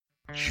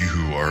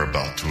You are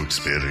about to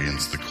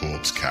experience the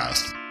Corpse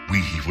Cast.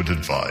 We would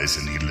advise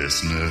any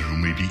listener who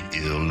may be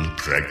ill,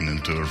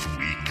 pregnant, or of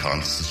weak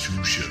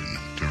constitution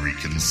to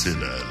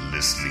reconsider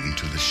listening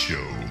to the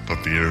show for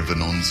fear of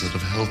an onset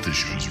of health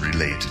issues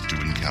related to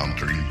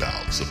encountering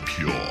bouts of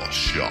pure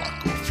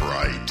shock or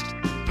fright.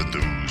 For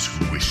those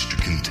who wish to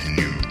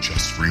continue,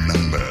 just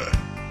remember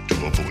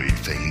to avoid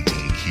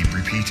fainting. Keep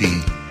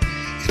repeating,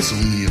 it's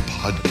only a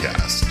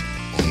podcast.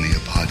 Only a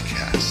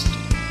podcast.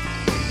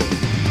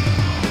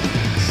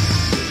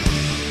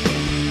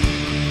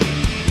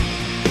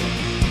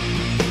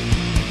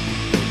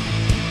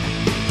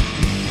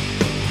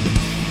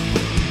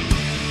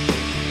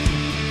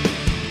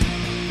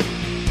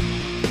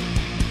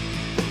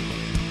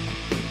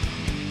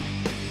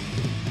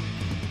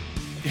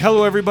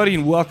 Hello, everybody,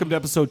 and welcome to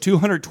episode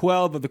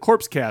 212 of the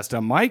Corpse Cast.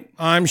 I'm Mike.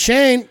 I'm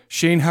Shane.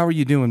 Shane, how are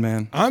you doing,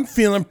 man? I'm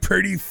feeling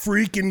pretty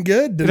freaking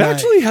good tonight. It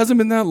actually hasn't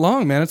been that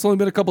long, man. It's only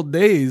been a couple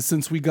days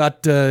since we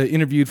got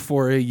interviewed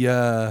for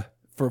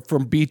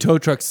from B Tow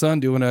Truck's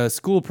son doing a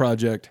school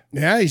project.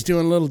 Yeah, he's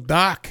doing a little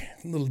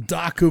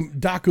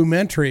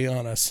documentary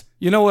on us.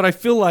 You know what? I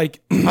feel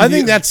like I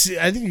think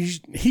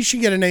he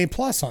should get an A+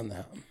 on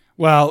that.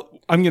 Well,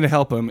 I'm going to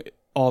help him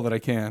all that I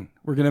can.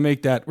 We're gonna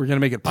make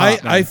it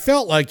pop. I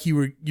felt like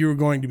you were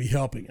going to be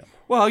helping him.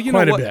 Well, you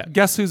Quite know a what? bit.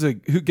 Guess who's a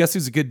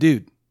good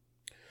dude?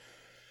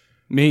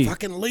 Me.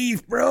 Fucking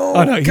leave, bro.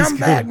 Oh, no, he's Come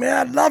back, good.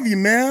 man. I love you,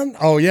 man.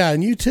 Oh yeah,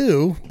 and you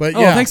too. But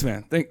Oh, yeah, thanks,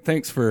 man.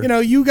 Thanks for. You know,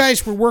 you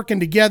guys were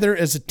working together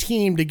as a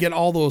team to get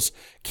all those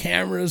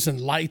cameras and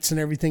lights and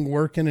everything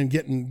working and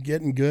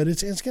getting good.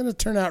 It's going to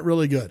turn out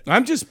really good.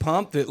 I'm just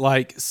pumped that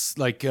like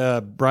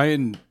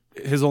Brian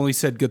has only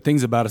said good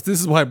things about us. This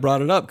is why I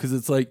brought it up, because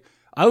it's like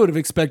I would have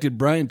expected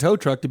Brian Tow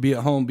Truck to be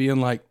at home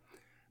being like,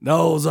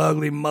 those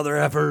ugly mother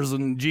effers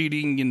and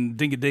cheating and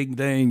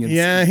ding-a-ding-ding.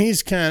 Yeah,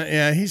 he's kind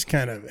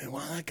of,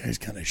 well, that guy's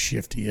kind of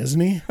shifty,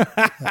 isn't he?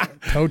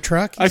 Tow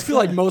Truck? I feel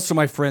like most of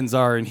my friends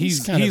are, and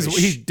he's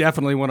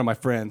definitely one of my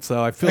friends.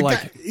 So I feel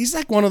like he's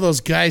like one of those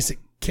guys that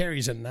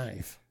carries a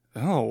knife.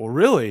 Oh,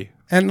 really?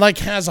 And like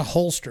has a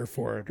holster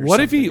for it. Or what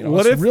something, if he?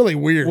 What if really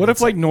weird? What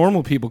if like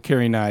normal people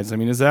carry knives? I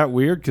mean, is that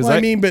weird? Because I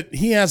mean, but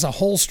he has a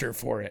holster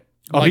for it.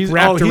 Like he's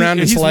wrapped around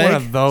his leg. He's one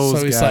of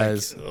those so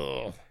guys.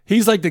 Like,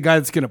 he's like the guy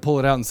that's going to pull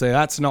it out and say,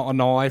 that's not a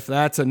knife,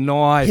 that's a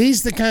knife.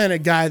 He's the kind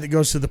of guy that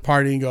goes to the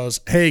party and goes,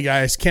 hey,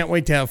 guys, can't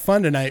wait to have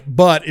fun tonight,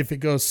 but if it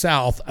goes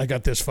south, I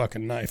got this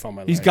fucking knife on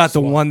my leg. He's got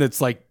the one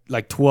that's like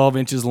 12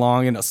 inches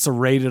long and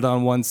serrated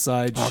on one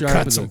side. I'll sharp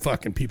cut some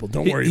fucking people.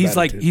 Don't worry about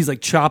it, dude. He's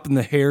like chopping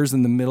the hairs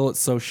in the middle. It's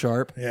so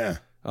sharp. Yeah.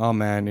 Oh,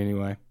 man,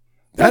 anyway.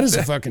 That is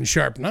a fucking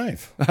sharp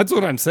knife. That's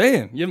what I'm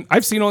saying.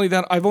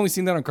 I've only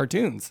seen that on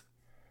cartoons.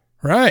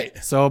 Right.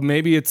 So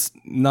maybe it's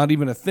not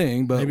even a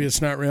thing, but maybe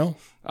it's not real.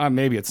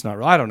 Maybe it's not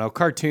real. I don't know.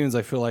 Cartoons,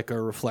 I feel like, are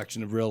a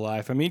reflection of real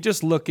life. I mean,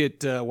 just look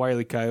at Wile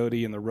E.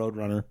 Coyote and the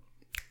Roadrunner.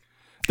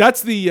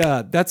 That's the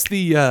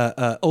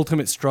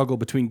ultimate struggle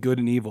between good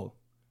and evil.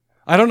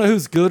 I don't know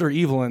who's good or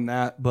evil in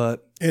that,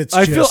 but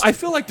I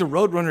feel like the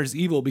Roadrunner is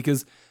evil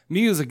because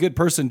me as a good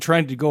person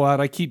trying to go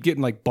out, I keep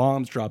getting like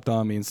bombs dropped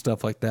on me and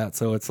stuff like that.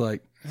 So it's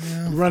like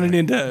running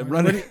into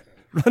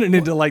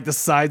like the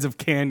sides of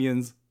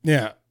canyons.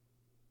 Yeah.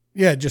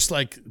 Yeah, just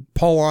like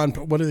pull-on,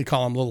 what do they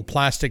call them? Little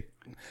plastic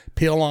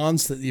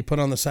peel-ons that you put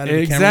on the side of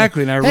the camera.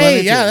 Exactly. And I run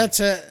into that's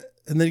a,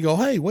 and then you go,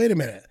 hey, wait a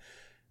minute.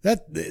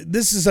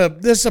 This is a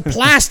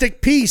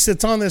plastic piece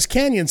that's on this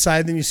canyon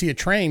side. Then you see a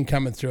train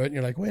coming through it, and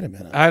you're like, wait a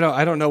minute. I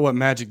don't know what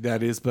magic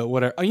that is, but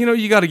whatever. You know,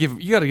 you got to give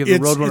the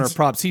Roadrunner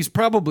props. He's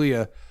probably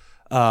a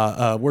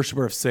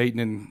worshiper of Satan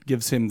and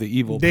gives him the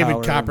evil power.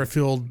 David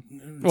Copperfield.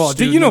 Well,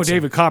 you know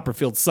David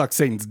Copperfield sucks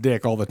Satan's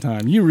dick all the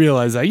time. You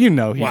realize that? You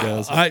know he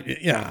does. I've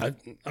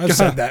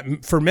said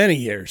that for many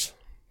years.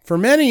 For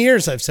many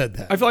years, I've said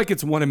that. I feel like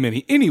it's one of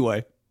many.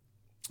 Anyway.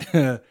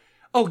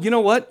 Oh, you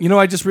know what?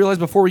 I just realized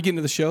before we get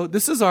into the show,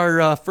 this is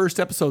our first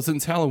episode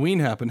since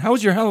Halloween happened. How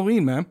was your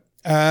Halloween, man?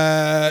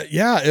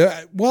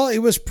 Well,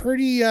 it was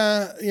pretty,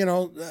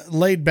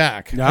 laid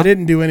back. Yeah? I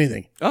didn't do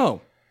anything.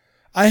 Oh.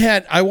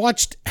 I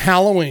watched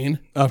Halloween.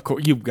 Of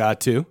course, you've got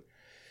to.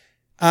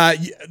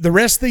 The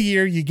rest of the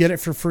year, you get it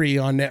for free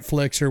on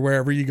Netflix or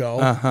wherever you go.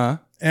 Uh-huh.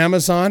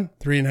 Amazon,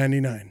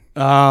 $3.99.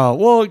 Oh,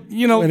 well,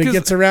 when it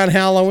gets around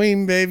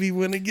Halloween, baby,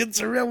 when it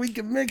gets around, we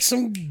can make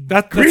some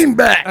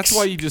greenbacks. That's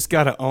why you just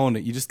got to own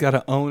it. You just got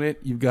to own it.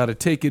 You've got to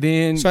take it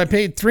in. So I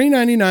paid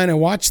 $3.99. I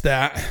watched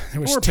that.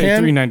 There was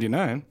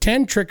 $3.99.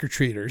 10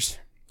 trick-or-treaters.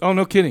 Oh,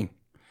 no kidding.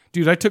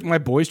 Dude, I took my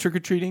boys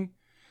trick-or-treating.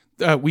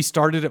 We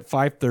started at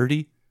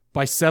 5:30.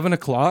 By 7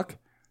 o'clock,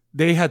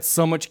 they had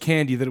so much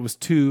candy that it was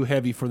too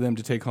heavy for them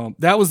to take home.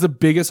 That was the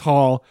biggest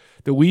haul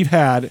that we've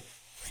had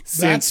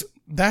since.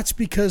 That's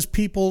because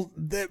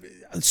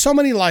so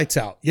many lights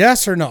out.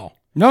 Yes or no?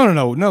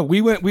 No.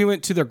 We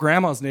went to their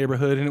grandma's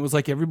neighborhood, and it was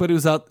like everybody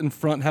was out in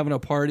front having a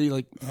party,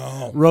 like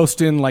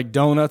roasting like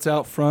donuts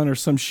out front or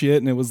some shit,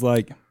 and it was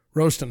like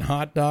roasting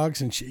hot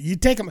dogs and shit. You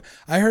take them.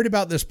 I heard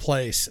about this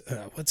place.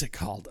 What's it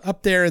called?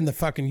 Up there in the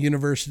fucking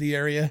university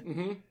area.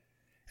 Mm-hmm.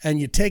 and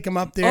you take them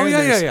up there. Oh,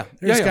 yeah.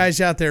 There's Yeah.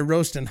 guys out there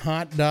roasting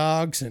hot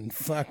dogs and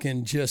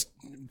fucking just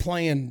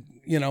playing,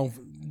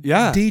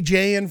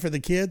 DJing for the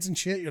kids and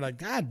shit. You're like,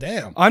 God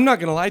damn. I'm not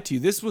going to lie to you.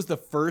 This was the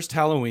first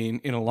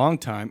Halloween in a long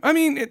time. I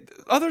mean,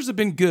 others have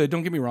been good.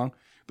 Don't get me wrong.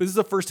 But this is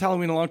the first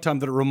Halloween in a long time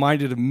that it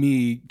reminded of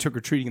me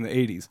trick-or-treating in the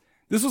 80s.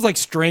 This was like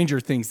Stranger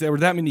Things. There were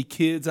that many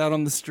kids out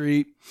on the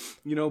street.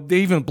 They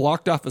even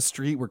blocked off a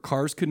street where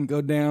cars couldn't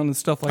go down and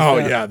stuff like that. Oh,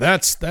 yeah.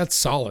 That's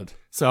solid.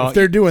 So if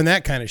they're doing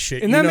that kind of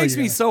shit. And that makes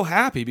me so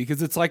happy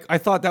because it's like I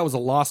thought that was a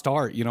lost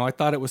art. I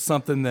thought it was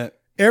something that...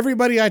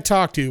 Everybody I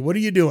talk to, what are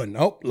you doing?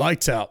 Oh,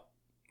 lights out.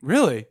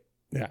 Really?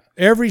 Yeah.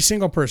 Every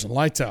single person,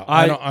 lights out.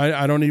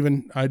 I don't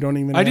even. I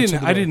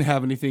didn't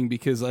have anything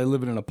because I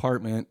live in an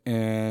apartment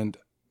and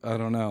I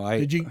don't know.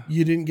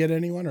 You didn't get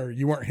anyone, or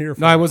you weren't here for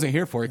it? No, I wasn't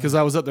here for it because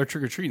I was up there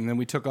trick-or-treating. Then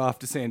we took off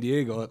to San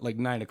Diego at like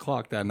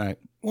 9:00 that night.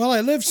 Well, I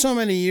lived so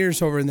many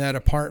years over in that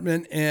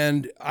apartment,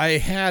 and I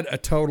had a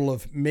total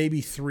of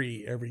maybe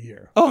 3 every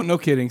year. Oh, no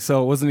kidding.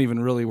 So it wasn't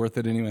even really worth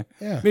it anyway.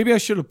 Yeah. Maybe I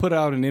should have put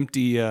out an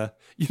empty,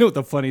 you know what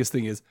the funniest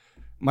thing is?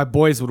 My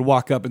boys would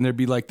walk up and there'd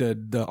be like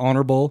the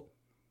honor bowl.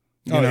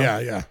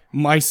 Yeah.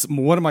 My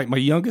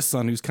youngest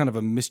son, who's kind of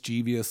a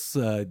mischievous,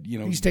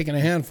 he's taking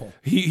a handful.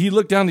 He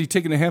looked down, he's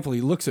taking a handful.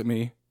 He looks at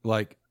me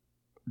like,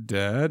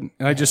 Dad,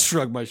 and I just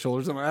shrugged my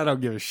shoulders. I'm like, I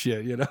don't give a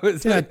shit,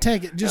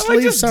 Take it. Just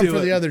leave some for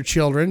the other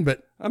children,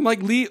 but I'm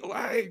like, leave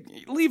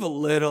a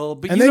little.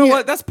 But and you know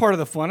what? That's part of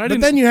the fun. But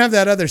then you have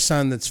that other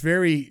son that's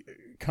very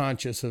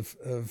conscious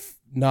of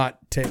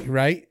not taking,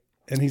 right?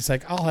 And he's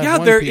like, I'll have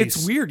one piece.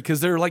 It's weird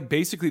because they're like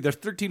basically they're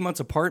 13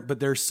 months apart, but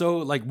they're so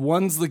like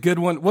one's the good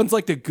one, one's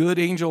like the good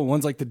angel,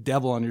 one's like the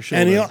devil on your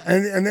shoulder.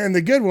 And then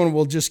the good one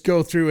will just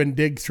go through and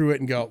dig through it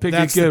and go, pick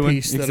that's a good the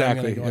piece one. that I'm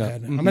going to go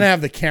ahead. I'm going to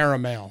have the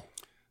caramel.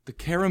 The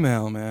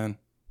caramel, man.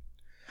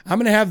 I'm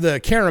going to have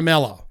the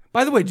caramello.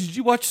 By the way, did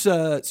you watch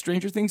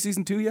Stranger Things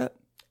season 2 yet?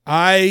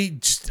 I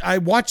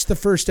watched the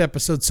first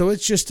episode, so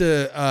it's just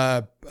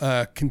a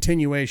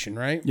continuation,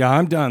 right? Yeah,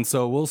 I'm done.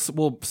 So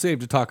we'll save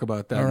to talk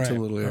about that until a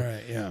little later. All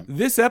right, yeah.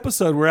 This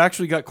episode, we're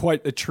actually got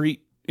quite a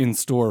treat in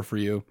store for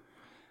you.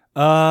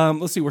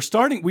 Let's see. We're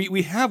starting.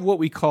 We have what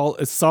we call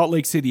a Salt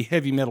Lake City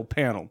heavy metal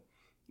panel.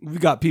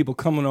 We've got people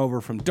coming over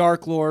from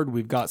Dark Lord.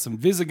 We've got some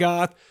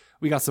Visigoth.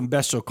 We got some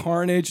Bestial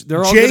Carnage.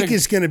 They're all Jake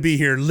is going to be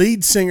here,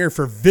 lead singer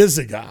for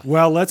Visigoth.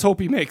 Well, let's hope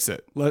he makes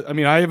it.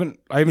 I haven't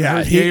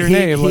heard yay or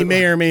nay. He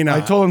may or may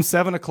not. I told him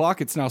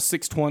 7:00. It's now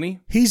 6:20.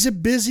 He's a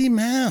busy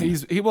man.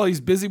 He's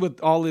busy with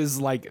all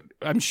his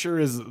I'm sure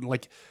his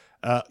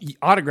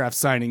autograph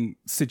signing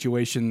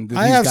situation. That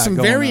I he's have got some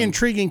going very on.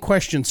 intriguing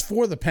questions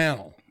for the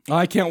panel.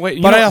 I can't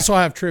wait. But I also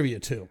have trivia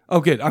too.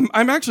 Oh, good.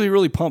 I'm actually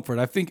really pumped for it.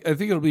 I think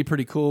it'll be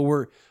pretty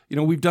cool.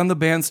 We've done the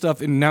band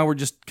stuff and now we're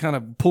just kind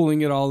of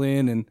pulling it all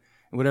in and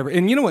whatever.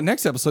 And you know what?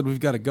 Next episode, we've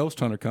got a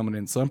ghost hunter coming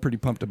in. So I'm pretty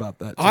pumped about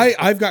that too.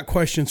 I've got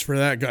questions for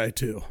that guy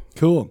too.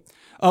 Cool.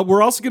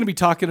 We're also going to be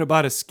talking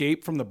about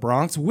Escape from the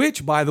Bronx,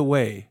 which, by the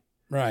way,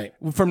 right,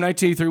 from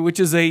 1983, which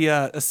is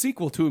a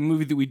sequel to a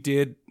movie that we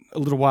did a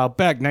little while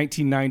back,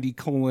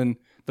 1990,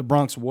 The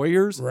Bronx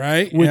Warriors.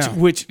 Right.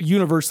 Which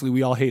universally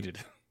we all hated.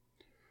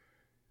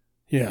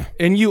 Yeah.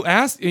 And you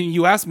asked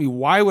me,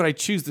 why would I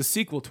choose the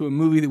sequel to a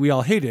movie that we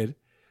all hated?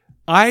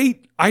 I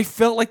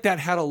felt like that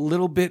had a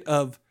little bit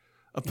of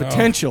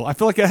potential. I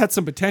felt like it had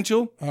some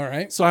potential. All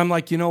right. So I'm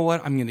like, you know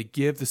what? I'm going to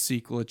give the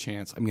sequel a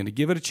chance. I'm going to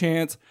give it a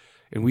chance.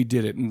 And we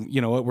did it. And you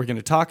know what? We're going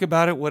to talk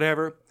about it,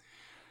 whatever.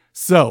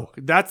 So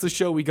that's the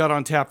show we got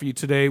on tap for you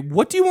today.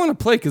 What do you want to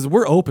play? Because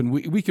we're open.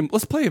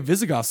 Let's play a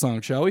Visigoth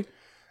song, shall we?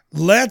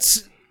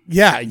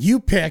 Yeah,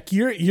 you pick.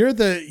 You're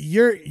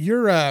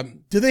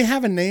do they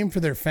have a name for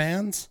their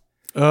fans?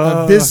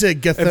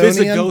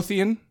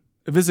 Visigothian.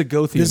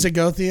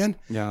 Visigothian?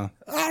 Yeah.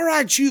 All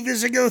right, you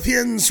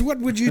Visigothians, what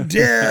would you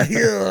dare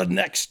hear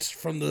next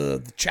from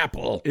the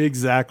chapel?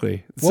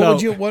 Exactly.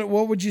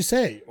 What would you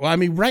say? Well, I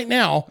mean, right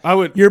now,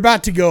 you're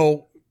about to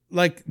go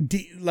like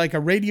a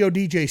radio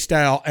DJ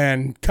style,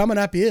 and coming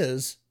up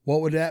is, what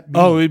would that be?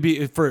 Oh, it'd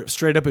be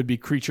it'd be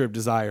Creature of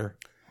Desire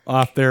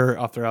off their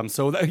album.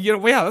 So that's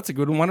a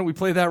good one. Why don't we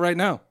play that right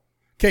now?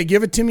 Okay,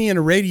 give it to me in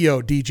a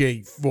radio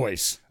DJ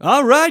voice.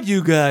 All right,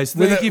 you guys.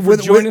 Thank you for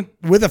joining.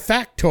 With a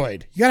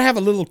factoid. You got to have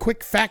a little quick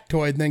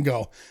factoid and then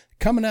go,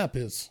 coming up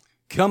is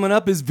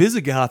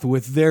Visigoth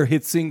with their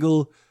hit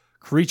single,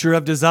 Creature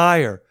of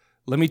Desire.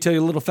 Let me tell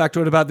you a little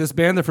factoid about this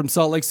band. They're from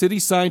Salt Lake City,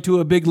 signed to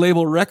a big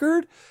label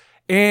record,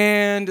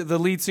 and the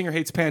lead singer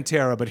hates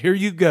Pantera, but here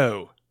you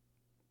go.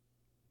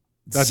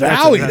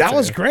 Zowie, that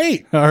was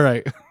great. All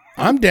right.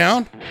 I'm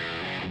down.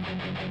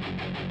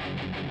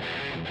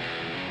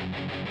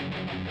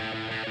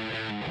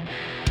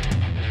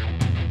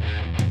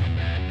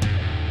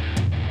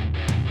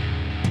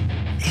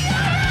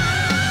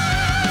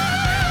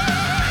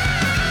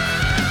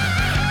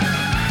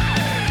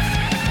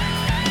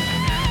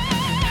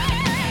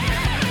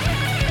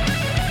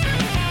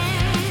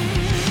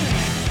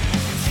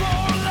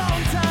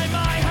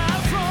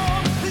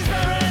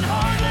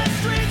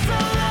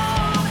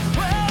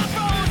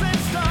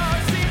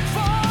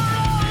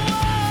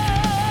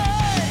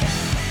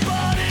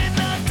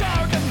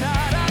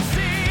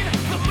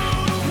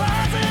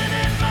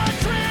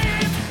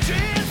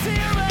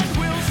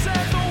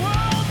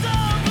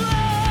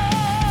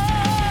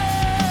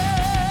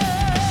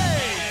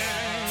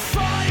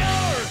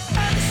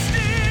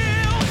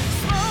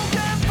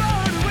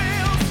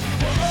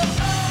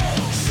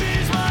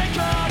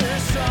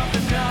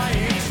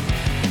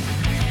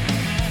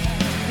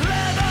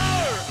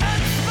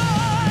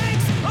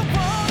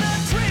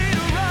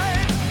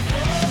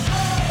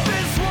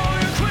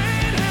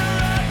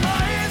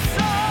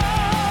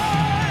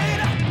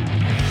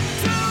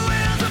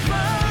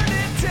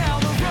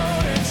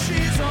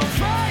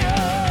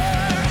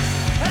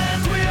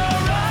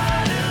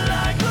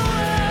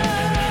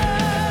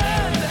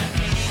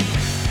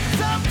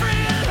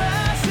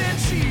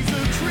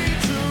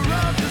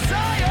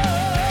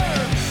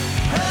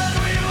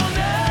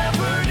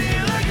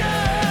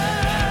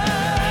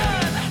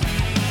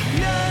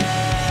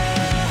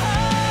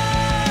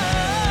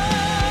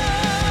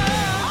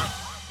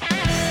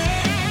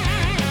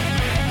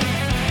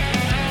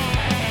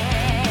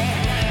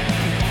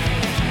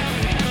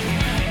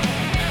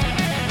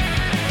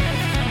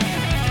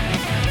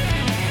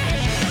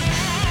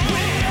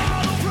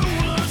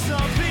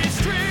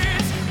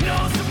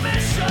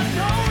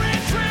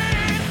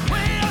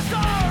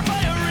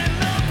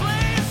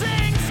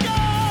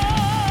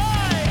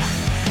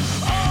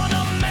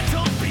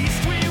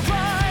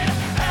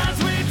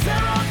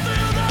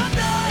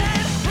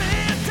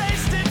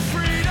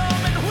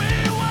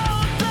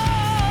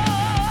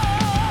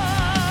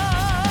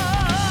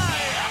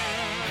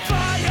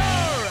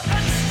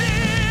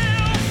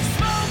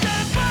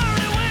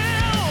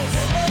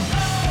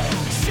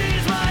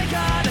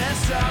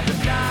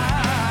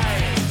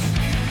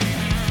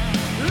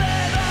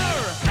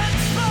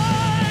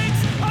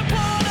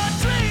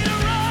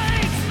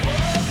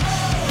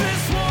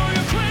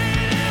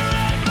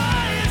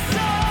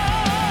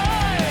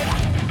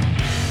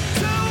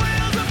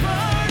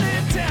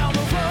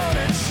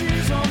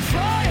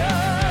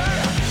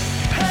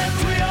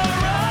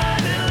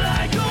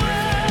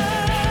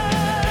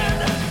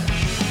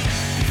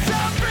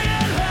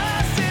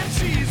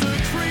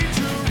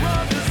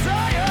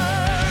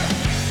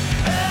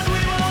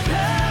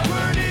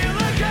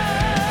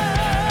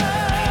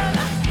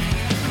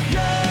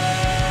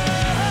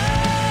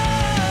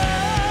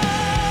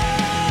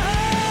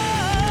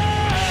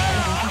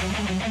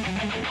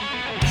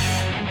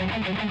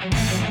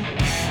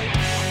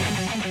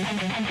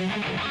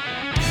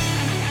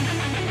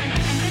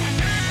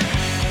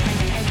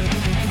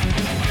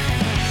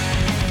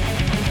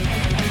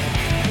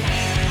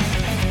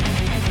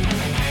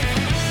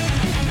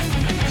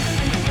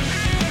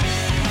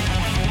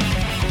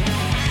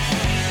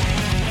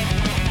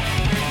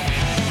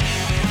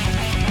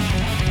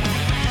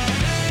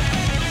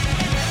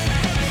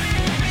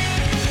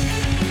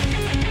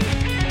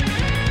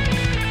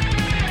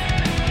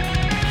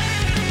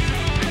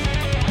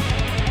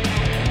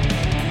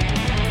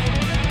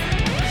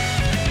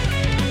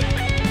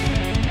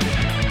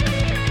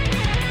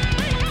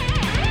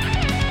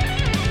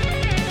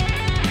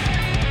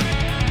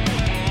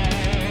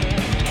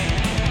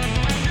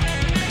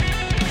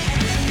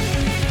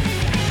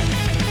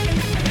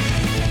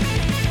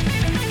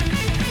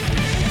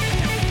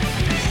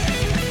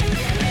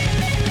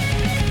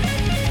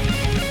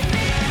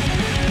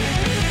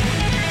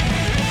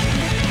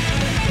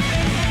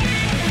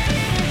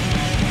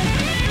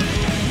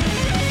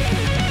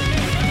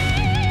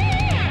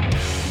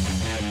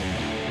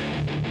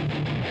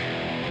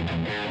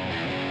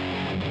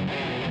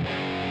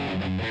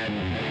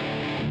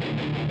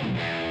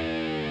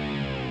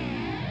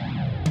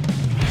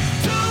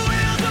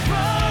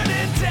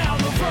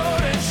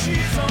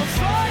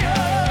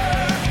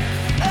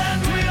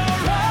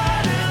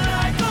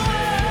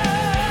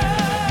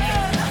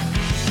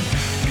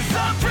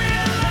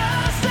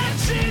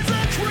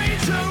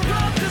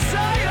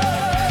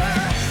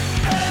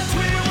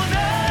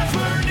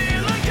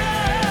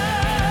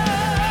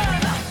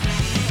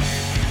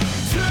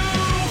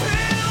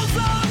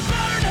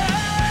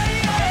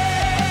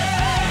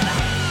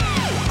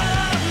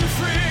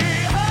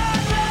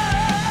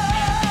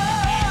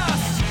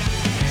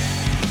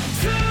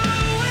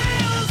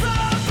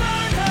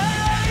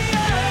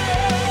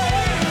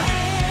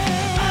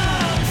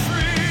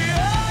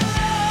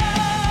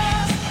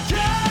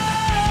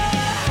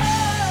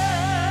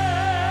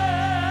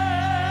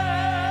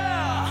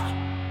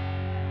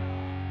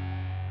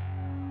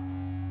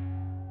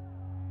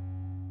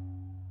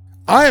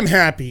 I am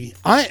happy.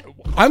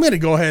 I'm going to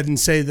go ahead and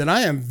say that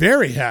I am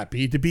very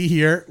happy to be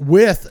here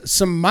with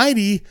some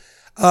mighty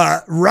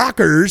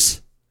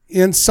rockers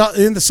in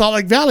the Salt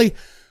Lake Valley,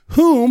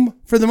 whom,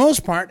 for the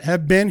most part,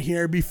 have been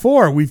here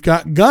before. We've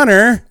got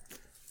Gunner,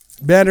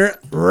 better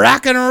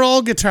rock and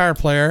roll guitar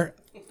player.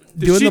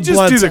 Did she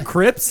just do the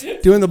Crips?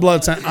 Doing the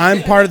blood sign.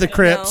 I'm part of the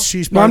Crips. No.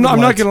 She's part of the I'm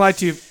not Bloods. going to lie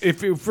to you.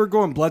 If we're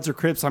going Bloods or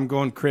Crips, I'm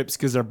going Crips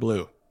because they're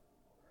blue.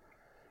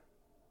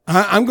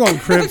 I'm going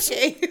Crips.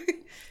 Okay.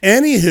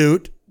 Any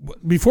hoot.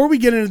 Before we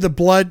get into the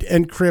Blood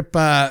and Crip,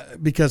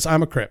 because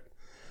I'm a Crip.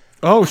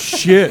 Oh,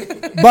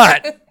 shit.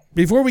 But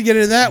before we get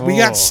into that, we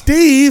got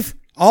Steve,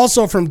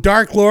 also from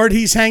Dark Lord.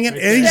 He's hanging and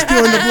he's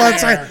doing the blood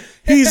sign.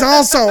 He's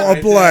also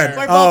a blood.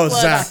 We're Oh,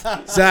 both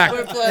bloods. Zach.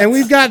 We're bloods. And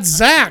we've got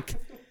Zach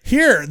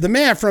here, the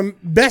man from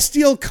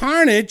Bestial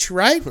Carnage,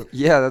 right?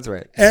 Yeah, that's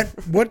right. And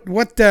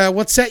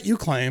what set you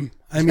claim?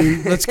 I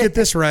mean, let's get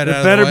this right out of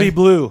the Better way. be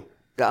blue.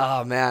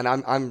 Oh man,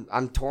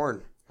 I'm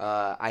torn.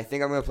 I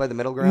think I'm gonna play the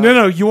middle ground.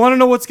 No. You want to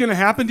know what's going to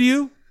happen to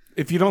you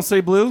if you don't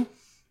say blue?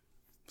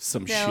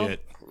 Some No.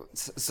 shit.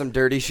 Some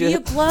dirty You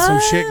shit. blood. Some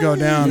shit go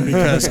down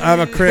because I'm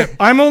a Crip.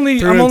 I'm only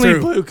Through and through.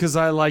 blue because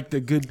I like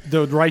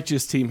the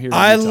righteous team here.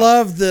 I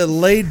love the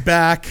laid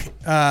back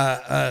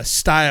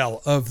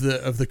style of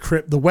the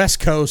Crip, the West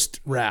Coast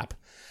rap.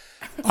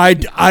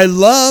 I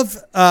love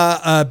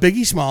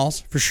Biggie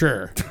Smalls for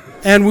sure,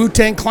 and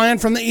Wu-Tang Clan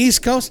from the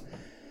East Coast.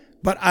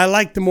 But I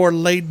like the more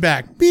laid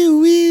back.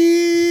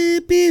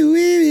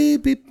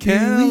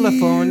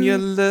 California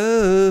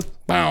love.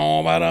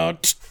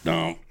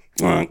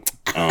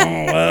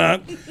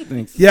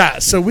 Yeah,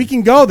 so we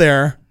can go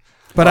there,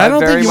 but I don't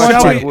very think you much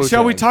want like to. Wu-Tang.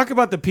 Shall we talk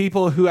about the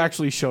people who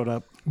actually showed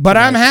up? But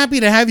I'm happy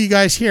to have you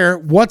guys here.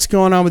 What's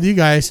going on with you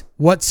guys?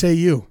 What say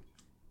you?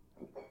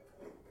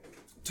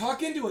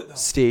 Talk into it though.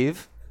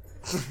 Steve.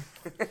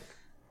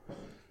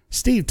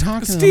 Steve,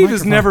 talk to the Steve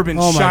has microphone. never been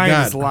Oh my shy in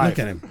God, his life. Look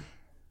at him.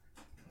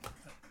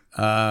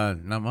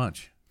 Not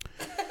much.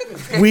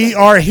 We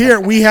are here.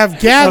 We have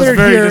gathered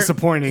very here.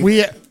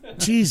 disappointing.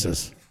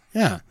 Jesus.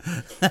 Yeah.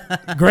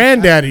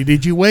 Granddaddy,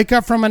 did you wake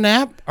up from a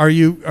nap? Are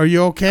you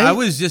okay? I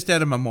was just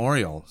at a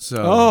memorial,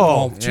 so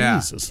Oh, yeah.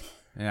 Jesus.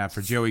 Yeah,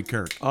 for Joey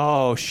Kirk.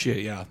 Oh shit,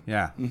 yeah.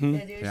 Yeah,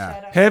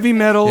 yeah, Heavy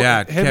metal. yeah.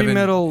 Heavy Kevin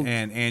metal.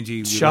 and Angie,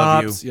 we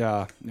Chops. love you.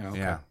 Yeah. Okay.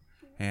 Yeah,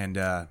 and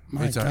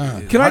it's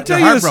God. Can I they're tell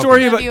you a heartbroken.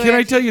 story about? Love you, Can I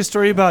Angie. tell you a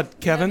story about Love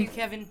Kevin? you,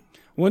 Kevin.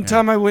 One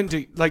time I went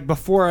to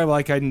before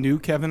I knew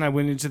Kevin. I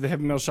went into the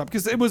heavy metal shop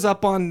because it was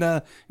up on.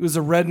 It was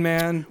a Red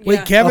Man. Wait,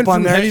 Yeah. Kevin Up on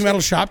from the there. Heavy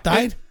Metal Shop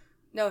died?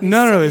 No,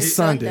 his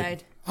son did.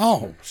 died.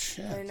 Oh,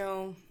 shit. I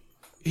know.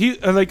 He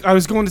I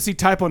was going to see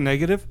Typo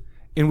Negative,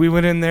 and we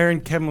went in there,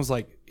 and Kevin was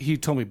like, he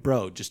told me,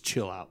 "Bro, just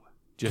chill out.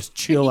 Just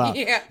chill out.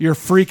 Yeah. You're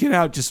freaking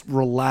out. Just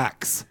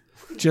relax.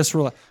 Just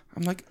relax."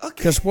 I'm like, okay.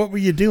 Because what were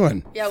you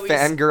doing? Yeah, we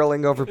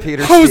Fangirling over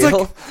Peter I was Steele.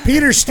 like-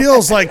 Peter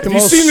Steele's like the Have you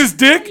most. seen his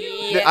dick?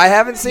 I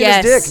haven't seen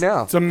Yes. his dick.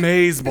 No. It's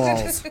amaze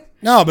balls.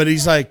 No, but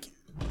he's like,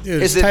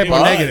 dude, it's Is it type of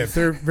live? negative.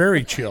 They're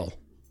very chill.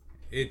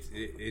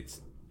 It's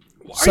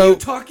Are So- you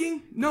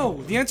talking?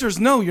 No. The answer is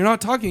no. You're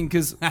not talking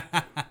because all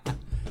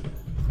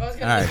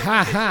right. Ha,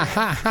 ha, ha,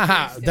 ha,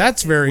 ha.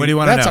 That's very. What do you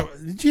wanna that's know?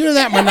 Did you hear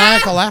that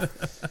maniacal laugh?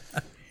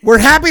 We're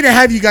happy to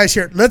have you guys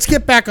here. Let's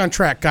get back on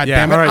track. God Yeah,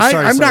 damn it! all right,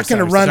 sorry, I'm sorry, not going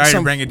to sorry. run Sorry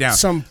some. to bring it down.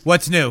 Some.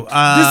 What's new? this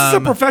is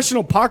a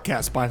professional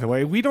podcast, by the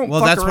way. We don't. well,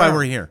 fuck that's why around.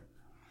 we're here.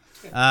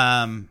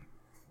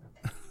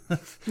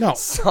 No.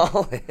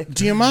 Solid.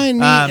 Do you mind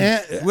me?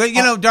 Well,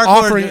 you know, Dark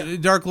offering-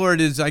 Lord. Dark Lord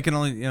is. I can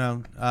only.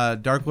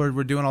 Dark Lord.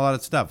 We're doing a lot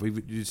of stuff. We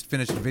just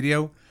finished a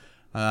video.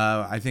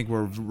 I think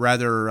we're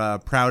rather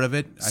proud of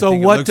it. So I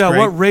think what? It looks great.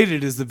 What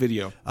rated is the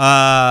video?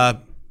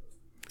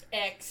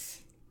 X.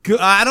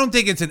 I don't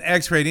think it's an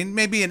X rating.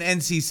 Maybe an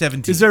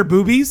NC-17. Is there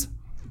boobies?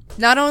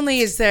 Not only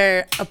is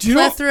there a you know-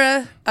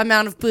 plethora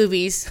amount of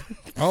boobies,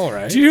 All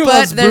right. Do you but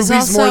love there's boobies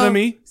also more than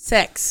me?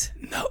 sex.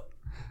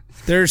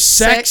 There's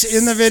sex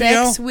in the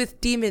video. Sex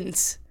with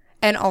demons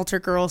and altar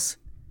girls.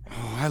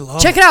 Oh, I love.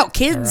 Check it out, All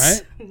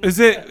kids. right. Is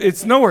it?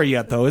 It's nowhere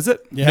yet, though, is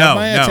it? You have No,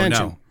 my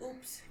attention. no.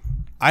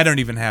 I don't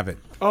even have it.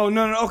 Oh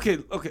no. Okay.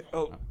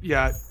 Oh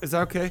yeah. Is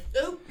that okay?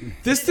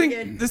 This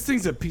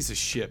thing's a piece of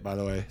shit. By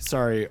the way,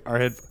 sorry.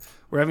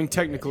 We're having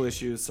technical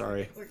issues.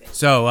 Sorry.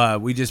 So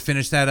we just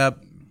finished that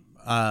up.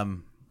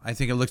 I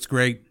think it looks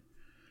great.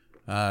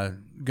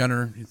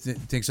 Gunner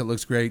thinks it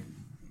looks great.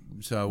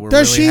 So we're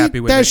Does really she? happy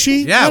with Does it.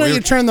 she? Yeah, Why don't we-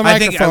 you turn the I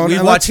think, microphone we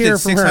and let's watched hear it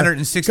from her.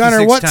 666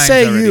 Gunner, what times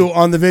say already. you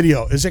on the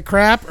video? Is it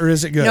crap or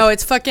is it good? No,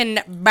 it's fucking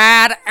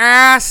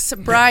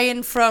badass.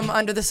 Brian from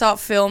Under the Salt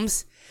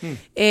Films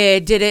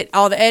did it,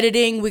 all the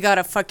editing. We got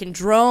a fucking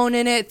drone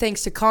in it,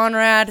 thanks to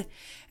Conrad.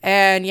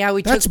 And yeah,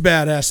 we That's took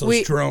badass. Those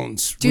we-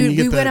 drones. when you Dude,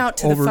 get we went that out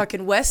to the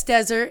fucking West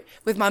Desert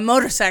with my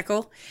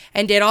motorcycle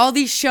and did all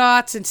these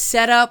shots and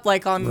set up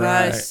like on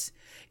Right.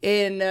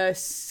 in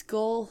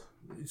Skull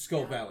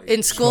Valley.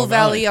 in Skull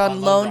Valley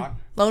on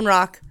Lone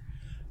Rock.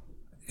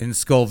 In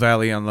Skull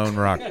Valley on Lone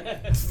Rock.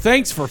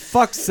 Thanks for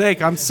fuck's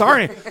sake. I'm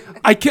sorry.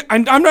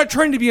 I'm not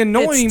trying to be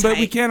annoying, It's but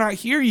we tight. cannot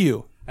hear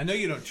you. I know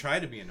you don't try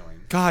to be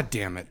annoying. God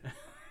damn it.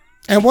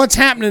 And what's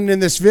happening in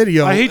this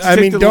video? I hate to I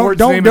take mean, the don't Lord's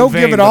name in give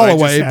vain, it but all I just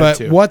away. had But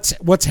to.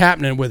 what's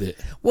happening with it?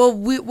 Well,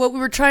 what we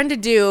were trying to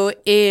do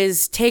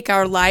is take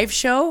our live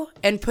show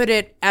and put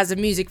it as a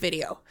music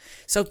video.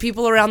 So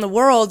people around the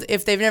world,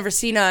 if they've never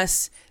seen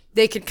us,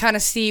 they can kind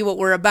of see what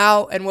we're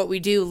about and what we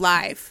do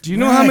live. Do you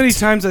know how many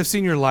times I've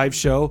seen your live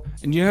show?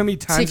 And do you know how many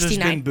times 69.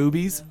 there's been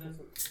boobies?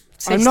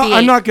 68.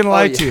 I'm not gonna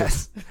lie Oh, to you.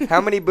 yes.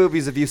 How many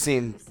boobies have you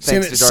seen?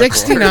 Seen Thanks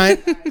it to Dark Lord?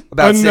 69.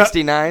 About I'm not-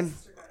 69.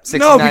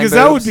 No, because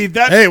that would be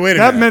that. Hey, wait a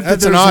that minute. meant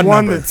That's that an there's odd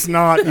one number. that's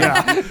not.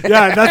 Yeah,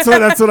 yeah. That's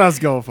what I was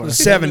going for.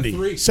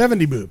 70.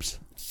 70 boobs.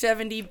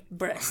 70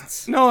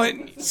 breasts. No,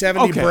 it,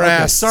 70 okay,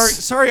 breasts. Okay.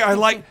 Sorry.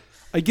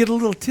 I get a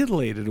little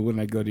titillated when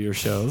I go to your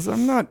shows.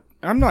 I'm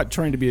not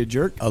trying to be a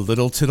jerk. A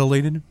little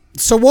titillated.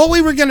 So what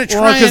we were going to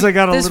try Well, because and- I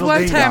got a This little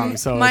one ding time, dong.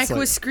 So Mike it's like,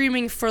 was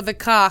screaming for the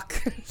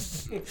cock.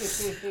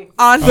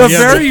 On the the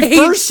very stage.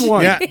 first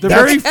one. Yeah, The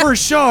very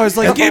first show. I was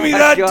like, "Give me my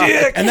that God.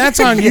 dick." and that's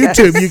on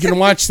YouTube. You can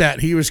watch that.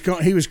 He's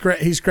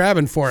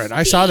grabbing for it.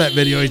 I saw that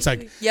video. He's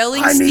like,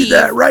 Yelling I need Steve.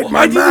 that right in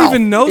my I didn't mouth.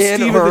 even know In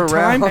Steve or at the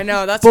time. around. I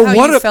know, that's But how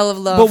what you a, fell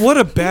in love. But what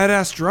a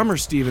badass drummer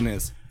Steven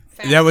is.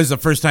 That was the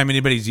first time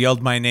anybody's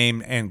yelled my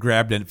name and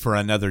grabbed it for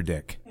another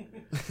dick.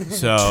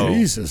 So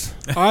Jesus.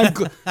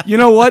 You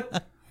know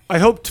what? I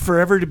hope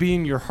forever to be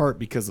in your heart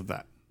because of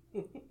that.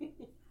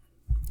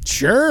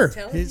 Sure.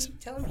 Tell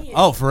him he is.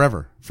 Oh,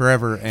 forever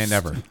and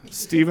ever.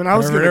 Steven, I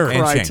was going Forever. to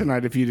And cry Shane.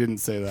 tonight if you didn't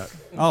say that.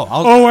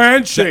 Oh,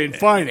 And Shane.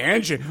 Fine,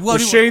 and Shane. What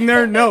Was do- Shane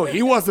there? No,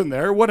 he wasn't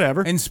there.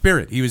 Whatever. in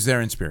spirit. He was there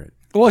in spirit.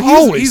 Well,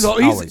 Always.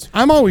 Always.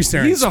 I'm always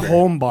there. He's in a spirit.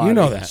 homebody. You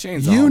know that.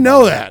 Shane's a You homebody.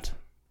 know that.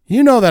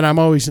 You know that I'm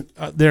always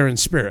there in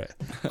spirit.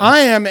 I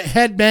am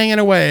head banging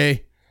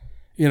away,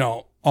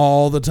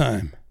 all the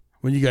time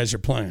when you guys are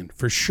playing,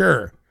 for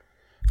sure.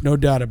 No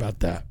doubt about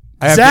that.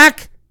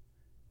 Zach,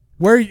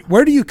 where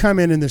do you come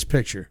in this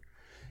picture?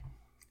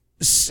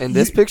 In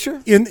this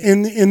picture? In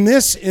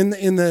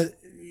the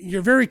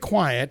you're very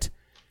quiet.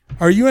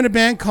 Are you in a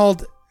band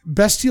called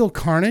Bestial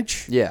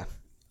Carnage? Yeah.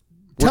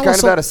 Tell We're kind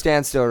us of a- at a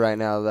standstill right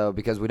now, though,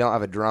 because we don't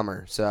have a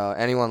drummer. So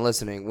anyone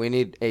listening, we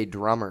need a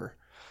drummer.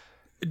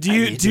 Do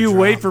you the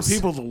wait for drums.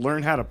 people to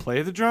learn how to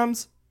play the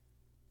drums?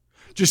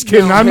 Just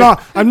kidding. I'm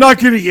not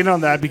getting in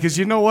on that because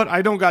you know what?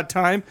 I don't got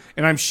time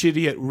and I'm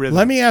shitty at rhythm.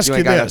 Let me ask You you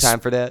ain't got no this. time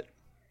for that?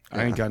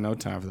 I ain't got no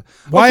time for that.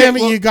 Why Okay,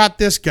 haven't well- you got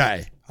this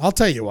guy? I'll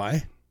tell you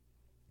why.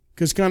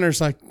 Because Gunner's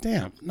like,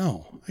 damn,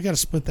 no, I got to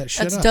split that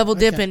shit That's up. double I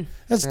can't- dipping.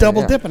 That's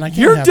double dipping. I can't.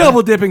 You're have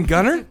double that. dipping,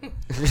 Gunner.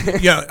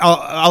 Yeah,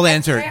 I'll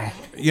answer.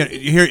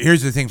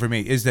 Here's the thing for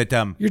me is that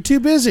You're too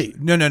busy.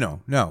 no.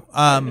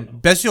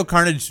 Bestial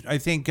Carnage. I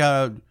think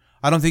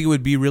I don't think it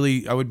would be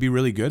really. I would be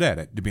really good at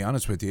it, to be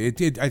honest with you.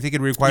 I think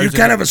it requires. You're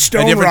kind of a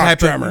stone different rock type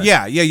drummer. Of,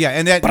 yeah,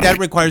 and that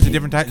requires a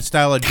different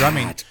style of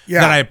drumming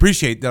Yeah. that I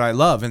appreciate, that I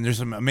love, and there's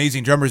some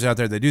amazing drummers out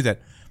there that do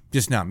that.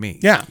 Just not me.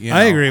 Yeah,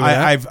 I agree with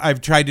that. I've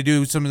tried to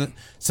do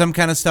some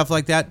kind of stuff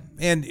like that,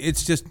 and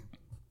it's just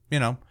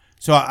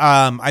So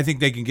I think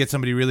they can get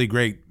somebody really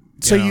great.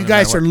 So no you matter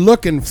guys what. are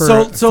looking for.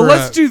 So for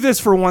let's a- do this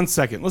for 1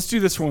 second.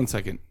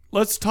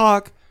 Let's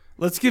talk.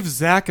 Let's give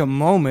Zach a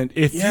moment,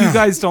 if Yeah. you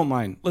guys don't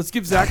mind. Let's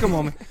give Zach a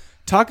moment.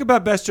 Talk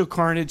about Bestial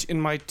Carnage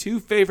and my two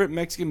favorite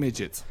Mexican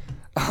midgets.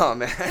 Oh,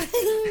 man.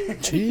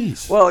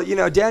 Jeez. Well,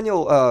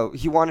 Daniel,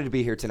 he wanted to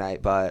be here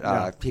tonight,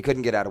 but he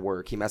couldn't get out of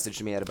work. He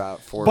messaged me at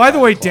about 4 By the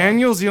way, o'clock.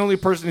 Daniel's the only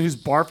person who's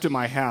barfed at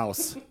my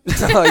house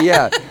Oh,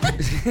 yeah.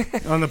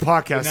 on the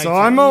podcast. So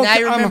I'm okay. I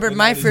remembered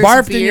my first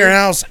Barfed beer. in your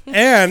house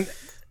and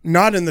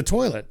not in the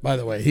toilet. By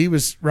the way, he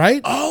was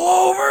right.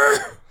 all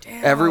over.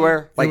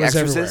 Everywhere? Like was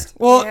Exorcist?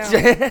 Well,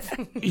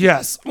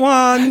 yes.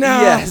 Well,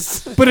 no.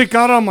 Yes. But it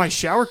got on my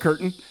shower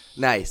curtain.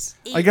 Nice.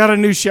 I got a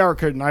new shower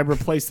curtain. I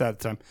replaced that at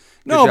the time.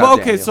 No, Good job,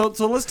 but okay. Daniel.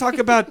 So let's talk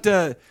about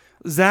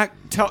Zach.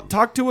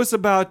 Talk to us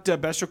about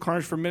Bestial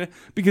Carnage for a minute,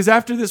 because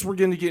after this we're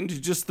going to get into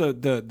just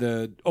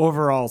the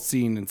overall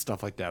scene and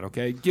stuff like that.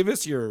 Okay, give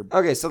us your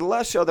Okay, so the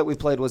last show that we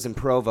played was in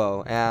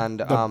Provo,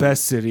 and the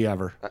best city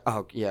ever.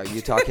 Oh yeah,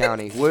 Utah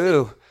County.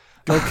 Woo!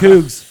 Go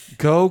Cougs.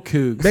 Go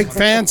Cougs. Big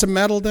fans of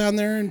metal down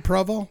there in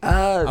Provo.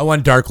 I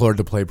want Dark Lord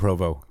to play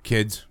Provo,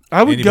 kids.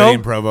 I would Anybody go.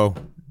 in Provo.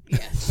 You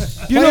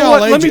Play know all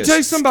what? Let me ages. tell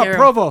you something Scare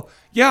about 'em. Provo.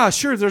 Yeah,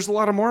 sure. There's a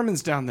lot of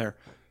Mormons down there.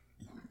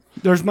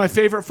 There's my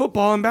favorite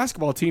football and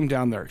basketball team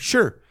down there.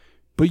 Sure.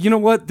 But you know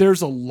what?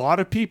 There's a lot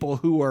of people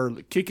who are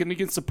kicking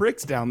against the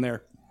pricks down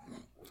there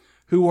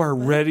who are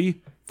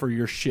ready for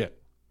your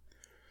shit.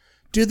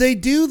 Do they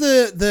do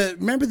the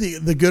remember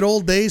the good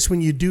old days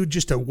when you do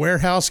just a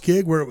warehouse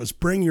gig where it was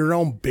bring your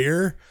own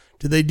beer?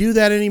 Do they do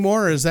that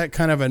anymore, or is that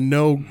kind of a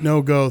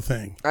no go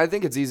thing? I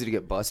think it's easy to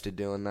get busted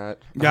doing that.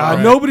 Yeah,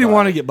 nobody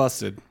want to get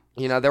busted.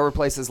 There were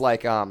places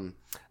like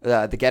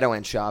the Ghetto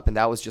End Shop, and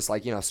that was just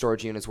like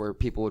storage units where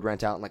people would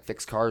rent out and like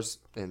fix cars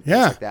and things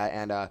Yeah. like that.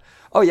 And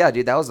oh yeah,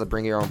 dude, that was the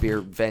bring your own beer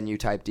venue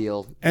type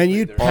deal. And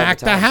you'd pack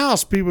the time.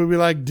 house. People would be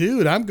like,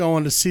 dude, I'm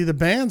going to see the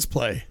bands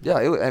play. Yeah,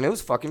 and it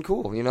was fucking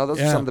cool. Those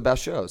Yeah. are some of the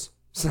best shows.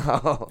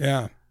 So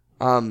Yeah.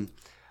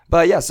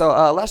 But yeah, so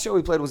last show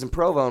we played was in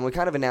Provo, and we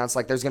kind of announced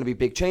like there's going to be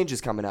big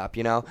changes coming up.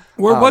 Where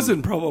was it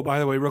in Provo, by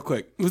the way, real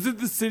quick? Was it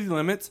the city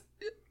limits?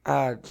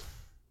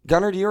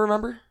 Gunner, do you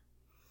remember?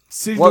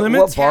 City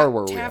limits? What bar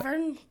were we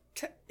Tavern?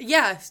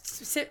 Yeah.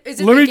 Is it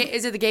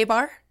the gay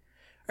bar?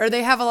 Or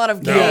they have a lot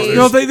of gays?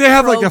 No, they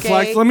have like a pro-gay.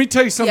 flag. Let me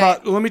tell you something Yeah.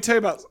 about. Let me tell you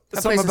about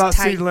That something place is about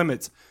tight. city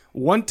limits.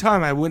 One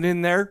time I went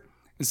in there,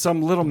 and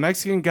some little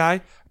Mexican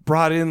guy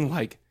brought in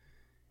like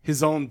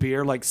his own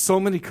beer, like so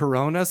many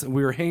Coronas, and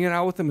we were hanging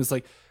out with him. It's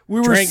like we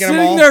were Drinking 'em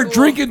sitting all? there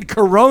drinking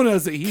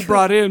Coronas that he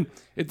brought in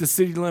at the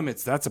city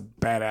limits. That's a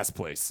badass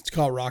place. It's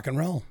called rock and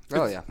roll.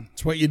 Oh yeah.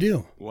 It's what you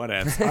do.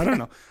 Whatever. I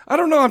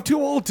don't know. I'm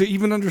too old to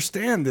even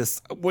understand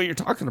this. What you're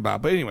talking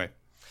about. But anyway.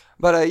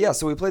 But yeah,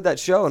 so we played that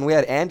show, and we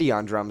had Andy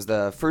on drums,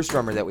 the first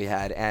drummer that we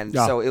had, and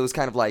Yeah. so it was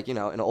kind of like an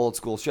old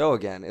school show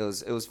again. It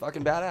was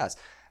fucking badass.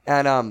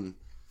 And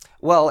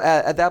well,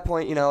 at that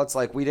point, it's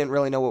like we didn't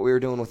really know what we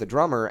were doing with the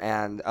drummer,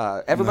 and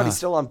everybody's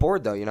still on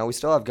board though. We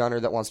still have Gunner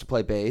that wants to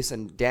play bass,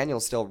 and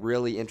Daniel's still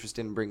really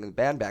interested in bringing the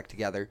band back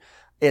together.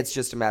 It's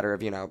just a matter of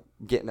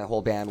getting a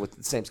whole band with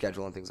the same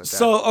schedule and things like that.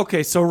 So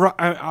okay, so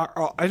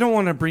I don't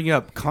want to bring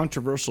up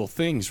controversial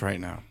things right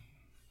now.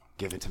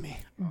 Give it to me.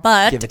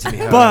 But Give it to me.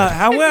 But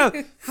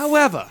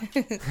however,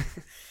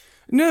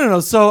 no.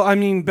 So I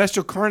mean,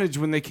 Bestial Carnage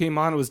when they came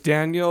on, it was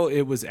Daniel,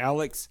 it was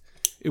Alex,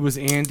 it was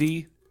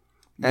Andy,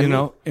 and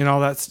all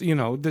that's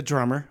the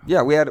drummer.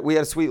 Yeah, we had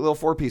a sweet little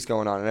 4-piece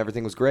going on, and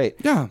everything was great.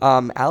 Yeah.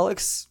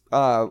 Alex,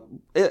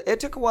 it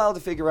took a while to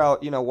figure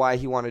out why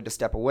he wanted to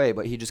step away,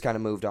 but he just kind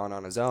of moved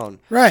on his own.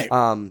 Right.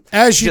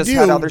 As you just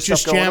had do, other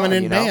just stuff going jamming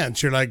on, in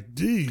bands. You're like,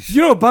 geez.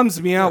 What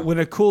bums me out when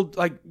a cool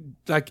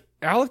like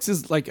Alex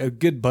is like a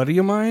good buddy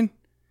of mine,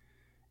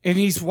 and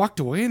he's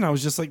walked away, and I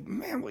was just like,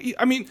 man.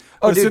 I mean,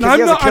 listen, dude, 'cause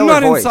he has a I'm killer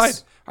not voice.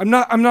 inside. I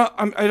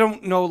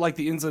don't know like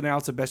the ins and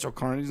outs of Bestial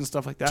Carnage and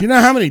stuff like that. Do you know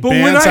how many But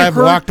when bands I I've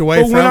heard- walked away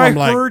but from? when I I'm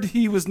like, heard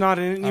he was not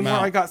in it anymore,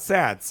 out. I got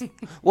sad.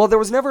 Well, there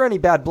was never any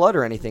bad blood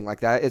or anything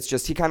like that. It's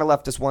just he kind of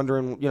left us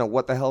wondering,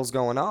 what the hell's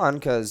going on,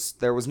 because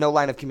there was no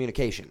line of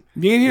communication.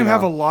 Me and him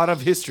have a lot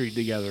of history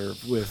together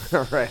with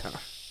Right.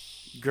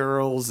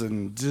 girls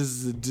and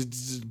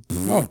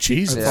oh,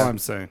 Jesus. that's all I'm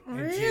saying.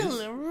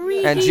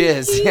 really? And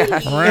jizz. Yeah.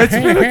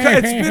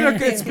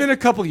 It's been a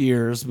couple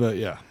years, but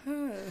yeah.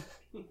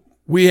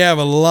 We have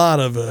a lot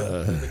of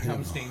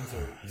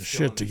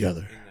shit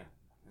together.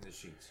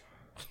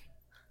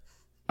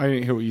 I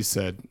didn't hear what you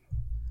said.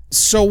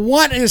 So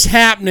what is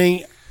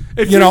happening?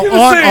 If you're gonna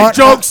say a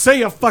joke,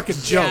 say a fucking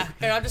joke,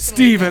 Here, I'm just gonna-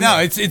 Steven. No,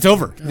 it's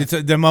over. It's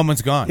the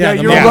moment's gone. Yeah,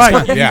 you're Yeah.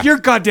 right. Yeah. You're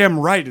goddamn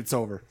right. It's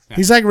over.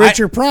 He's like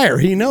Richard Pryor.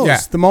 He knows Yeah.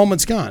 the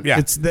moment's gone.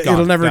 Yeah, Gone, gone,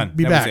 it'll never done.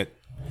 be That back. was it.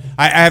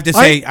 I have to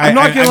say, I'm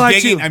not gonna lie to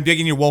digging, you. I'm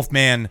digging your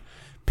Wolfman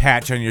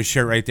patch on your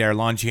shirt right there.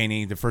 Lon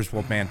Chaney, the first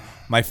Wolfman,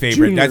 my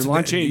favorite. Junior,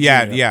 Lon Chaney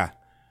yeah, Jr. yeah.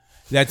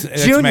 That's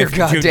Junior, my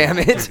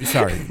goddammit.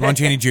 Sorry, Lon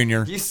Chaney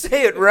Jr. You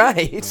say it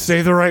right.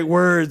 Say the right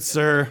words,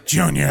 sir.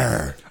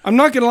 Junior. I'm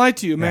not gonna lie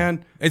to you,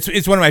 man.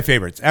 It's one of my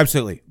favorites.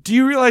 Absolutely. Do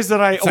you realize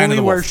that I Sign of only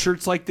the wear Wolf.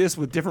 shirts like this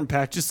with different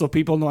patches so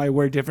people know I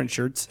wear different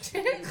shirts?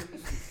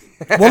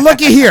 Well,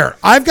 looky here.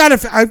 I've got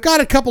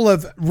a couple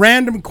of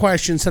random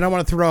questions that I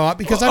want to throw out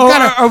because I've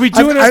got. Are we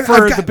doing it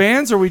for the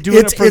bands or are we doing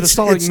it for the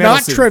solid It's metal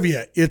not scene?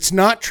 trivia. It's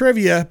not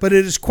trivia, but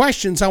it is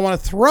questions I want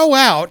to throw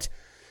out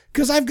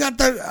because I've got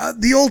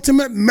the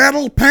ultimate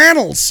metal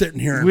panel sitting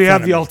here. We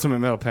have the ultimate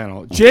metal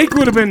panel. Jake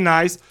would have been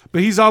nice,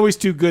 but he's always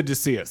too good to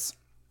see us.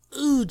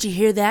 Ooh, did you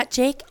hear that,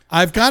 Jake?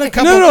 I've got a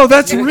couple. No,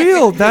 that's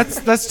real.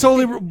 That's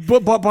totally.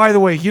 But by the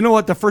way, you know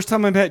what? The first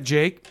time I met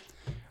Jake,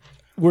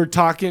 we're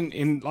talking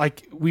and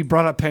like we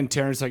brought up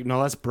Pantera. He's like,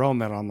 no, that's bro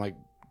metal. I'm like,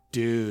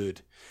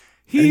 dude.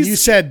 And you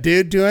said,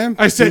 dude, to him.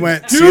 I said, he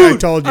went, dude. See, I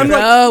told you.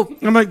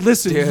 I'm like,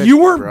 listen, Dude, you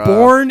weren't bro.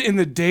 born in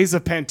the days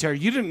of Pantera.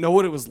 You didn't know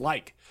what it was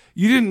like.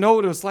 You didn't know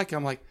what it was like.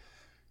 I'm like,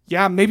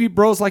 yeah, maybe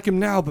bros like him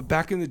now, but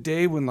back in the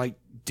day when like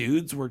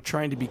dudes were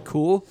trying to be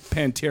cool,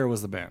 Pantera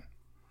was the band.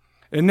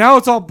 And now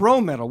it's all bro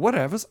metal.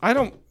 Whatever. I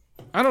don't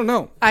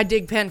know. I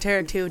dig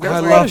Pantera too. There's Don't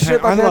a worry. lot of shit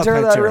I about love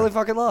Pantera that I Pantera. really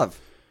fucking love.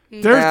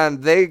 There's,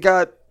 And they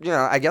got,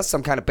 I guess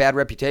some kind of bad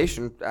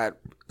reputation.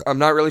 I'm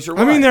not really sure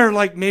why. I mean, they're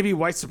like maybe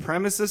white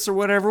supremacists or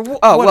whatever.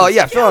 Oh, well,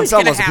 yeah, Phil always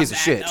Anselmo's gonna a piece have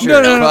of shit. that,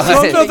 Sure, No,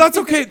 but- that's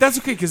okay. That's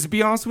okay. Because to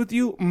be honest with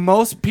you,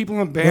 most people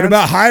in bands. What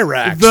about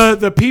Hyrax?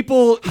 The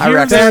people here?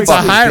 Hyrax they're That's a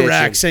fucking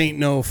like- Hyrax ain't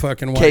no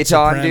fucking white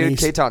K-Ton, dude. supremes.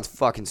 K-Ton's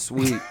fucking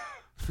sweet.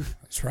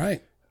 That's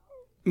right.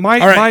 My,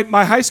 All right.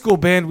 my high school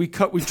band, we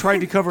tried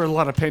to cover a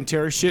lot of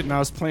Pantera shit, and I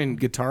was playing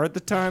guitar at the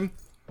time.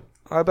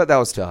 I bet that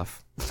was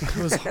tough.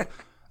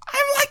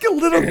 I'm like a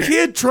little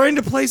kid trying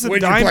to play some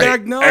What'd you play?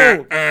 Dimebag. No,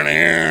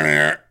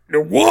 The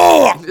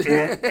walk.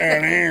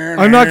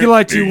 I'm not gonna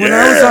lie to you.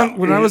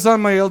 When I was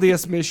on my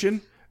LDS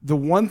mission, the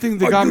one thing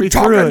that got you me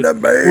through talking to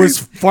it me? was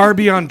Far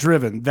Beyond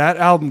Driven. That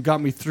album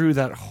got me through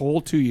that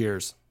whole 2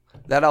 years.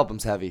 That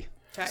album's heavy.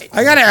 Right.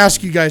 I got to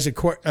ask you guys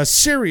a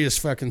serious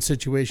fucking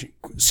situation.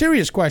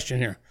 Serious question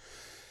here.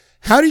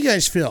 How do you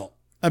guys feel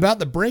about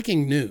the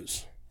breaking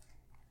news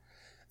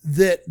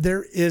that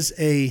there is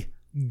a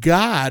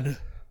god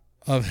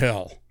of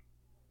hell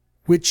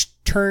which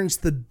turns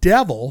the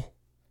devil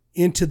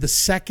into the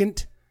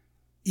second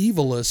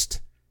evilest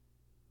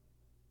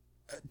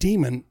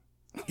demon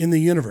in the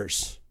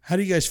universe. How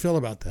do you guys feel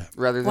about that?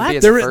 Rather than What? be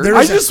as a first.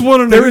 I just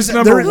want to know who's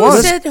number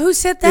one. Who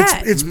said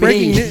that? It's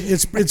breaking.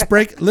 It's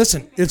break.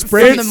 Listen, it's From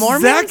breaking. the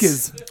Mormons? Zach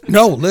is.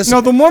 No, listen.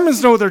 No, the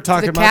Mormons know what they're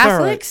talking The about. They're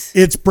all right. Catholics?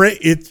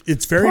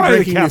 It's very Probably the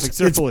breaking Catholics. news.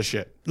 They're It's- full of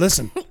shit.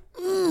 Listen,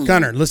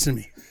 Gunnar, listen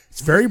to me. It's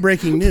very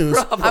breaking news.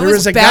 I There was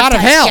is a God of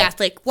baptized hell.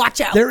 Catholic.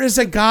 Watch out. There is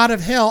a God of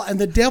hell, and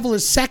the devil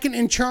is second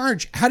in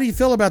charge. How do you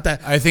feel about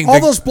that? I think all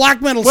the- those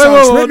black metal Wait,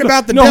 songs wait, written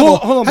about the no, devil.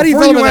 hold on. How do you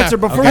Before feel you about answer,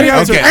 that? before How do you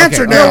answer,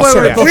 answer okay. now, No, wait,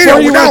 sir. wait, We before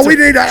don't you know. answer. We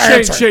need an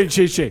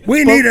answer. Shane.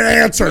 We need an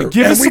answer.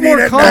 Give and us we some need more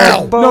it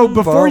context. now. No,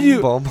 before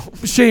you, bum.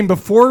 Shane,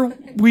 before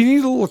we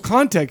need a little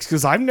context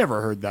because I've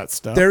never heard that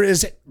stuff.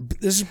 This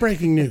is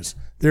breaking news.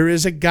 There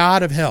is a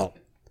God of hell,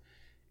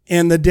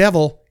 and the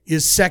devil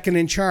is second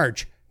in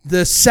charge.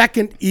 The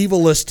second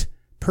evilest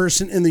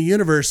person in the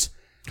universe.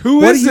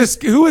 Who is this?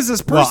 Who is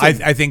this person? Well,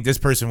 I think this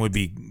person would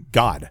be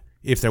God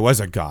if there was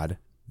a God.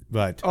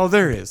 But oh,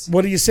 there is.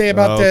 What do you say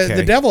about Okay.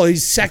 the devil?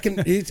 He's second.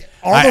 All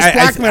those I-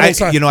 black metal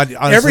songs. you know, honestly,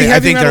 every I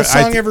heavy think metal they're-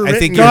 I song thi- ever I written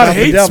think about God the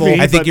hates devil. me, I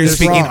think but you're it's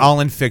speaking wrong. all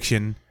in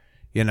fiction.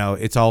 You know,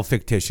 it's all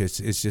fictitious.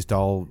 It's just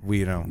all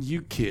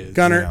You kids.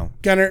 Gunnar,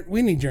 you know.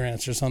 we need your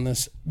answers on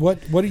this. What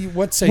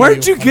say Where you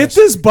did you on get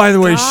this, by the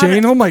way,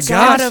 Shane? Oh my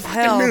God gosh. of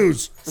hell.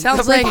 News.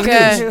 Sounds like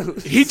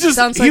He just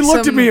Sounds he like looked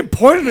at some me and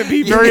pointed at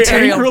me very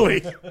material. angrily.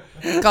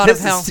 God of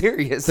This hell. is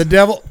serious. The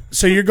devil.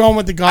 So you're going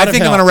with the God I of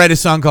think hell. I'm going to write a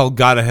song called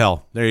God of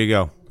Hell. There you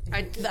go.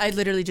 I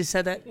literally just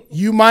said that.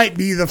 You might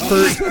be the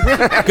first.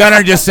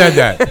 Gunnar just said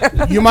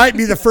that. You might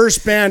be the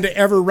first band to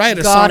ever write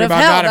a God song of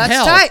about hell. God of That's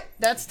hell. tight.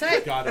 That's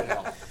tight. God of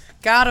hell.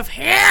 God of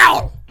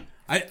hell.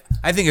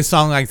 I think a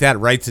song like that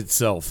writes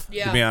itself,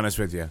 Yeah. to be honest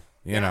with you.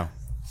 You know.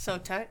 So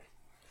tight.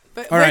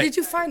 But All where right. did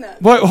you find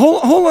that? Wait,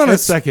 hold on a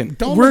second.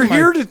 don't We're look at my-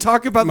 here to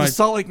talk about my- the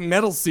Salt Lake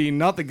metal scene,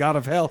 not the God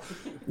of Hell,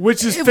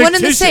 which is fictitious. One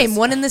and the same.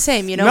 One and the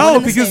same. You know. No, one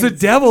and the because the same.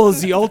 devil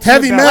is the ultimate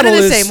Heavy bad- metal One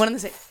and the is- same. One and the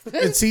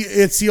same.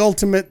 It's the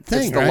ultimate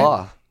thing. It's the right?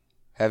 law.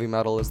 Heavy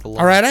metal is the law.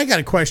 All right, I got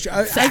a question.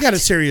 I got a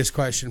serious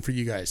question for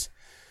you guys.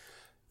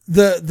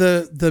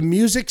 The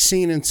music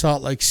scene in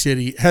Salt Lake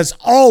City has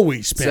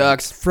always been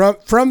Sucks.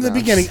 from the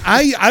beginning.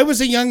 I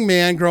was a young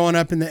man growing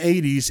up in the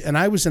 80s, and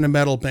I was in a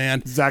metal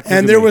band. Exactly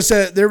and to there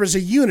me. was a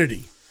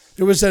unity.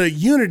 There was a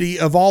unity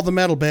of all the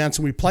metal bands,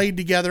 and we played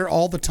together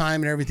all the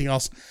time and everything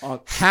else.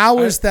 How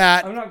is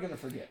that? I'm not going to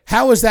forget.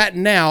 How is that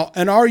now?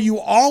 And are you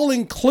all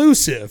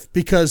inclusive?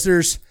 Because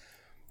there's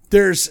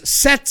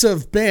sets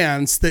of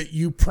bands that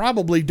you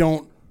probably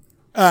don't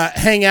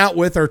hang out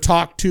with or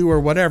talk to or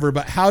whatever.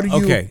 But how do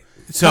you? Okay.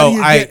 how So do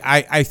you I, get-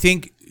 I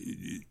think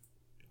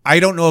I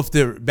don't know if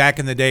back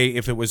in the day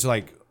if it was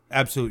like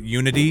absolute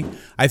unity.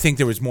 I think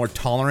there was more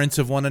tolerance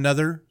of one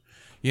another,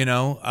 you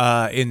know,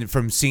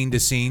 from scene to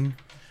scene,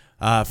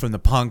 from the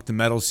punk, the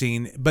metal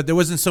scene. But there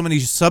wasn't so many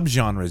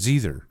subgenres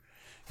either.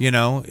 You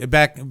know,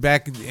 back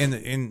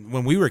in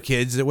when we were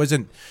kids, there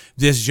wasn't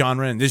this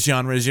genre and this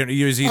genre.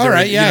 It was either All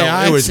right, yeah,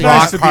 yeah, it was I'd say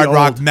rock, that. hard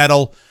rock, Old.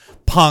 metal,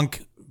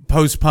 punk,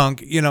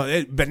 post-punk, you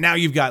know, but now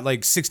you've got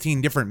like 16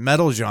 different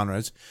metal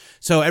genres.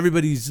 So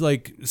everybody's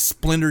like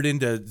splintered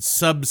into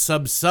sub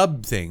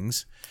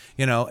things,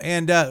 you know,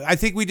 and I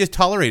think we just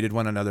tolerated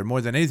one another more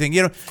than anything.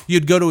 You know,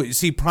 you'd go to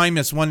see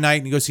Primus one night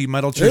and you go see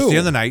Metal Church the Ooh.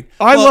 other night.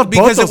 I love both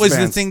because those it was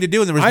bands. the thing to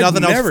do and there was I've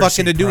nothing else never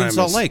fucking to seen do in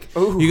Salt Primus.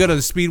 Lake. You go to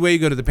the Speedway, you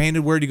go to the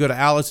Painted Word, you go to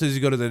Alice's,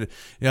 you go to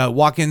the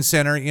walk-in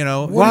center, you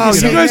know. Wow, do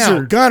you say guys now?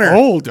 are Gunner.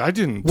 old. I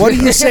didn't. what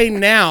do you say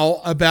now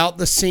about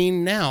the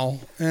scene now?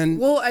 And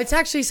Well, it's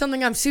actually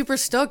something I'm super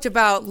stoked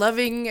about.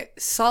 Loving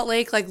Salt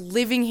Lake, like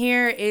living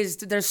here, is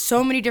there's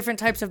so many different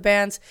types of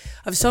bands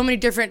of so many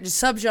different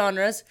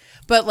subgenres.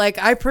 But like,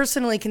 I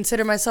personally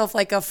consider myself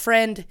like a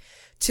friend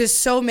to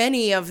so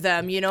many of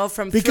them. You know,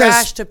 from Because-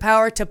 thrash to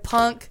power to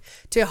punk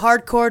to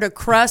hardcore to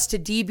crust to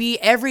DB,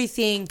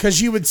 everything.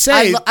 because you would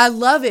say I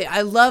love it.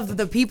 I love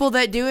the people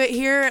that do it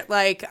here.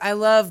 Like, I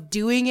love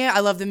doing it.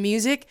 I love the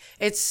music.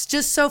 It's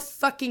just so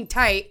fucking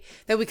tight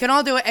that we can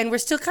all do it. And we're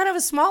still kind of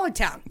a smaller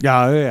town.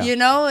 Yeah. You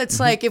know, it's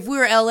like if we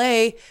were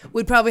LA,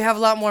 we'd probably have a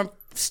lot more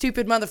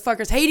stupid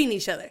motherfuckers hating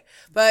each other.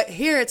 But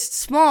here it's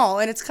small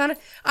and it's kind of,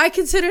 I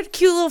consider it a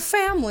cute little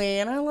family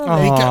and I love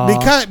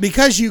it.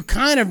 because you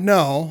kind of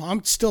know.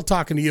 I'm still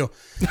talking to you,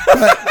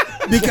 but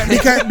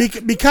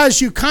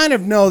because you kind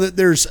of know that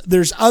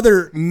there's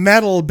other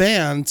metal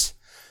bands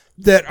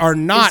that are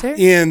not there?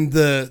 in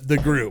the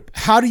group.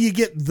 How do you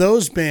get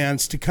those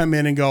bands to come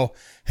in and go,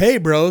 "Hey,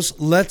 bros,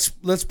 let's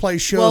play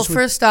shows"? Well, with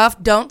first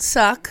off, don't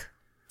suck.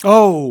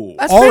 Oh.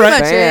 That's All pretty right.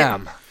 much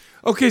Bam.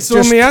 Okay, so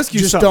Just- let me ask you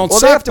just something. don't Well,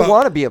 they have to but-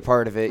 want to be a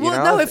part of it. it. Well, you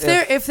know? no,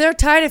 if they're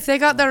tight, if they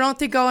got their own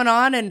thing going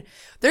on, and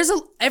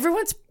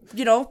everyone's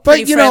But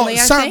pretty you know, friendly,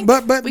 I think.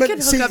 but we could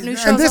hook see, up new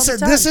shows and this all the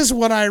time. this is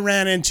what I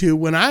ran into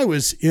when I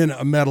was in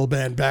a metal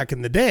band back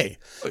in the day.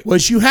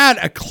 Was you had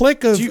a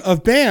clique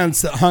of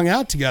bands that hung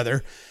out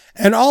together,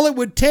 and all it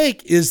would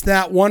take is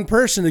that one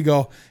person to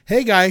go,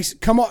 "Hey guys,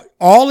 come on,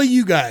 all of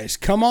you guys,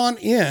 come on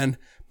in."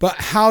 But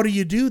how do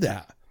you do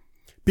that?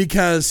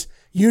 Because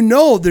you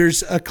know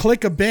there's a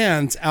clique of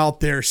bands out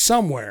there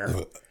somewhere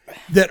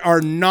that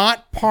are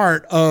not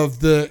part of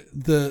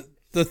the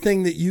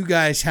thing that you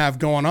guys have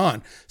going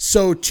on.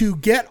 So to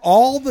get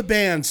all the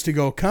bands to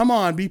go, come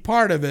on, be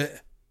part of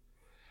it,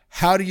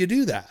 how do you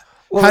do that?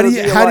 Well, how do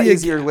you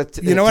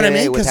you know what I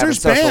mean? Because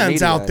there's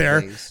bands out and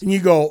there, things. and you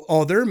go,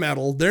 oh, they're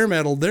metal,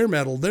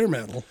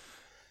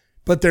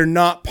 but they're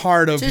not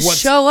part of Just what's.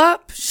 show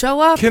up.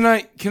 Can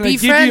I Be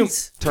give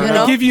friends, you? Can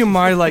I give you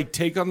my like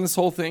take on this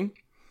whole thing?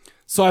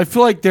 So I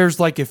feel like there's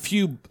like a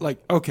few like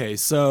okay,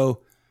 so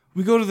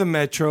we go to the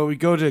Metro, we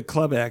go to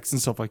Club X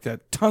and stuff like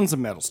that. Tons of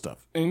metal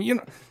stuff, and you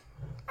know,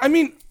 I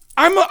mean,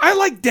 I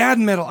like dad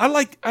metal. I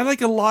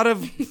like a lot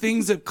of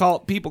things that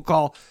people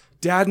call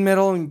dad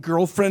metal and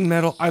girlfriend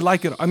metal. I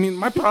like it. I mean,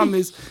 my problem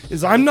is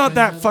I'm not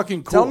that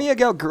fucking cool. Tell me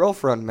about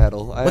girlfriend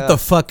metal. What the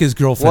fuck is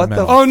girlfriend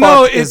metal? Oh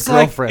no, fuck is it's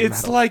like girlfriend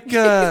it's metal? like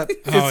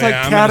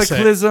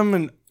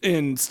Cataclysm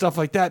and stuff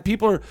like that.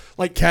 People are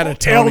like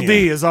Catatonia. LD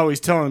is always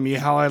telling me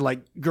how I like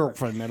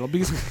girlfriend metal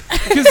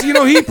because you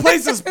know he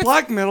plays this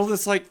black metal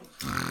that's like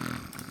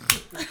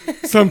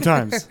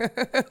sometimes.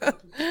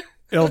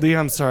 LD,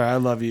 I'm sorry, I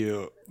love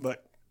you,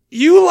 but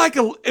you like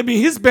I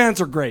mean, his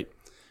bands are great,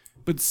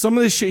 but some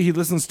of the shit he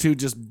listens to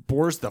just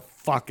bores the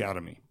fuck out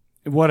of me.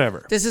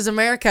 Whatever. This is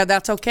America.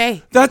 That's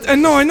okay. I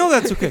know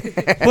that's okay.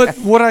 But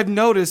what I've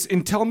noticed,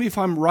 and tell me if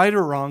I'm right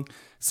or wrong.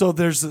 So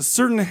there's a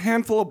certain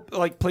handful of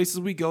like places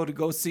we go to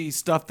go see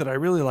stuff that I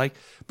really like,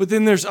 but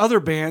then there's other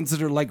bands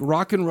that are like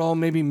rock and roll,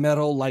 maybe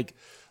metal, like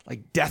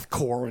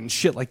deathcore and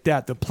shit like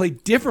that play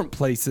different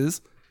places.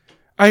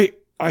 I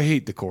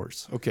hate the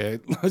chorus. Okay,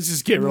 let's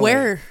just get real.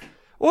 Where?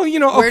 Well, you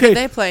know, Where okay. do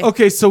they play?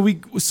 Okay, so we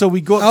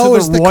go up Oh, to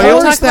is the the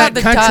Royal. chorus that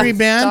Talk about the country dog-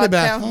 band dog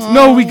about? pound.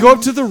 No, we go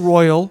up to the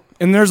Royal,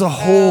 and there's a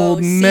whole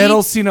Oh, see?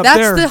 metal scene up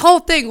there. That's the whole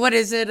thing. What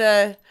is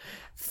it?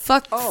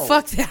 Fuck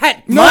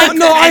that. No,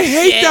 Fuck I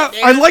hate shit, that.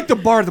 dude. I like the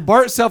bar. The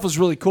bar itself is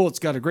really cool. It's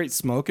got a great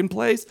smoking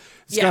place.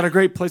 It's Yeah, got a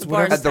great place. the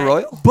Whatever. bar's At the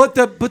Royal? But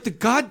the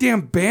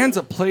goddamn bands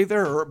that play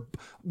there are.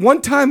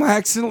 One time I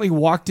accidentally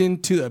walked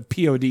into a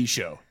POD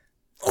show.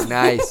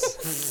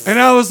 Nice. And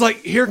I was like,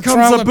 here comes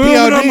wrong the with boom.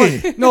 And I'm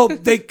POD? like, no,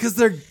 because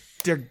they're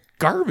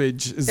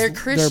garbage. They're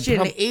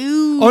Christian.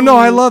 Ew. Oh no,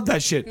 I love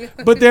that shit.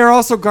 But they're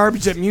also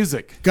garbage at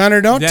music.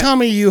 Gunner, don't That- tell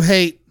me you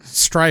hate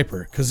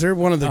Stryper because they're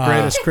one of the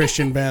greatest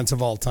Christian bands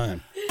of all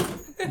time.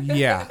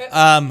 Yeah.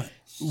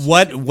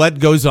 What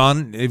goes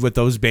on with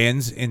those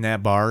bands in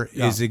that bar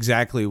is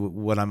exactly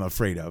what I'm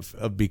afraid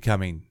of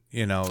becoming.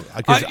 You know,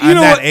 because you I'm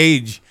know that what?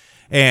 age,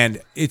 and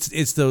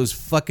it's those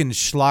fucking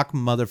schlock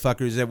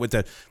motherfuckers that with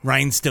the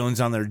rhinestones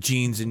on their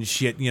jeans and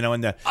shit. You know,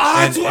 and the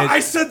That's and, what I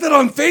said that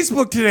on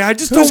Facebook today. I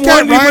just Who's don't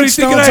got want anybody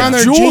thinking I rhinestones on have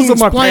their jewels jeans in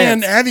my playing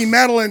pants. heavy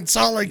metal in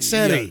Salt Lake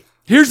City?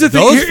 Here's the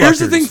thing. Those Here's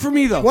the fuckers. thing for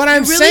me though. What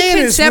I'm You really saying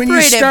can is when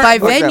you separate it start by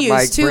Look at venues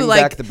Mike, too. bring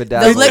Like back the the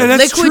bedazzle. Yeah,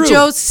 that's Liquid true.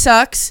 Joe's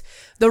sucks.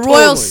 The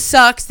Royal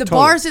sucks. The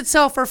bars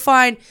itself are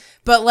fine.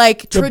 But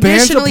like The bands that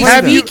traditionally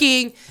play them-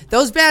 speaking,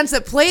 those bands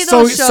that play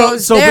those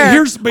shows, but there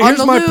here's on my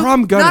the loop,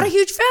 problem, Gunner. Not a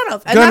huge fan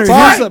of. And Gunner, that's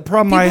here's fine. the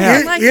problem I People have.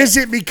 don't like Is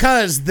it. it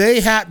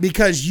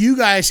because you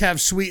guys have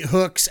sweet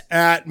hooks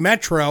at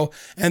Metro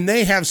and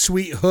they have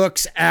sweet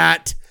hooks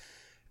at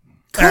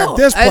Cool.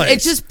 this place?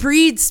 It just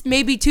breeds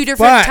maybe two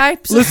different But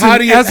types. listen, how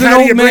do you as an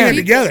old bring man- it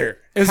together?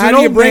 as How an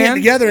do you old bring man- it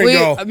together and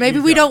go? Maybe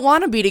we don't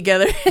want to be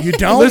together. You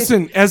don't.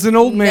 Listen, as an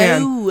old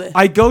man, No.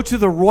 I go to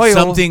the Royal.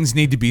 some things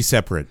need to be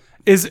separate.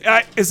 As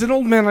an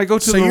old man, I go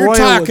to So the you're Royal.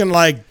 talking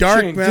like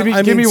dark. Shane,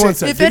 metal. give me one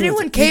say- second. If Give me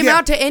anyone one came get-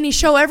 out to any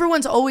show,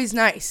 everyone's always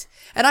nice.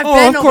 And I've Oh,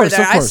 been of over course,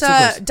 there. of course, I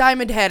of saw course.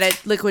 Diamond Head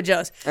at Liquid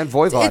Joe's. And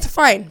Voivod. It's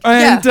fine.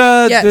 And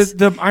yeah. Yes.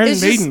 the Iron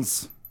It's just-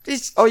 Maidens.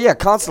 It's, Oh yeah,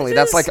 constantly.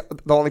 That's like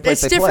the only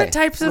place it's they play. different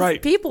types of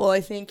Right. people, I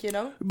think, you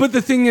know? But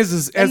the thing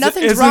is as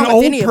nothing's an wrong with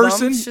old any of them.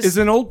 person, It's just- as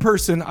an old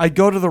person, I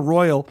go to the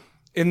Royal,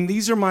 and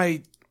these are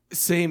my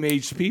same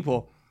aged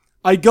people.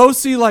 I go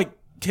see like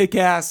kick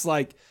ass,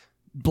 like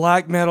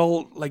black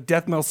metal, like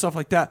death metal stuff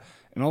like that,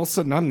 and all of a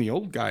sudden I'm the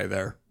old guy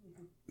there.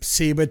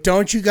 See, but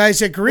don't you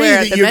guys agree Where,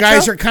 at that the you Metro?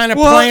 guys are kind of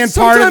Well, playing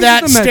part of sometimes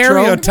that at the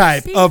Metro.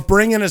 stereotype of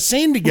bringing a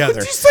scene together?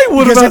 What'd you say?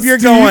 What because about if you're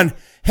Steve? going,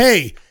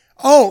 hey,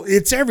 oh,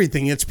 it's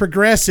everything. It's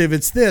progressive.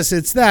 It's this.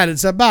 It's that.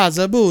 It's a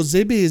baza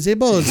boozy beezy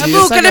boozy. It's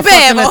buca like de a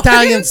fucking bebo.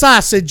 Italian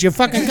sausage. You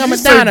fucking coming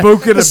say down,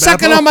 buca de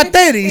sucking bebo? on my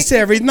titties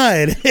every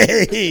night.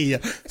 Hey,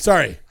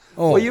 sorry.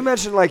 Oh, Well, you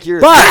mentioned like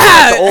you're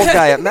But- the old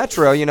guy at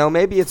Metro. You know,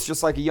 maybe it's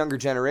just like a younger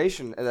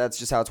generation. That's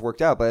just how it's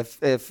worked out. But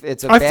if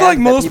it's a I band feel like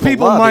that most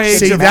people love, my it age should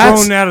see, have be-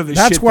 that's grown out of the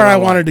that's shit where that I I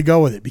wanted like. to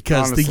go with it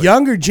because the Honestly.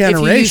 younger If you used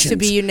generations to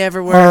be, you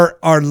never were.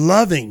 are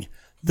loving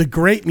the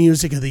great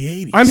music of the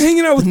 80s. I'm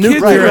hanging out with The kids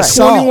nuclear that are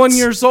assaults, 21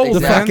 years old.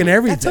 the man. fucking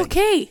everything. That's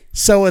okay.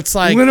 So it's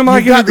like When am I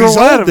you've gonna got these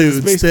grow out old of it is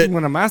dudes basically that,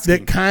 what I'm asking.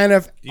 that kind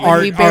of When are,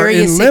 we are bury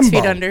you in 6 limbo.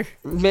 feet under.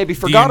 maybe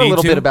forgot a need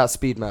little to? bit about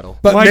speed metal.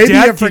 But My maybe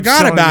dad you keeps forgot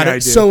telling about me I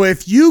it. do. So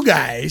if you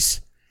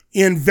guys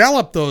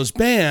envelop those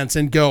bands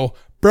and go,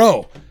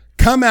 bro,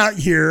 come out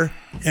here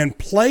and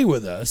play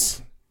with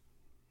us,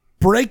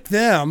 break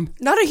them.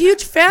 Not a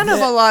huge fan of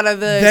a lot of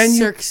the then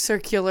you-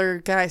 circular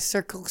guys,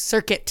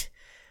 circuit.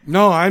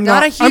 No, I'm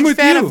not not. a I'm huge with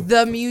fan you. of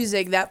the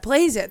music that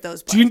plays at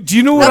those bars. Do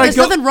you know what There's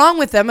nothing wrong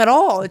with them at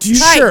all. It's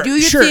tight. Sure, Do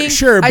your sure, thing.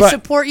 sure, I but-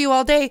 support you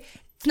all day.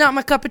 It's not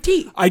my cup of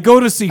tea. I go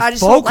to see I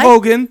just Folk don't like-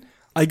 Hogan.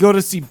 I go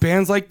to see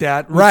bands like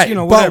that. Which, Right, You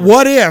know, but whatever.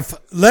 what if?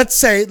 Let's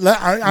say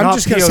I'm Not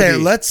just going to say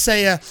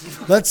it.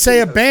 POD. Let's say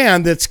a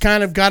band that's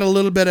kind of got a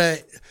little bit of,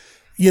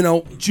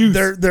 Juice.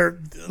 they're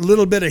a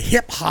little bit of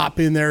hip hop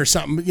in there or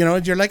something.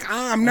 And you're like,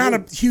 I'm not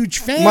a huge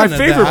fan. My of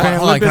favorite that. band-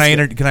 Hold on,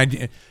 Limp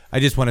can I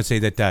just want to say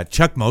that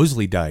Chuck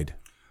Mosley died.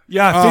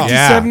 Yeah,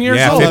 57 years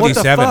old. What the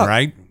 57, fuck?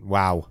 right?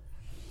 Wow.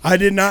 I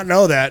did not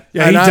know that.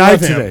 Yeah, and he I died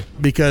love him today.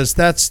 because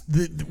that's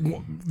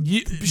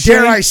Shane,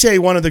 dare I say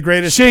one of the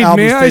greatest Shane,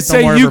 albums may I Faith No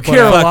say More you ever put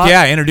care out. a lot? Fuck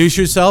yeah, introduce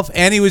yourself.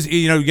 And he was,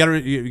 you got to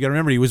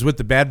remember, he was with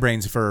the Bad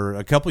Brains for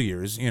a couple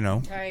years,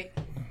 Right.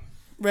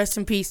 Rest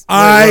in peace.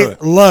 I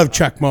love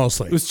Chuck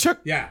Mosley. It was Chuck.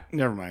 Yeah.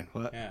 Never mind.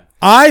 What?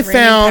 I Reigning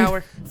found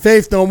power.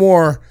 Faith No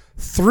More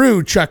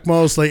through Chuck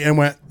Mosley and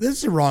went, this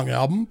is the wrong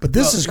album, but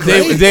this is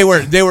great. They were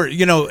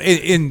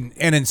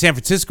in San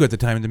Francisco at the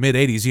time in the mid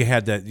 '80s. You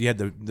had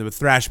the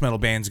thrash metal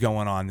bands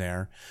going on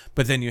there,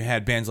 but then you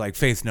had bands like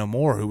Faith No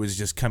More, who was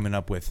just coming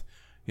up with,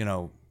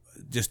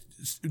 just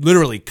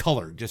literally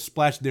color, just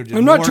splash.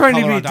 I'm not trying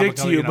to be a dick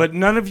to you, but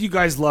none of you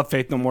guys love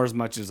Faith No More as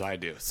much as I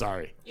do.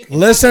 Sorry.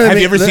 Listen to have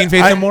me. you ever seen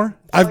Faith No More?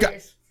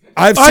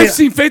 I've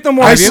seen Faith No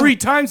More I've seen- 3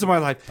 times in my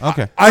life.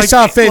 Okay. I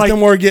saw Faith like No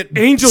More get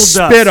Angel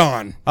spit Dust.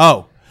 on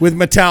Oh. with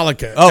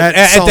Metallica. Oh, at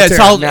at Saltaire. that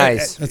Salt-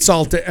 Nice. At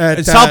Salt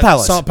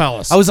Palace. Salt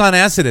Palace. I was on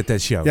acid at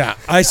that show. Yeah,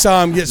 I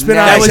saw him get spit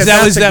on. That I was- said, that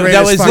 "That's was the that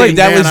greatest was fucking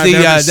that was band I've the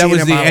ever that seen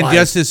was in the my life."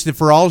 Injustice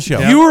for All show.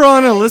 You were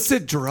on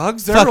illicit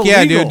drugs? They're Fuck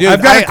yeah, illegal. dude.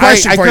 I've got a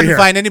question I for you couldn't here.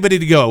 find anybody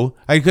to go.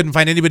 I couldn't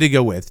find anybody to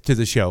go with to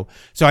the show.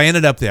 So I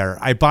ended up there.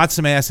 I bought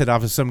some acid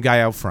off of some guy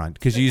out front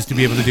because you used to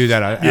be able to do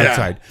that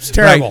outside. it's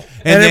terrible. Right?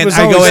 And And it then was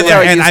I go always in there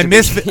how it and used I to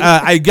missed.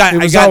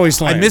 It was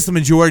always I lame. missed the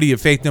majority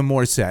of Faith No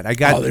More set. I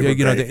got Oh, they were the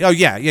great. oh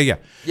yeah.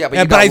 Yeah, but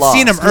you but got I'd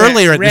seen them lost.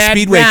 earlier at the Red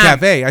Speedway Rum.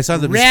 Cafe. I saw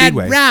them at the Red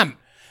Speedway. Rum.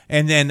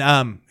 And then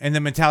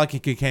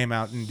Metallica came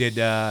out and did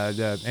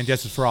the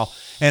Injustice for All,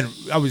 and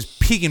I was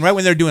peeking right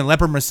when they were doing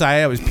Leper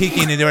Messiah. I was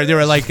peeking, and they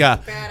were like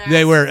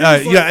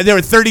there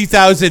were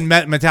 30,000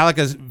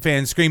 Metallica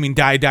fans screaming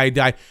 "Die, die,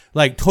 die!"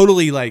 Like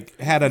totally like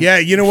had a Yeah,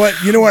 you know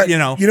what? You know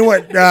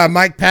what?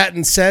 Mike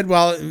Patton said.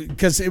 Well,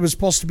 because it was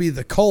supposed to be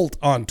the Cult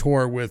on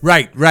tour with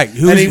right. and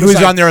he Who's was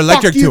like, on their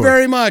electric Fuck you tour?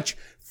 very much.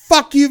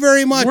 Fuck you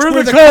very much.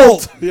 We're the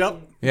cult.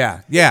 Yep.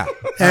 Yeah.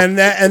 And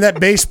that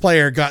bass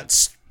player got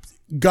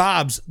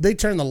gobs. They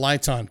turned the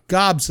lights on.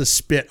 Gobs of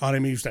spit on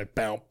him. He was like,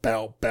 bow,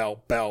 bow, bow,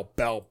 bow,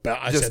 bow, bow.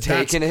 I Just said,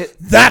 taking it?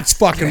 That's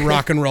fucking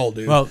rock and roll,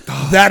 dude. Well,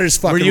 that is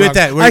fucking were you rock. at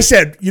that- were I you-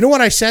 said, you know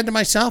what I said to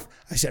myself?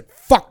 I said,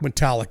 fuck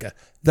Metallica.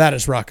 That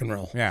is rock and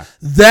roll. Yeah.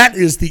 That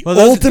is the Well,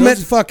 those- ultimate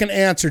those- fucking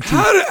answer to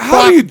How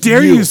do you fuck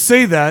dare you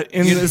say that,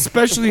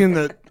 especially in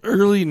the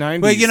early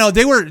 90s? Well,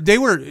 they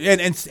were,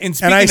 and speaking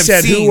And I of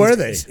said, scenes, who were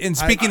they? And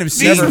speaking of These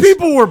scenes,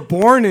 people were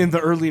born in the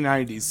early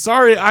 90s.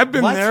 Sorry, I've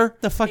been what there.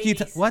 the fuck you?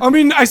 What? I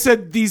mean, I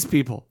said these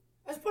people.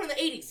 I was born in the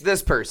 80s.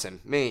 This person,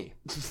 me.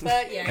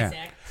 But yeah, exactly.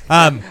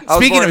 I was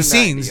Speaking born of in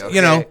scenes, 90,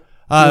 you know, okay?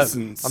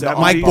 Listen,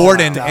 Mike 70s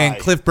Borden died. and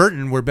Cliff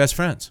Burton were best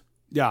friends.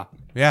 Yeah.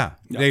 Yeah,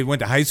 they went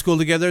to high school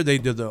together. They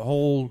did the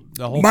whole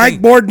Mike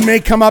thing. Borden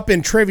may come up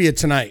in trivia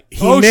tonight.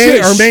 He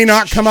may or may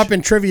not come up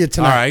in trivia All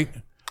tonight. right.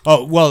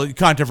 Oh well,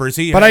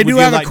 controversy. But I do Would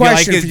you have a like-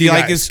 question for Do you you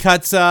like guys. his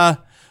cuts of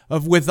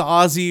with the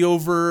Aussie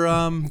over?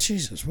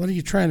 Jesus, what are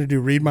you trying to do?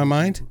 Read my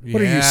mind?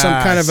 What are you, yeah, some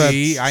kind of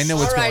see, a? I know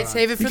what's All going right, on.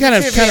 save it for You the gotta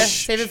trivia. kinda-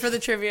 Save it for the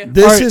trivia.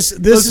 This All right, is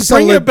let's a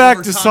bring lit- it back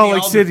to Tommy Salt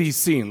Lake Albert. City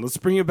scene. Let's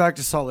bring it back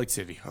to Salt Lake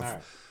City.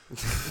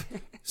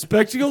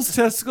 Spectacles,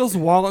 testicles,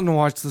 wallet, and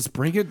watch. Let's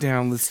bring it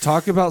down. Let's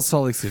talk about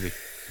Salt Lake City.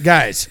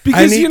 guys.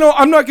 Because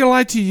I'm not gonna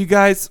lie to you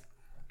guys.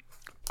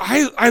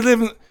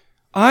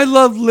 I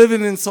love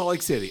living in Salt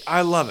Lake City.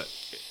 I love it.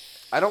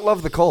 I don't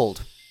love the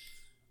cold.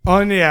 Oh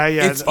yeah.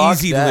 It's Fuck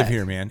easy to that. live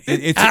here, man.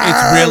 It's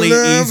really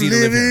easy to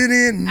live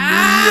here. in New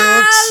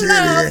York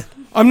City.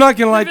 I'm not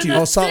gonna lie to you.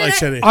 Oh, Salt Lake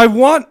City. I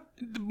want.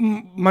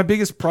 My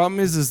biggest problem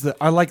is that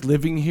I like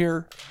living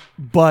here,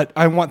 but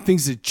I want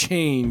things to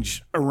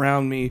change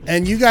around me.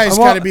 And you guys I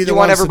want- got to be the You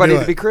want ones everybody to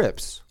to do be it.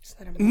 Crips.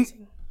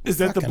 Is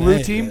that the Fucking blue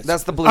hate team? this.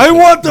 That's the blue I team.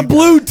 want the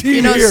blue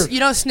team here. You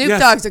know Snoop Yes.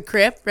 Dogg's a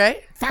Crip,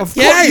 right? Of course.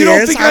 yeah, You he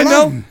don't is. think I I love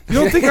know? him. You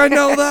don't think I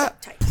know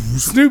that?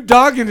 Snoop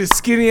Dogg and his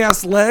skinny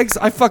ass legs.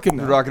 I fucking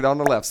know. Rocket on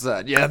the left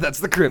side. Yeah, that's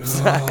the Crip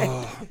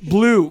side.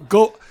 Blue.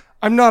 Go.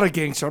 I'm not a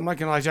gangster. I'm not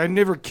gonna lie to you. I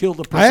never killed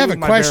a person. I have a with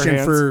my bare question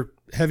hands. for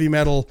heavy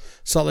metal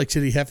Salt Lake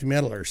City heavy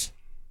metalers,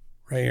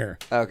 right here.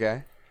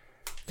 Okay.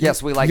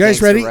 Yes, we like You guys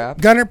gangster ready? rap.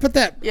 Gunner, put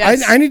that.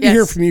 Yes, I need to yes.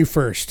 hear from you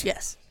first.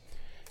 Yes.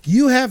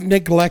 You have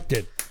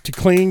neglected to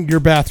clean your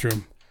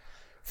bathroom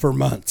for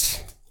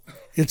months.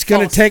 It's going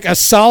to False. take a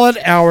solid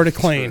hour to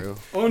clean.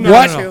 Oh no.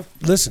 What? no, no. True.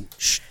 Listen,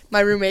 shh. My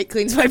roommate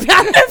cleans my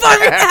bathroom for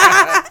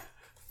me.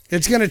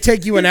 It's going to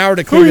take you an hour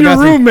to clean Who your your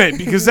bathroom. roommate?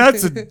 Because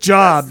that's a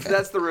job.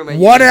 That's the roommate.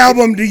 What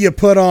album do you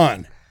put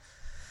on?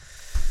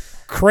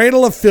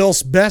 Cradle of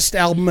Filth's best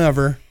album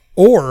ever,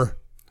 or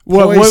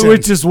What? Poison,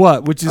 Which is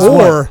what? Which is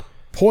or what?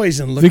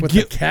 Poison. Look what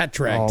the cat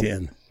dragged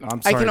in.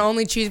 I'm sorry. I can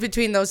only choose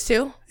between those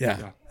two.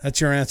 Yeah. That's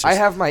your answer. I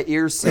have my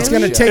ears. It's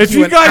going to take if you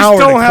you an guys hour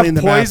don't to have clean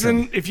the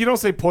poison, bathroom. if you don't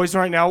say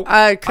poison right now,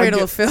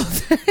 Cradle of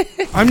Filth.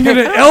 I'm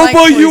gonna I elbow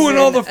like you in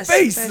all the Poison.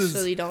 faces.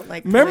 Especially don't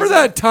like Remember Poison.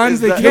 that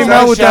times they that- came is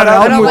out that with shout that out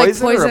I album? don't like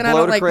Poison or Poison. I Blow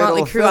don't to like Cradle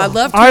Motley of Crue. I Filth?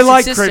 love I Twisted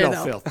like Sister, Cradle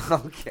though. Filth,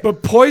 Okay.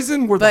 but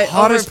Poison were the But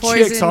hottest over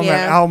chicks Poison, on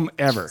that yeah. album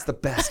ever. It's the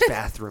best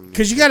bathroom.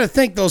 Because you got to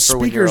think those For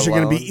when you're speakers are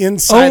going to be alone.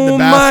 inside the Oh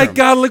bathroom. my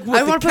God! Look what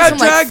I the want to put cat some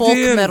like dragged folk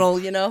in.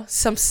 metal,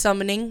 some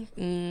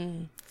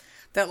summoning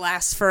that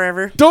lasts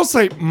forever. Don't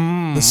say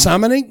The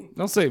summoning?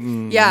 Don't say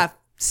Yeah,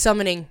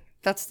 summoning.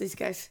 That's these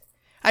guys.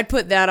 I'd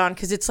put that on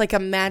because it's like a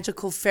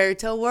magical fairy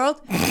tale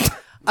world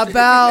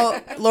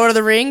about Lord of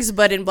the Rings,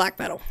 but in black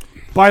metal.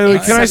 By the way,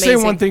 It's can I say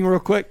amazing. one thing real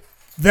quick?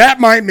 That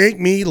might make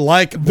me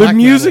like The black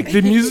music,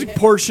 metal. the music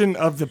portion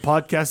of the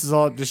podcast is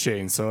all up to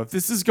Shane. So if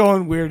this is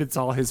going weird, it's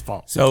all his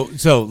fault. So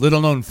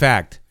little known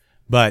fact,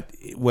 but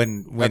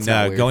when That's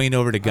not weird. going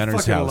over to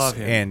Gunner's fucking house love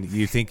him. and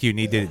you think you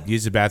need to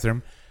use the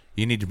bathroom,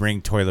 you need to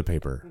bring toilet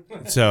paper.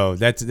 So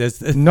that's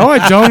No,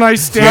 I don't. I you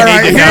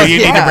stand. need to know. You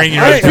need to bring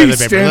your own Hey, toilet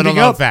paper. standing Little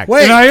known up. fact.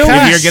 Wait, And I only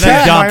Kat, if you're gonna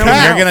sat dump, my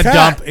own- you're gonna Kat.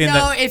 dump in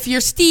No, the. if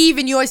you're Steve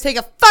and you always take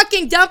a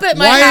fucking dump at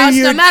my Why are house,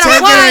 you no matter taking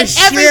a what, every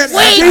shit at week,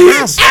 my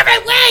house?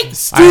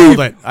 every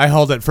week. I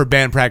hold it for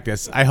band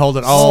practice. I hold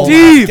it all.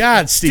 Steve,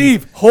 God,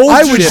 Steve. hold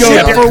I your would shit go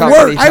on for company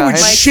work. I would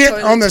time. Mike's shit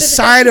toilet. on the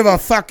side of a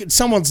fucking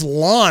someone's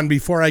lawn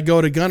before I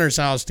go to Gunner's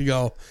house to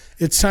go.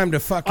 It's time to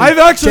fucking. I've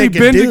actually take a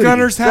been to duty.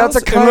 Gunner's house,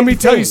 That's a and let me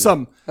kind tell you thing.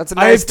 something. That's a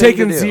I nice have thing to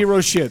taken do. zero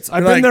shits.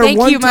 I've Like- been there Thank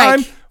one you, Mike.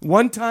 time.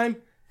 One time.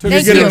 Took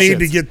You're Thank gonna you. need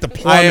to get the I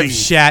plumbing. have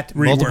shat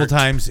multiple reworked.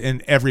 times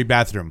in every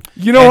bathroom.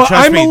 You know And what?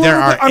 trust I'm a me, little there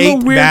are bit- I'm a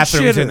 8 weird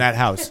bathrooms shitter. in that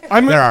house.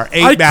 I'm a- There are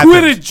 8 I bathrooms.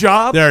 quit a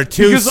job There are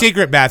 2 because-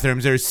 secret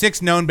bathrooms. There are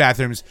 6 known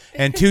bathrooms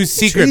and 2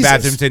 secret Jesus.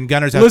 bathrooms in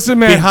Gunner's house. Listen,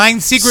 man.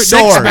 behind secret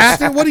Six doors.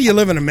 bathroom? What do you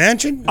live in a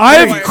mansion? I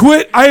have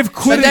quit. I have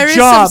quit But there a is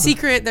job. some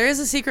secret. There is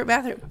a secret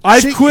bathroom.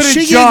 I've She- quit a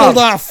she job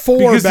giggled off 4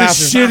 because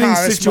bathrooms. the shitting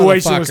Ah, this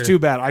situation was motherfucker. too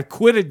bad. I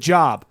quit a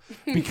job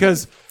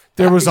because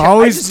there was I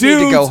always just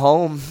dudes. need to go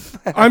home.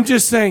 I'm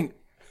just saying,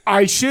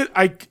 I shit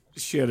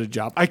a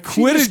job. I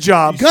quit a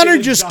job. Gunner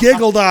just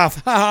giggled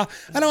off. Haha,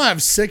 I don't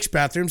have 6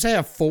 bathrooms. I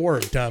have 4,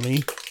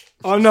 dummy.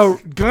 Oh no,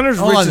 Gunner's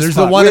Hold rich on, as there's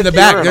fuck. the one in With the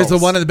back. There's the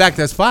urinals. one in the back.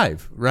 That's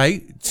 5,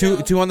 right? Two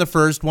on the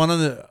first, one on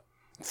the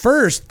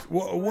First,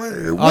 what's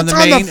on on the the,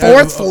 main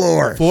 4th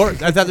floor? 4.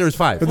 I thought there was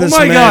 5. Oh This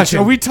my gosh, mansion.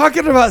 are we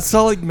talking about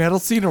selling metal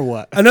scene or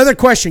what? Another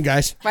question,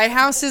 guys. My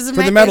house is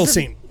For the metal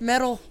scene.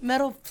 Metal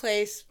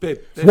place. Babe,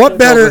 What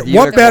better? with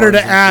What better to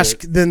unicorns and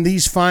ask shit. than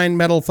these fine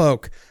metal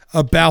folk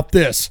about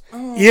this?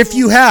 If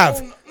you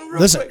have,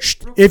 listen,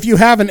 if you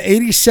have an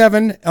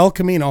 '87 El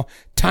Camino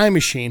time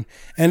machine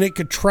and it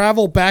could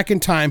travel back in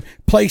time,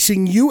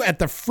 placing you at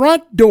the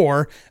front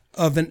door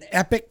of an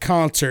epic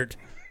concert,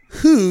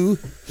 who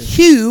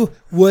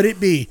would it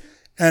be?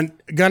 And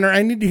Gunnar,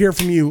 I need to hear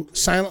from you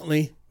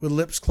silently with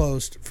lips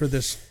closed for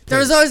this. There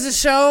was always a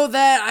show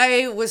that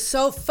I was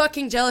so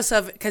fucking jealous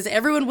of because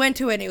everyone went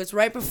to it. And it was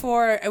right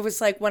before, it was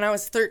like when I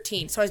was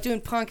 13. So I was doing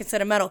punk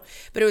instead of metal.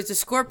 But it was the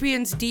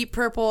Scorpions, Deep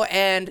Purple,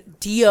 and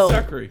Dio.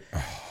 Zachary.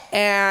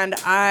 And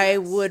I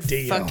would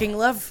fucking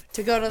love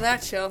to go to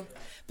that show.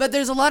 But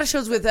there's a lot of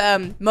shows with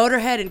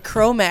Motorhead and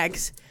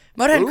Cro-Mags.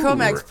 Motorhead and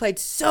Cro-Mags played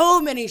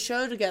so many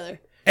shows together.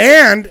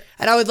 And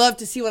I would love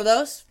to see one of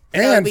those.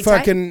 That would And be tight.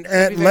 fucking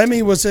That'd be very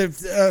Lemmy was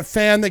a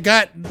fan that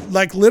got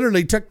like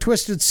literally took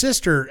Twisted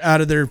Sister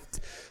out of their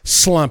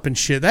slump and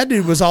shit. That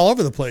dude was all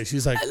over the place.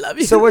 He's like I love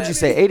you. So what'd you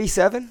say?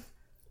 87?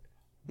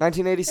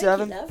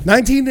 1987?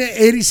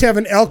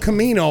 1987 El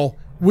Camino,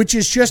 which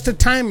is just a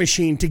time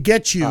machine to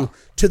get you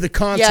to the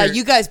concert Yeah,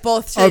 you guys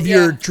both said, of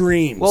your yeah.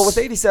 dreams. Well, with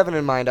 87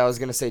 in mind, I was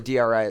gonna say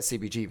DRI at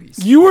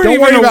CBGB's. You weren't Don't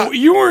worry even about-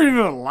 you weren't even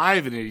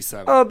alive in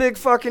 '87. Oh, big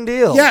fucking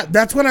deal. yeah,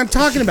 that's what I'm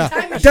talking about.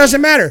 It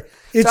doesn't matter.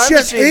 It's Time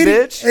just machine,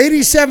 bitch.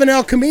 87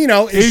 El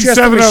Camino is just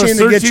a 87. I machine was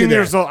to get 13 you there.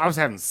 years old. I was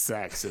having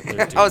sex at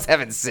 13. I was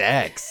having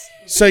sex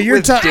So you're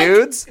with talking.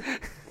 dudes.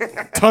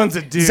 Tons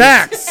of dudes.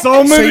 Zach,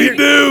 So many you're-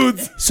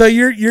 dudes. So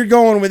you're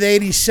going with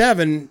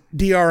 87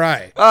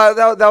 DRI.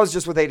 That was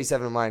just with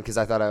 87 in mind because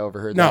I thought I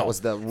overheard No, that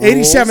was the rules.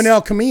 87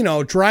 El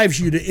Camino drives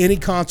you to any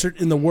concert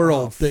in the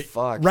world. that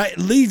fuck. Right,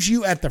 leaves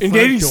you at the In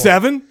front door.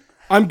 '87,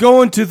 I'm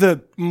going to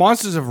the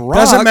Monsters of Rock.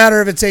 Doesn't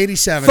matter if it's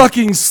 87.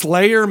 Fucking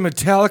Slayer,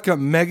 Metallica,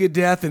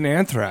 Megadeth, and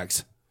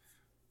Anthrax.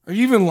 Are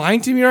you even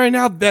lying to me right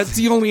now? That's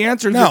the only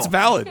answer No. that's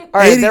valid. All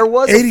right, 80 there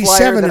was a 87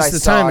 flyer that is I the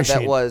saw time that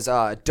machine. was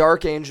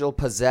Dark Angel,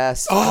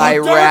 Possessed, Dark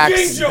Hyrax,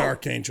 Angel!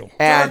 Dark Angel.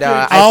 and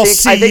I'll I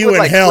see think you with in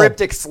like hell.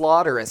 Cryptic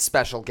Slaughter as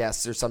special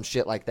guests or some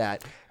shit like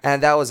that.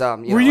 And that was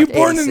Were you like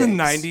born 86. in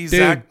the '90s, Dude.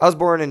 Zach? I was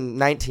born in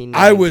 1990.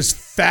 I was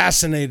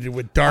fascinated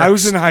with Dark. I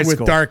was in high with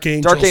school. Dark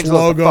Angel's Dark Angel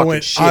was the logo, fucking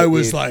and shit, I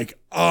was dude. like,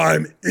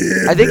 I'm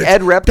in. I think this.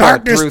 Ed Reptar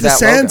Darkness drew that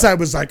Descends. logo. I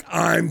was like,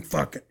 I'm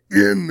fucking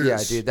in this.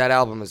 Yeah, dude, that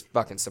album is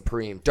fucking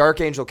supreme. Dark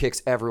Angel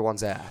kicks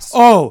everyone's ass.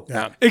 Oh,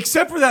 Yeah.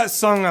 except for that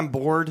song I'm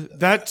bored.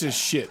 That's just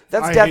shit.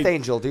 That's I Death hate-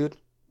 Angel, dude.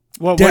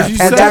 What Death. did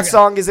you And say? that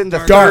song is in the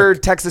Dark.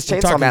 third Texas We're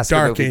Chainsaw talking Massacre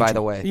Dark movie, by Angel.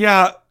 the way.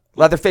 Yeah,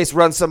 Leatherface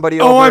runs somebody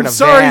over Oh, in I'm a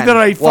sorry van that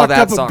I while fucked that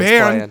up a song's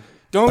band. playing.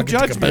 Don't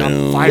judge me. I'm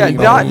Yeah,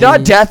 fighting.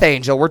 not Death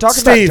Angel. We're talking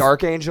Steve. about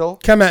Dark Angel.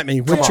 Come at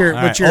me. What's your?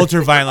 All right,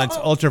 Ultraviolence.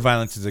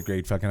 Ultraviolence is a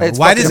great fucking album. It's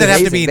Why does fucking it have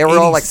to amazing. be? They were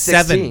all like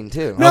 87? 16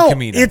 too. No, El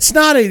Camino. it's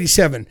not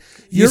 87.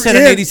 You said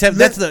an 87.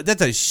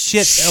 That's a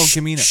shit El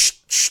Camino.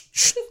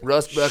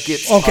 Rust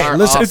buckets. Okay, are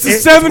listen. off. It's a It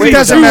 72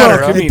 doesn't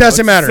matter. El Camino. It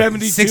doesn't matter.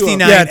 72 69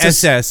 Yeah, it's a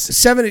SS.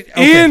 70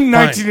 okay, in fine.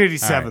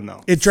 1987,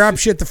 though. It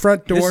drops you at the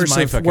front This is doors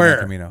my of fucking where,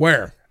 El Camino.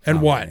 where, and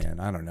Oh, what? Man,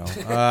 I don't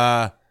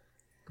know.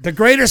 The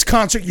greatest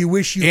concert you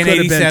wish you In could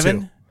have been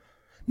 87? to.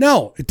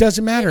 No, it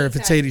doesn't matter if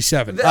it's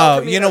 87. El Oh,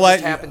 Camino you know just what?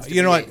 happens to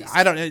You know be what? 87.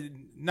 I don't.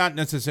 Not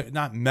necessarily.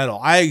 Not metal.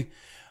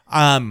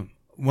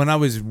 When I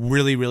was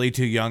really, really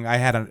too young, I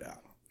had a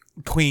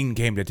Queen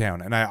came to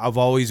town, and I've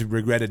always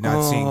regretted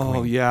not seeing Queen.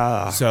 Oh,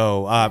 yeah.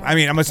 So, I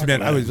mean, I must have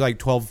been. I was like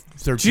 12,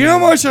 13. Do you know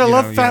how much I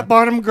love know, fat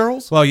bottom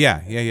girls? Well,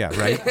 yeah,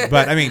 right.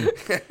 But I mean,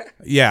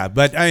 yeah,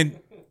 but I mean,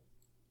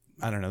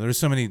 I don't know. There were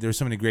so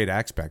many great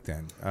acts back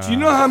then. Do you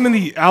know how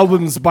many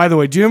albums, by the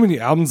way, do you know how many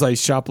albums I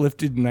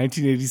shoplifted in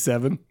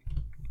 1987?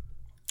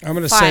 I'm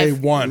going to 5. say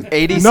one.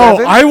 87.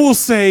 No, I will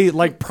say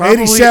like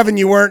probably 87,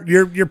 you weren't,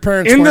 your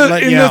parents in weren't the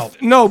letting in you the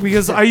out. no,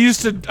 because I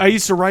used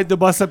to ride the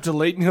bus up to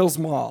Layton Hills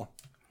Mall,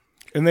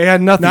 and they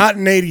had nothing. Not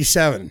in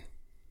 87.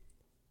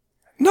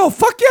 No,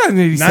 fuck yeah, in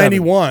 87.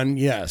 91,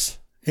 yes.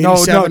 No,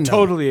 87,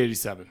 totally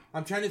 87.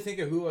 I'm trying to think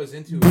of who I was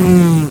into in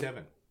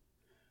 87.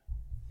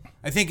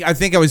 I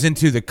think I was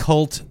into the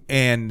Cult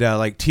and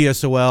like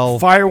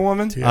TSOL,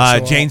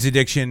 Firewoman. Jane's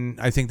Addiction.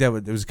 I think it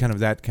was kind of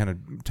that kind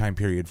of time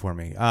period for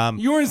me.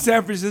 You were in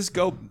San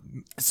Francisco,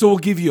 so we'll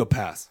give you a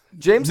pass.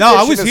 James No,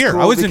 I Addiction was is here.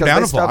 cool I was in because they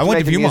Bountiful. stopped I went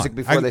to making Viewmont. music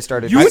before they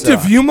started. You went to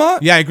Viewmont?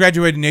 Yeah, I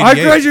graduated in 88.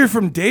 I graduated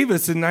from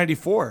Davis in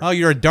 94. Oh,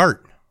 you're a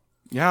dart.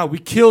 Yeah, we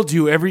killed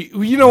you every.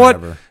 You know what?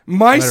 Whatever.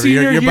 My Whatever.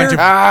 senior You're a bunch year.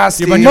 of-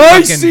 Steve. You're a bunch My of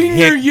fucking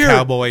senior hick year,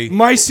 cowboy.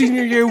 my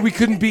senior year, we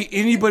couldn't beat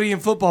anybody in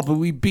football, but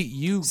we beat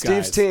you guys.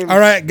 Steve's team All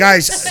right,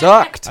 guys.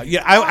 sucked.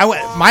 Yeah,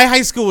 my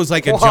high school was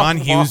like a John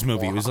Hughes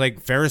movie. It was like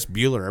Ferris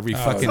Bueller every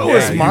fucking so day.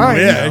 was mine.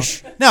 You know?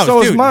 Wish. No, So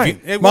was dude,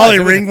 mine. it was. Molly It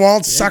was-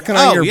 Ringwald sucking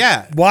Oh, on your...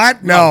 yeah.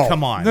 What? No. Oh,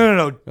 come on.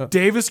 No.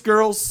 Davis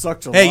girls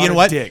sucked a lot Hey, you know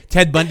what? of dick.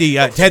 Ted Bundy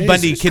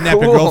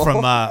kidnapped a girl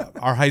from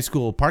our high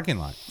school parking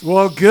lot.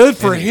 Well, good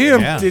for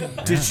him. Yeah.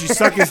 Did she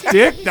suck his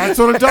dick? That's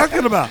what I'm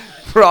talking about.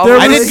 Probably.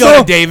 I didn't go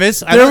to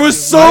Davis. There was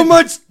so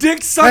much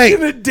dick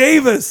sucking at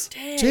Davis.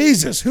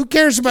 Jesus, who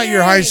cares about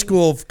your high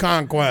school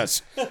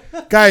conquest?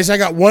 Guys, I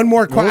got one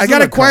more question. I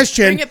got a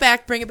question. Bring it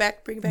back. Bring it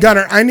back. Bring it back.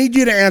 Gunnar, I need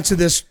you to answer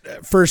this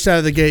first out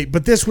of the gate.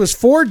 But this was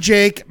for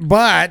Jake,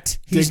 but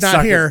he's Dick not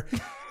sucker. here.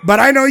 But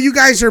I know you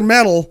guys are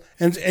metal,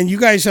 and you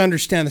guys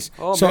understand this.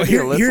 Oh, so maybe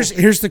a little.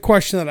 here's the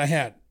question that I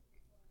had.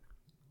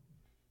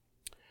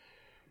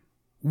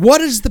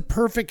 What is the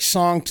perfect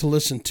song to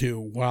listen to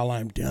while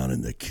I'm down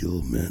in the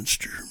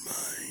Killminster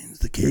mines,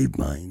 the cave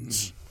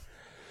mines?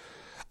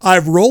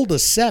 I've rolled a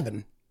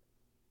 7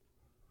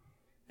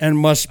 and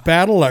must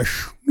battle a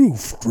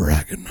snoof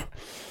dragon.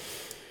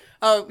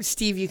 Oh,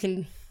 Steve, you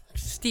can.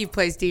 Steve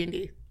plays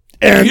D&D.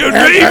 And, Even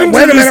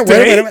wait to a minute, this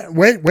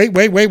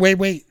day?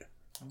 wait.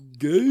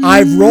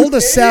 I've rolled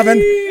a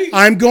 7.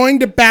 I'm going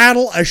to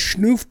battle a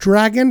snoof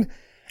dragon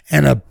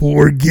and a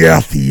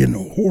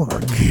Borgathian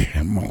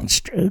horg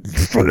monster.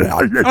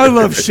 I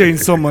love Shane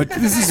so much.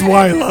 This is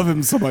why I love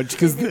him so much,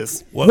 because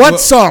this. What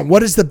song?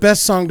 What is the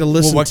best song to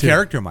listen What to?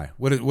 character am I?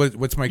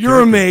 What's my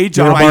You're a character? mage.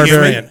 You're a Am I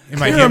barbarian. human?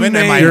 Am I You're a human?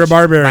 Am I, mage. You're a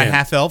barbarian. Am I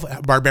half elf?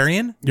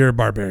 Barbarian? You're a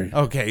barbarian.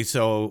 Okay,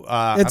 so It's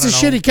I a don't know.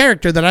 shitty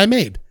character that I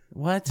made.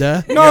 What?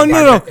 Duh. No.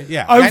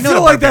 Yeah, I know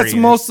feel what like that's barbarian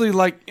is. mostly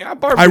like, yeah, I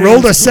barbarian.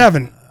 rolled a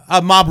 7.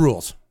 Mob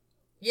Rules.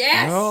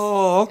 Yes.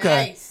 Oh,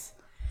 okay. Nice.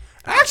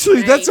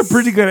 Actually, that's a Nice.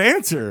 pretty good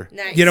answer.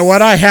 Nice. You know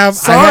what? I have.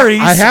 Sorry,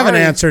 I have an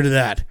sorry. answer to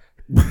that.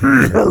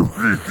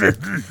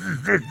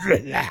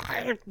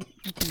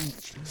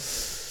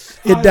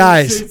 It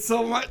dies. Shane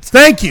so much.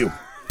 Thank you.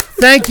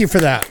 Thank you for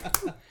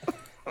that.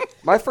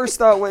 My first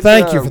thought went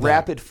Thank to you for that.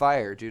 Rapid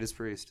Fire, Judas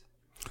Priest.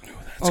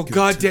 Oh,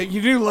 goddamn.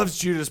 You knew loves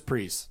Judas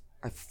Priest.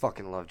 I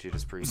fucking love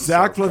Judas Priest.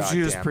 Zach so loves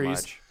Judas goddamn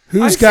Priest. much.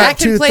 Who's I got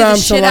can 2 play the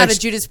thumbs shit and out likes? of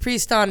Judas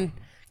Priest on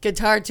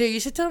guitar too. You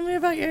should tell me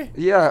about your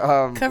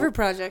Yeah. cover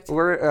project. I'm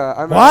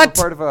What?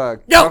 part of a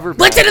No, cover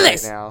listen band to right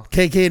this. now.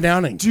 KK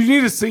Downing. Do you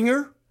need a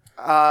singer?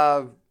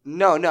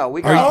 No,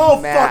 we Oh,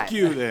 got Matt. fuck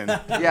you then.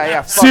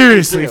 Yeah, fuck you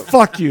Seriously, too.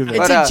 fuck you then.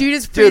 It's But, a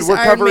Judas dude, Priest we're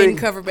Iron covering Maiden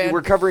cover band.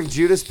 We're covering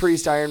Judas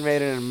Priest, Iron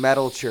Maiden, and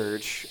Metal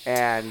Church,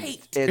 and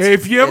it's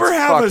If you ever it's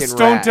have a fucking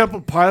Stone rad.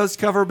 Temple Pilots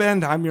cover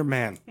band, I'm your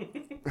man.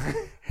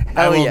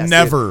 I will yes,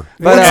 never,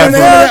 What's the name of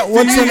that?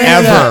 What's the name of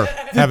ever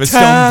that? have a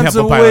Stone Times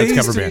Temple and Pilots ways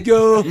cover to band.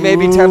 go.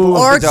 Maybe Temple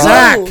or of the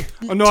Dog. Zach.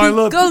 Oh, no, I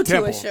love go the to a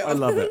Temple. show. I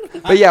love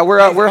it. But yeah, we're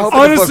hoping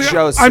Honestly, to book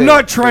shows. I'm soon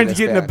not for trying to this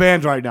get in a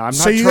band. band right now. I'm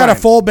So not you trying. got a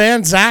full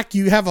band, Zach?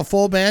 You have a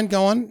full band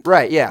going?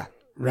 Right, yeah.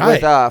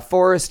 Right. With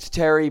Forrest,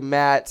 Terry,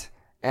 Matt,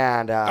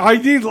 and I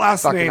need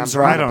last fucking, names.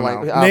 I'm I drawing don't a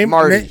blank. know.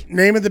 Marty.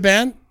 Name of the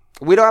band?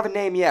 We don't have a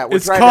name yet. We're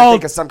It's trying to called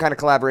think of some kind of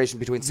collaboration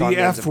between song The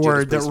names F of Judas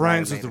word that Priest and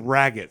rhymes Iron with Maiden.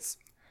 Raggets.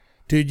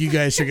 Dude, you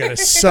guys are gonna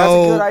That's a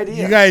good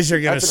idea. You guys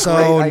are gonna That's a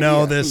great so idea.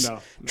 know this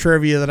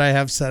trivia that I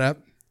have set up.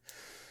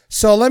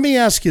 So let me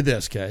ask you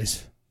this,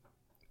 guys.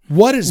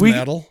 What is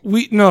metal?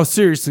 No,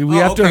 seriously, we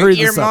have to hurry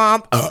this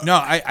up. No,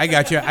 I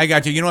got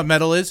you. You know what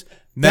metal is?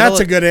 That's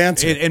a good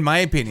answer. In my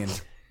opinion,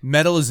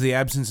 metal is the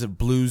absence of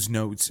blues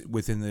notes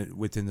within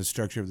the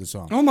structure of the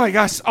song. Oh my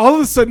gosh! All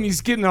of a sudden,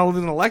 he's getting all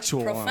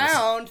intellectual.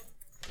 Profound.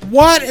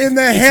 What in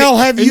the hell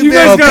have you you been?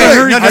 guys gotta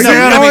hurry- No,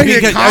 Are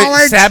you going to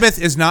college? Sabbath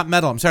is not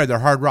metal. I'm sorry, they're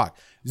hard rock.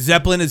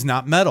 Zeppelin is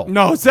not metal.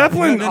 No,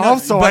 Zeppelin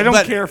also. I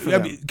don't care for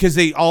them. because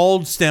they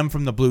all stem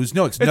from the blues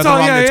notes. It's Nothing all-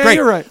 wrong. yeah, It's yeah, great.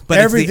 you're right. But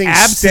Everything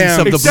it's the absence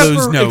of the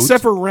blues notes.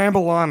 Except for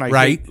Ramble On, I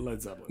Right. hate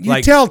Led Zeppelin.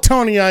 You tell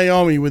Tony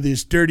Iommi with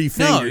his dirty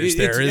fingers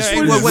it's- there.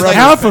 yeah, is what- what- rough.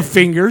 Half of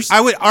fingers.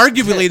 I would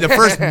arguably the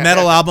first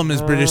metal album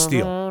is British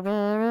Steel.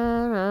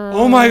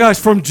 Oh my gosh,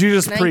 from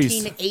Judas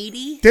Priest.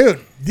 1980. Dude,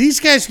 these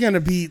guys are going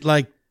to be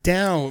like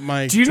down with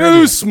my Do you know trivia.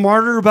 who's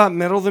smarter about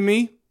metal than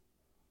me?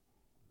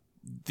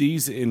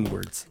 These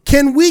inwards.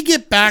 Can we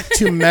get back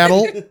to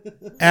metal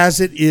as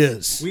it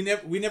is?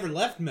 We never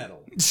left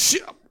metal.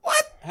 What?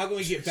 How can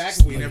we get back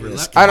if we never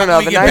left? I don't know. How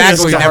can The we get back 90s if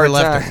we was a never hard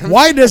left time. it?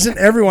 Why doesn't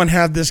everyone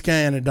have this guy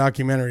in a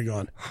documentary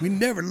going, we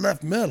never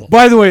left metal?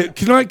 By the way,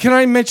 can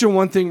I mention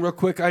one thing real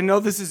quick? I know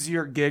this is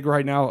your gig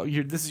right now.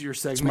 This is your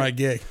segment. It's my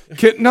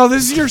gig. No,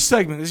 this is your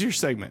segment. This is your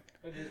segment.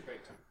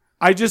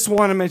 I just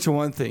want to mention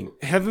one thing.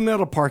 Heavy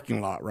Metal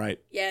Parking Lot, right?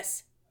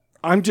 Yes.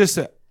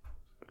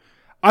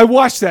 I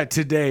watched that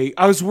today.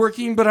 I was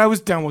working, but I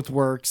was done with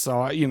work,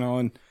 so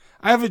and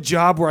I have a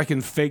job where I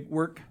can fake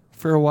work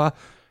for a while.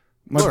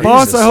 My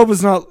boss, Jesus. I hope,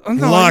 is not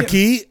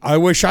Lucky. I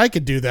wish I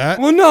could do that.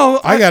 Well, no,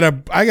 I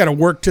gotta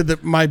work to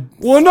my.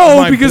 Well, no,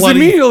 my because bloody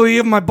immediately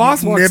if my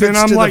boss walks in,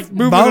 nibbits I'm to like the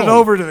moving bone. it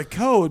over to the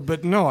code.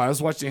 But no, I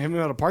was watching him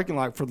out of parking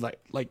lot for like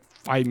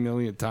 5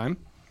 million time.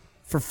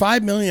 For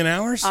 5 million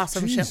hours.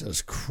 Awesome shit.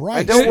 Jesus Christ!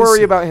 And don't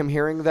worry about him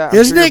hearing that. I'm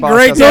Isn't sure your it boss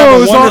great doesn't. to have No, a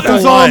it was wonderful all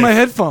in life. my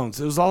headphones.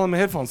 It was all in my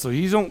headphones, so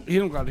he don't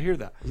got to hear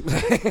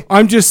that.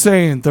 I'm just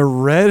saying, the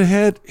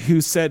redhead who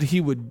said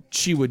she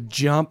would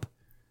jump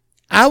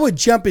I would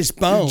jump his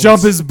bones.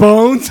 his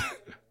bones.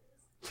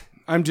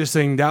 I'm just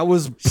saying that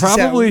was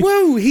probably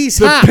Woo, he's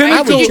the hot. I pinnacle-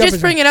 would Did you jump just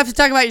his- bring it up to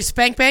talk about your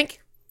spank bank?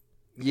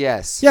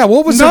 Yes. Yeah,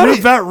 what was none the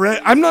of that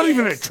red. I'm not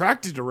even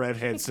attracted to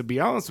redheads, to be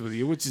honest with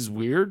you, which is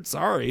weird.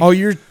 Sorry. Oh,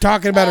 you're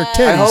talking about her I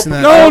titties hope- and that.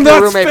 I No, hope your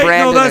that's roommate fake. No,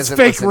 Brandon that's isn't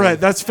fake listening. red.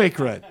 That's fake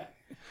red.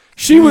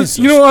 She was,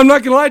 I'm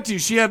not gonna lie to you.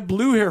 She had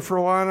blue hair for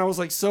a while, and I was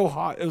like so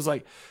hot. It was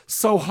like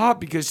so hot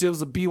because she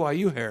was a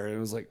BYU hair. It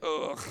was like,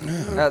 ugh.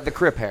 The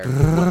Crip hair.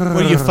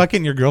 What are you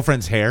fucking your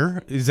girlfriend's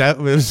hair? Is that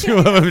was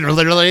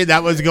literally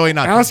that was going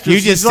on? Ask her. You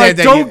She's just like, said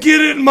that. don't get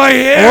it in my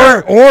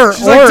hair.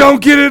 She's like,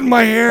 don't get it in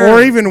my hair.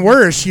 Or even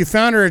worse, you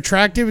found her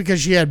attractive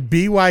because she had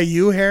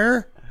BYU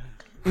hair.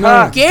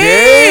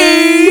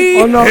 Gay.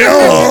 Oh no!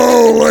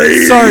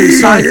 Sorry.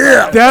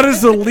 That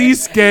is the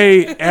least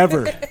gay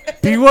ever.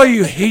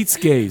 BYU hates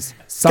gays.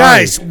 Sorry.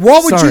 Guys,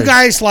 what would Sorry. you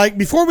guys like,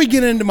 before we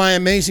get into my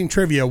amazing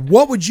trivia,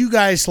 what would you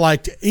guys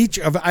like to each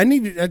of, I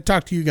need to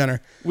talk to you,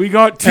 Gunner. We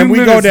got 2 And we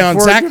minutes go down.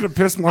 before Zach, I get to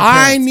piss my I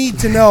pants. need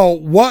to know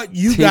what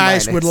you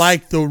guys T-minus. would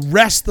like the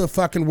rest of the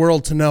fucking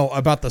world to know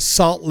about the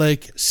Salt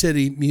Lake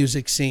City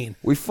music scene.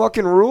 We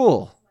fucking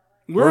rule.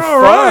 We're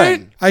all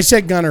right. I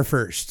said Gunner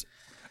first.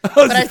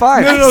 Fine. I second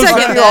Fuck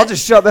you, that. I'll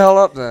just shut the hell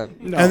up then.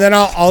 And then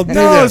I'll do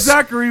No, this.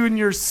 Zachary, with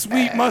your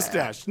sweet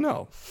mustache.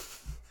 No.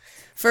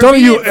 For Don't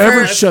being- you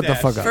ever for- shut the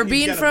fuck up. for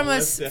being from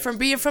a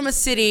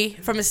city,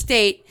 from a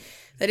state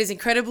that is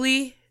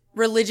incredibly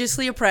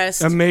religiously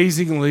oppressed.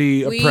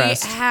 Amazingly We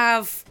oppressed.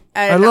 have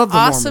I an love the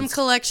awesome Mormons.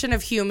 collection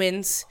of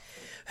humans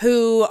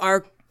who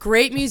are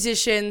great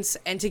musicians,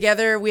 and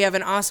together we have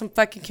an awesome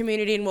fucking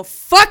community, and we'll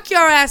fuck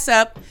your ass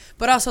up,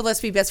 but also let's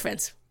be best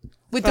friends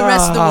with the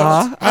rest of the world.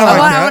 I like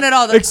I that. want it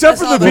all. Except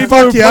for all the the- people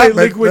who Fuck you play up,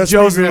 but Liquid let's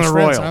Joe's be in best the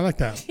friends. Royal. I like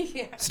that.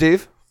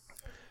 Steve?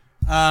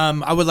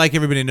 I would like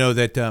everybody to know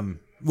that.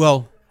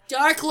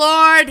 Dark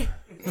Lord.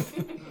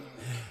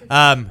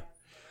 I'm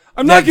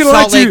That not going to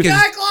lie Salt to you. Lake is-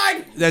 Dark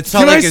Lord. That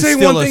Salt Can I Lake is say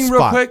still one a thing real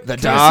spot. quick? The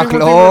Can I say Dark one thing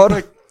real Lord.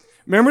 quick?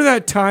 Remember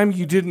that time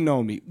you didn't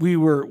know me? We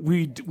were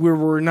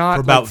not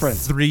For about like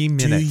friends. 3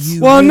 minutes.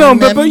 Well, no,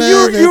 but you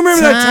remember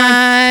remember that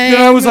time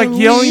that I was like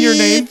yelling your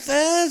name?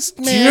 First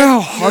Do you know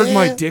how hard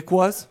my dick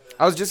was?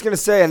 I was just going to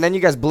say, and then you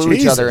guys blew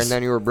each other, Jesus. and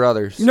then you were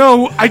brothers.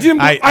 No, I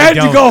didn't. I, I had to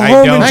don't- go I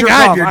home don't. and My jerk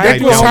God, off. your I had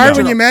dick to was go home hard and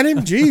when jerk you off. met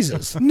him?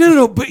 Jesus.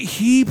 No, but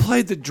he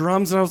played the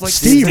drums, and I was like,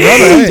 Steve, Steve.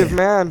 Active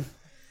man.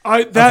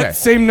 That Okay.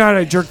 same night,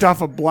 I jerked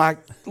off a black,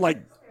 like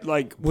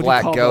what do you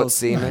Black call goat those?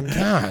 semen.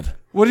 God.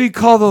 What do you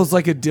call those?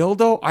 Like a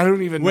dildo? I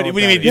don't even know. What do you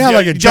that mean? is. Yeah,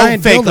 like a Don't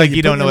giant fake dildo like you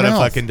you put don't in know your what a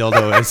mouth. fucking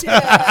dildo is.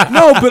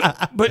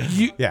 No, but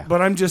you. Yeah.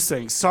 But I'm just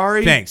saying.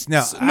 Sorry. Thanks.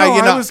 No, no,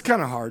 you know- I was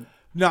kind of hard.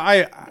 No,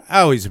 I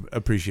always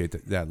appreciate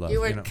that love. You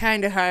were you know.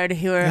 kind of hard.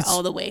 You were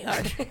all the way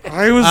hard.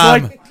 I was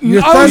like,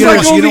 your I was thunder-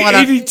 like you only know what,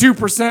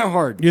 82%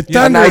 hard. Your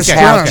Yeah, thunderous nice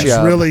drums couch,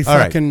 yeah. really All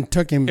right. fucking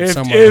took him If,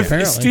 somewhere, if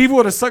apparently. Steve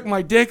would have sucked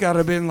my dick, I'd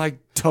have been like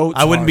totes.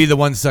 I wouldn't hard. be the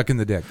one sucking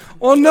the dick.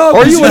 Well, no,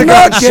 Or 'cause you would you're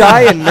have not got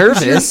shy and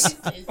nervous.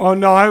 Oh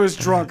no, I was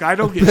drunk. I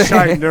don't get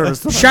shy and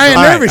nervous. Shy and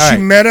All right, nervous. all She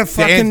right. met a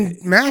fucking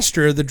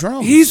master of the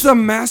drums. He's the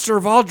master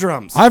of all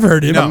drums. I've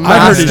heard him. No,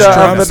 I've heard his master of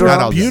drums. the They're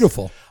drums.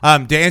 beautiful.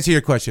 To answer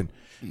your question,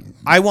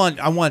 I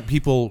want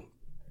people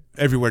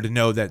everywhere to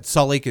know that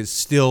Salt Lake is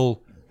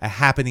still a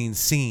happening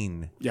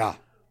scene Yeah.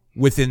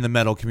 within the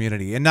metal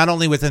community, and not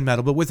only within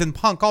metal, but within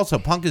punk also.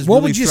 Punk is What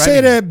really would you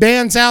thriving. say to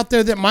bands out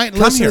there that might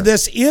listen here. to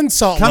this in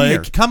Salt Come Lake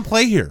here, come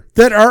play here.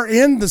 that are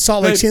in the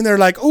Salt Lake scene? They're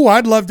like, oh,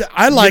 I'd love to.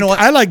 I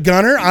like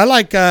Gunner. I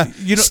like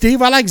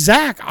Steve. I like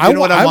Zach. You know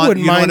what I want?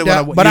 wouldn't You know mind what I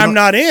that, want? but You I'm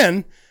know- not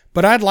in.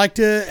 But I'd like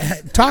to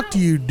talk to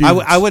you,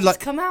 dudes. I would like.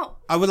 Come out.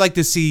 I would like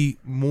to see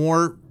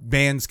more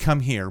bands come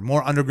here,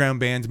 more underground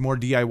bands, more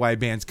DIY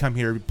bands come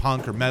here,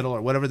 punk or metal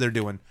or whatever they're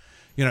doing,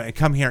 and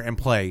come here and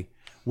play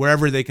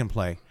wherever they can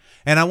play.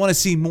 And I want to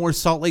see more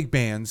Salt Lake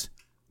bands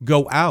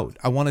go out.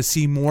 I want to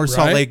see more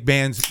Salt Right. Lake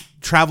bands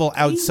travel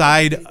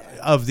outside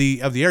of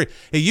the area.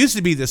 It used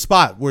to be the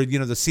spot where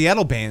the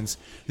Seattle bands,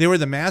 they were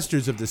the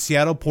masters of the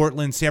Seattle,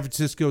 Portland, San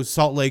Francisco,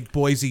 Salt Lake,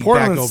 Boise.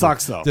 Portland back over.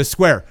 sucks, though. The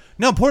Square.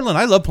 No, Portland.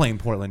 I love playing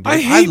Portland. Dude. I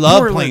hate love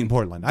Portland. playing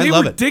Portland. I They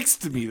love were it. dicks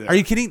to me there. Are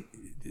you kidding?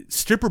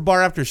 Stripper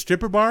bar after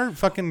stripper bar?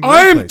 Fucking. great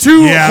I am place.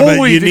 too yeah, but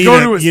holy you to need go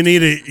a, to a. you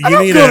need a I you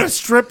don't need go a to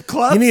strip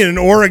club. you need an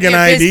Oregon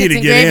Yeah, ID biscuits to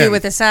and get gravy in.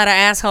 with a side of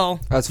asshole.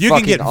 That's You can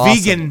fucking get awesome.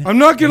 vegan. I'm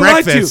not gonna lie to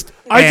you. breakfast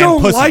I and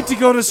don't pussy. like to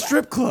go to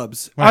strip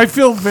clubs. I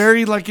feel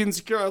very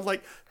insecure. I'm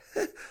like,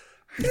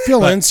 You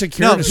feel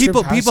insecure. No, to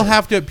strip people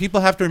have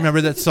to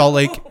remember that Salt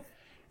Lake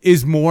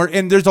is more,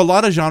 and there's a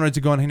lot of genres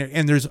to go in here,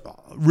 and there's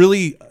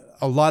really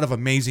a lot of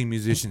amazing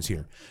musicians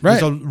here. Right.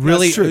 There's a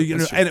really, That's true.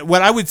 That's true. and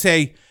what I would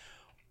say,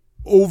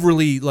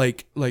 overly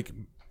like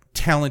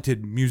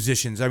talented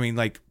musicians. I mean,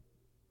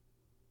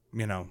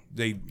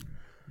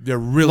 they're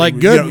really Like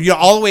good-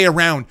 all the way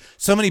around.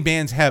 So many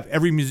bands have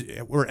every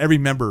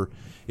member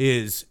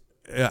is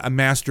a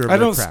master of I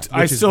their don't. craft.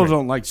 I which is still great.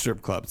 don't like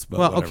strip clubs. But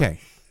Well, whatever.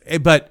 okay,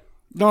 but.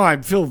 No, I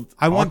feel.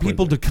 I want awkward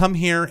people there. to come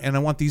here, and I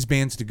want these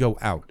bands to go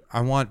out.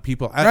 I want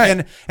people, Right.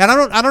 and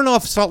I don't know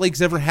if Salt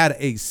Lake's ever had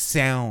a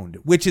sound,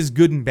 which is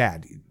good and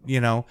bad.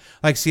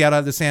 Like Seattle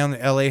had the sound,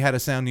 LA had a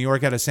sound, New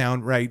York had a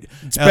sound. Right?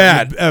 It's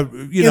bad.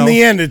 In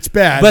the end, it's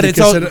bad. but it's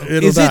because all.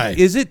 it'll die.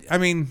 Is it? I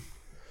mean,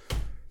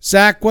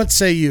 Zach, what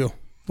say you?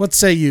 What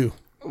say you?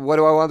 What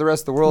do I want the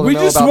rest of the world We to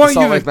know just about want the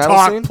Salt you Lake to metal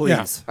talk, scene?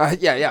 please.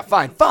 Yeah,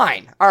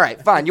 fine. All right,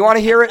 fine. You want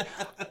to hear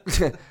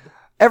it?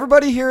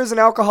 Everybody here is an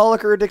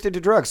alcoholic or addicted to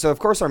drugs, so of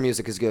course our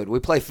music is good. We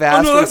play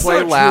fast, no, we that's play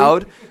not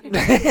loud,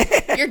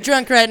 You're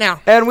drunk right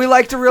now. and we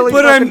like to really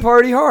But fucking I'm-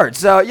 party hard.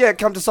 So yeah,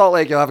 come to Salt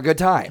Lake, you'll have a good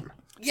time.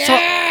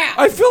 Yeah.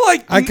 I feel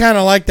like I kind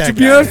of like that. To guy.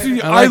 be honest with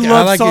you, I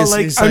love Salt his-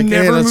 Lake. he's I'm like,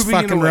 never hey, let's moving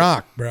in fucking away.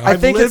 rock, bro. I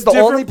think lived it's the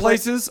different only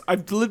place. places.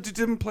 I've lived at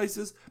different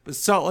places, but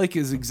Salt Lake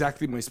is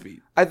exactly my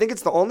speed. I think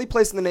it's the only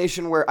place in the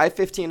nation where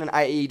I-15 and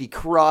I-80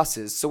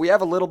 crosses. So we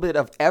have a little bit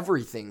of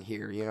everything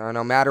here.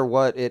 No matter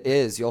what it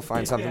is, you'll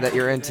find something that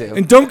you're into.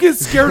 And don't get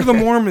scared of the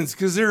Mormons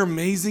because they're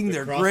amazing.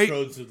 They're great.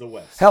 of the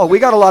West. Hell, we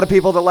got a lot of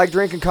people that like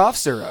drinking cough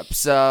syrup.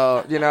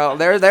 So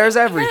there's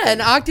everything. Yeah,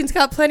 and Ogden's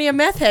got plenty of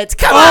meth heads.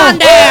 Come on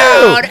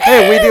down.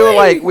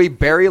 Hey, we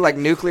bury like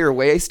nuclear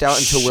waste out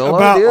in Tooele,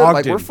 About dude. Ogden.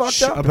 Like we're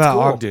fucked up. It's About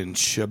cool. Ogden.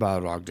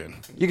 About Ogden.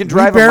 You can We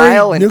drive a bury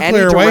mile in any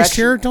nuclear direction. waste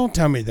here. Don't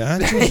tell me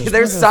that. Jesus,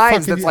 There's what the signs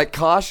fuck that's you- like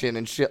caution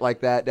and shit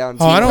like that down.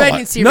 Oh, I don't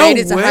Pregnancy No rate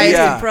is the way. highest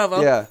Yeah, in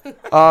Provo. yeah.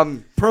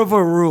 Provo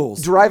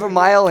rules. Drive a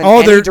mile in Oh,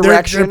 any they're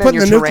direction.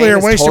 putting and the your nuclear terrain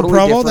is waste in totally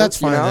Provo? different, That's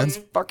fine, then. It's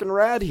fucking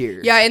rad here.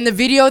 Yeah, in the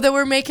video that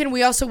we're making,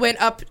 we also went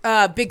up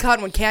Big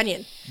Cottonwood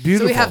Canyon. So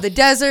Beautiful. we have the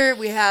desert,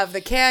 we have the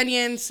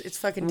canyons. It's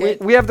fucking We, dead.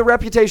 we have the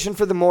reputation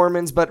for the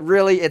Mormons, but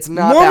really, it's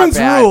not Mormons that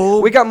bad.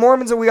 rule. We got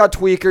Mormons and we got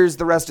tweakers.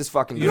 The rest is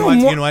fucking good.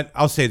 You know what?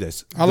 I'll say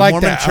this. I like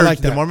that. I Church,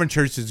 like The that. Mormon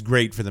Church is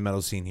great for the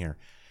metal scene here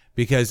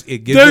because it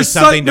gives you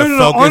something to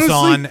focus honestly,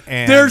 on.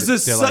 And there's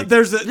they're a like-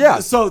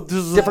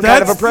 Different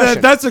kind of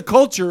oppression. That's a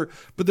culture,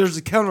 but there's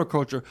a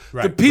counterculture. The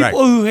Right, people right.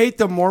 who hate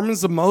the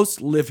Mormons the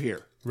most live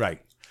here.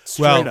 right.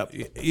 Straight well, up.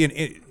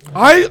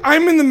 I'm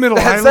I'm in the middle.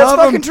 That's I love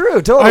fucking them.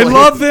 true, totally. I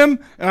love them,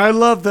 and I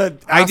love the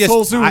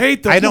assholes who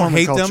hate the I don't Mormon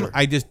hate culture. them.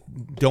 I just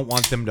don't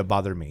want them to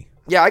bother me.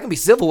 Yeah, I can be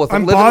civil with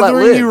them. I'm live and let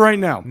bothering live. you right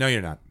now. No,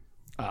 you're not.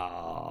 You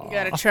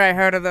gotta try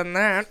harder than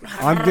that.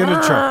 I'm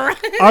gonna try.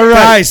 All right,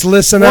 Guys,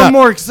 listen one up.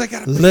 more because I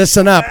got to.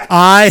 Listen up.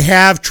 I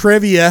have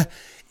trivia.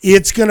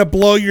 It's going to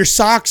blow your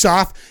socks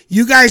off.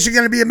 You guys are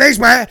going to be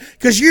amazed by it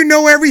because you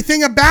know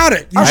everything about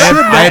it. You should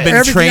know I have been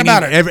everything training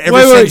about it. ever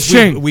Wait, since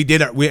Shane. we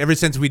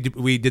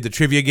did the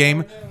trivia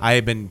game. I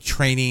have been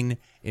training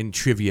in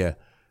trivia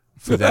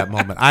for that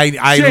moment.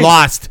 I Shane.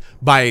 lost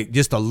by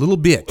just a little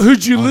bit.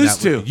 Who'd you on lose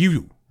that one. to?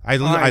 You. I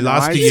know,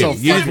 lost I to you. so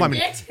You just fucking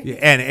want me,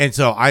 and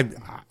so I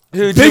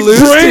Big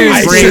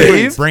I bring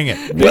say- it. Bring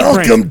it.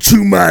 Welcome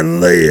to my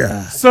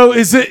lair. So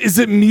is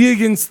it me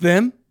against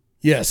them?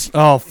 Yes.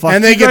 Oh fuck!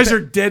 And they you get guys the- are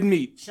dead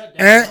meat.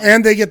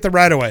 And they get the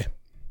right away.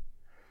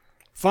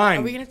 Fine.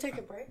 Are we gonna take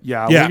a break?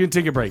 Yeah, Yeah. we're gonna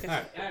take a break.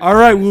 All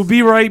right, we'll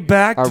be right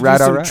back to All right,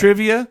 do all some right.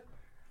 trivia.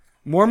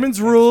 Mormons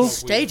rule.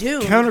 Stay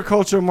tuned.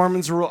 Counterculture,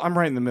 Mormons rule. I'm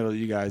right in the middle of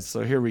you guys,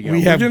 so here we go.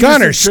 We have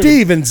Gunner,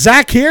 Steve, and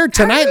Zach here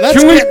tonight.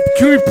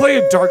 Can we play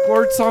a Dark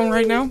Lord song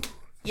right now?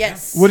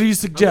 Yes. What do you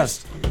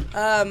suggest?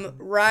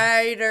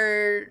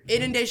 Rider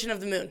Inundation of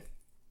the Moon.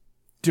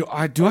 Do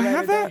I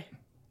have that?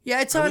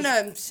 Yeah, it's on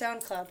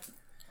SoundCloud.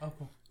 Oh,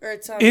 cool. Or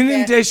it's on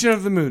Inundation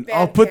of the Moon.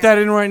 I'll put that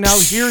in right now.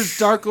 Here's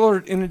Dark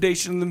Lord,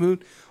 Inundation of the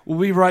Moon. We'll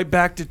be right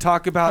back to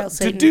talk about,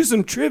 to do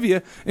some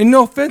trivia. And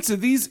no offense to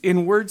these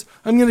N-words,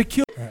 I'm going to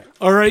kill.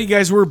 All right, you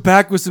guys, we're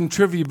back with some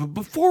trivia. But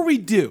before we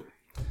do,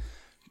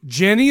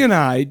 Jenny and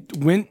I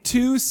went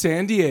to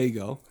San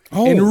Diego.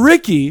 Oh. And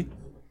Ricky,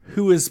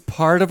 who is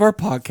part of our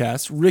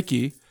podcast,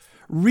 Richie.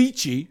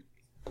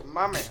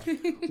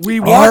 We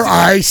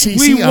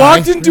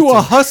walked into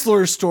a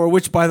Hustler store,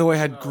 which, by the way,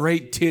 had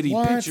great titty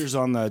pictures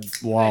on the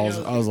walls.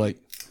 I was like,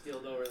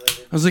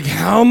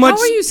 how much?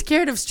 How are you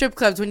scared of strip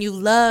clubs when you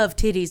love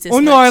titties this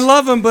much? No, I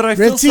love them, but I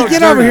feel so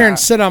get over here and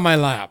sit on my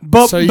lap.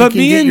 But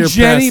me and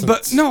Jenny,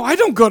 no, I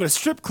don't go to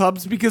strip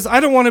clubs because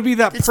I don't want to be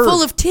that It's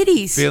full of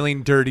titties.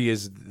 Feeling dirty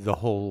is the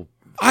whole...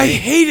 I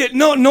hate it.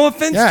 No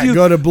offense to you.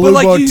 Go to Blue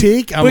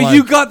Boutique.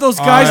 You got those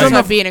guys on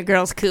the... being a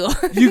girl's cool.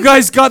 You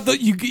guys got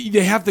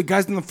they have the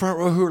guys in the front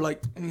row who are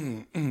like,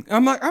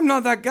 I'm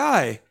not that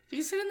guy.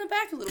 You sit in the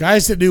back a little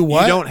Guys that do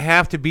what? You don't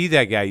have to be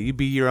that guy. You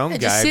be your own guy.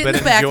 Just sit but in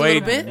the back enjoy a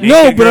little bit.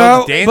 No,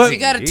 but you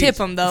got to tip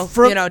them, though.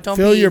 Don't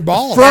fill your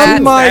balls.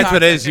 That's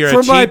what it is. You're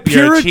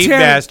a cheap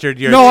bastard.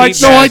 You're a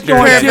cheap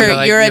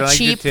bastard. You're a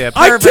cheap pervert.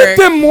 I tip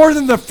them more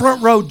than the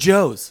front row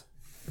Joes.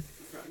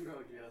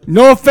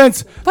 No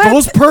offense.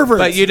 Those perverts.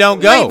 But you don't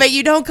go. But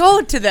you don't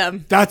go to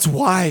them. That's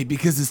why,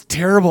 because it's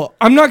terrible.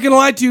 I'm not going to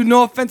lie to you.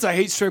 No offense. I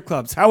hate strip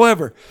clubs.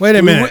 However. Wait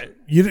a minute.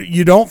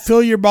 You don't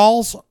fill your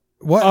balls?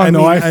 What? I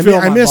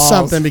missed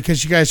something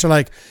because you guys are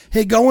like,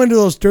 hey, go into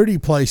those dirty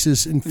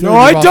places and fill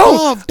your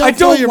balls. I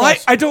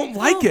don't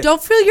like it.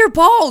 Don't fill your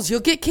balls. You'll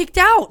get kicked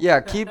out.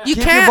 Yeah, keep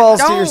your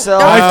balls to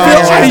yourself.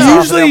 I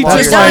usually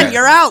just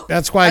you're out.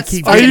 That's why I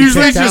keep. I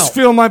usually just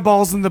fill my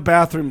balls in the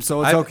bathroom,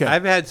 so it's okay.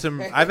 I've had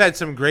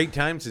some great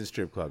times in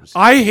strip clubs.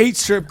 I hate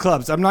strip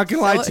clubs. I'm not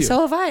gonna lie to you.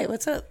 So have I.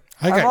 What's up?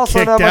 I got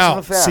kicked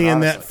out seeing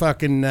that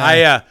fucking.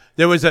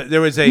 There was a.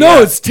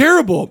 No, it's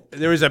terrible.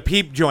 There was a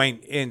peep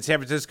joint in San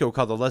Francisco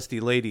called the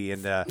Lusty Lady,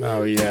 and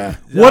oh yeah.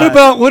 What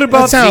about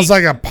that sounds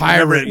like a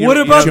pirate. What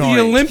about the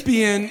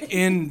Olympian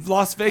in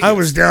Las Vegas? I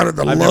was down at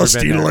the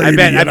Lusty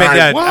Lady.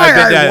 I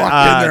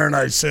walked in there and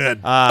I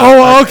said,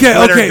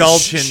 okay.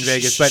 Gulch in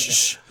Vegas, but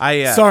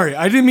sorry,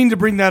 I didn't mean to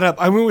bring that up.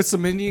 I went with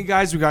some Indian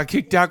guys. We got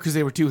kicked out because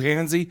they were too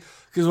handsy.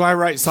 Because I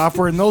write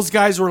software, and those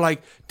guys were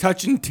like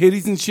touching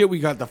titties and shit. We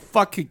got the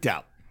fuck kicked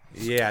out.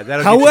 Yeah.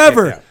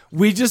 However,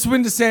 we just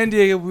went to San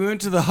Diego. We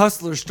went to the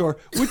Hustler store,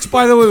 which,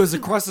 by the way, was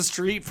across the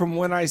street from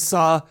when I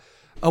saw,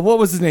 what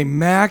was his name,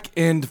 Mac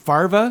and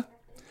Farva,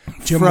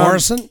 Jim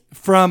Morrison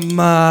from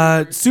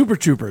Super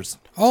Troopers.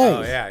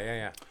 Oh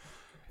yeah.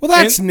 Well,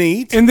 that's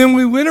neat. And then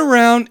we went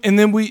around, and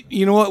then we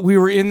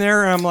were in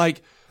there, and I'm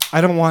like, I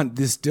don't want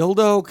this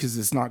dildo because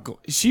it's not going.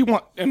 She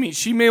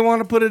may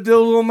want to put a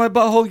dildo in my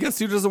butthole. Guess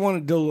who doesn't want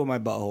a dildo in my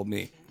butthole?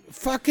 Me.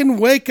 Fucking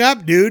wake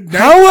up, dude.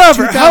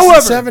 However,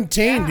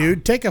 2017,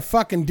 dude, take a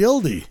fucking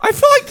dildy. I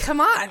feel like,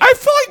 come on. I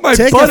feel like my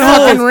take butthole. Take a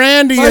fucking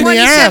Randy in the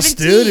ass,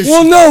 dude.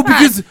 Well, no,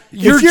 because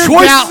your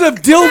choices of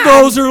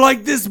dildos are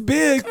like this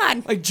big,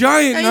 like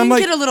giant. And I'm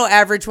like, get a little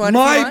average one. If you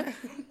want.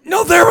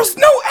 No, there was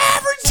no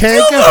average.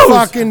 Take dildos. A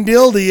fucking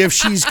dildy if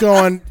she's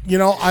going.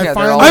 I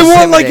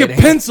want like a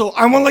pencil.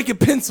 I want like a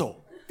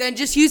pencil. Then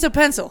just use a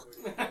pencil.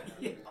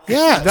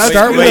 Yeah,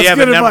 start with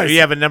good advice. You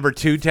have a number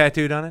 2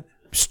 tattooed on it?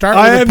 Start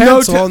with a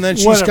pencil, and then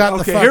she's got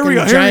the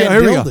fucking giant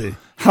dildy.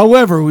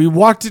 However, we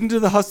walked into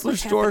the Hustler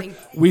store.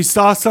 We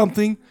saw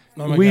something.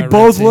 We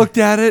both looked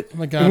at it,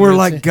 and we're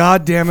like,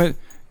 God damn it,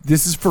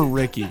 this is for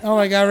Ricky. Oh,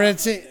 my God,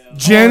 Ritzy.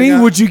 Jenny,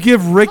 would you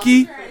give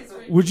Ricky?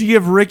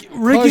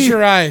 Close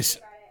your eyes.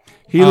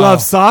 He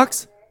loves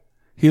socks.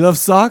 He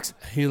loves socks.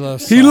 He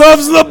loves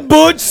the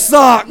butch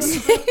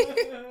socks.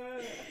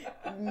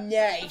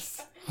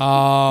 Nice.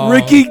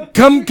 Ricky,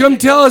 come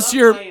tell us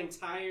your.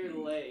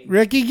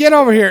 Ricky, get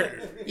over here.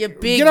 You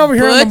big get over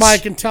here butch. on the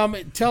mic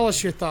and tell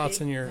us your thoughts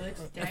and your.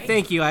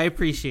 Thank you, I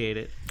appreciate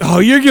it. Oh,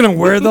 you're gonna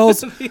wear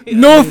those?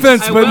 No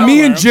offense, but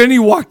me and Jenny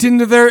walked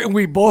into there and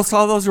we both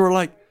saw those. And we're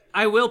like,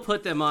 I will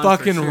put them on.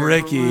 Fucking for sure.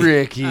 Ricky.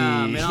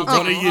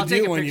 What do you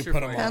do when you put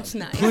them on? That's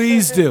nice.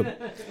 Please do.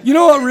 You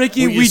know what,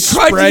 Ricky? We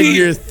tried to get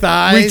your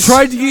thighs. We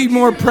tried to get you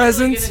more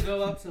presents.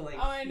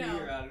 I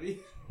know.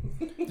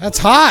 That's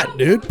hot,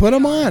 dude. Put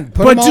them on.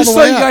 But just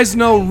so you guys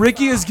know,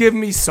 Ricky has given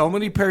me so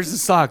many pairs of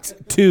socks.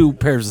 2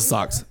 pairs of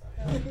socks.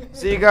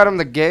 So you got him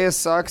the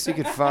gayest socks you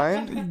could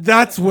find?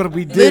 That's what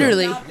we did.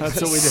 Literally.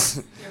 That's what we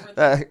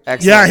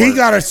did. Yeah, he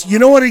got us. You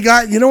know what he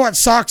got? You know what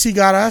socks he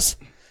got us?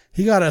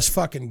 He got us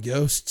fucking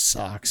ghost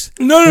socks.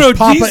 No.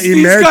 Papa these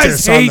Emeritus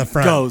guys hate on the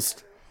front.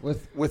 Ghost.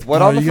 With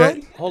what on the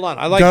front? Hold on,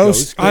 I like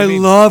Ghost. I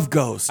love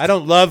Ghost. I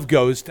don't love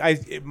Ghost.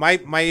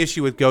 My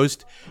issue with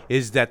Ghost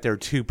is that they're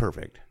too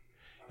perfect.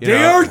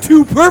 They are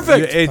too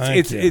perfect.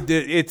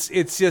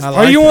 It's just. like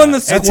Are you that. on the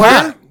It's square?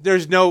 hot.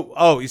 There's no.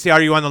 Oh, you see,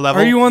 are you on the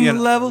level? Are you on Yeah, the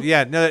level?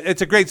 Yeah, no,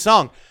 it's a great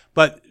song,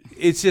 but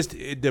it's just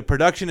the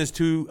production is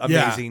too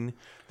amazing.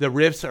 The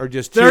riffs are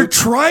just. They're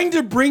too, trying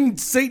to bring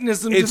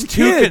Satanism it's to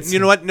too. kids. You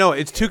know what? No,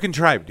 it's too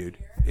contrived, dude.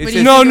 It's you just,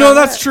 figure No, out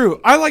that's that?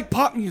 true. I like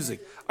pop music.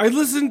 I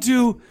listen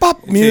to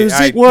Pop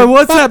music. Well,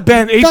 what's Pop- that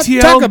band? Talk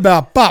ATL.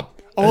 about pop.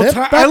 All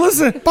time. I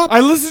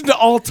listen to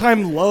All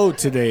Time Low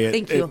today at,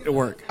 Thank you. at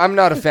work. I'm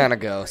not a fan of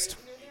Ghost.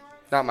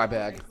 Not my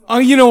bag. Oh,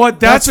 you know what?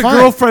 That's a fine.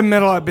 girlfriend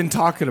metal I've been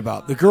talking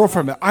about. The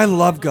girlfriend metal. I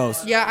love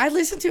Ghost. Yeah, I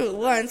listened to it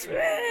once.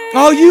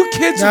 Oh, you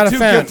kids Not are a too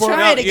fan. good for it.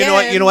 Try it you know what?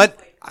 again. You know what?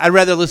 I'd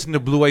rather listen to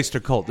Blue Oyster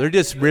Cult. They're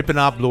just ripping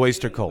off Blue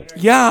Oyster Cult.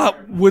 Yeah,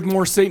 with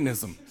more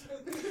Satanism.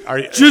 Are,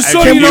 Just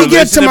so can you know- get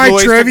listen to my Blue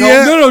Oyster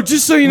trivia? Cult? No,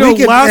 just so you know, We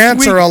can last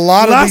answer week, a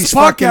lot of last these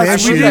fucking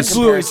podcast we issues. did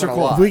Blue Comparison Oyster a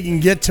Cult. lot. We can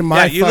get to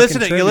my Yeah, you listen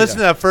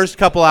to the first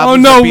couple Oh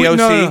albums no, of we, BOC.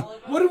 no.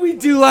 What did we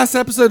do last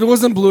episode? It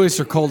wasn't Blue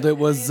Oyster Cult. It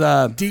was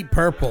Deep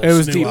Purple. It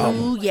was Deep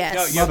Purple. Ooh,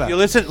 yes. You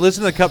listen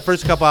to the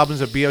first couple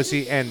albums of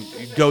BOC, and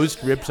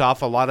Ghost rips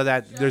off a lot of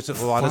that. There's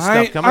a lot of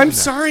stuff coming. I'm from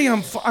sorry,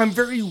 I'm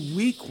very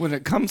weak when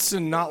it comes to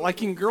not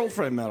liking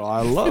girlfriend metal.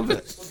 I love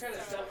it.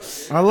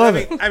 I love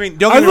it. I mean,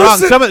 don't get me wrong.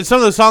 Some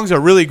of the songs are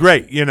really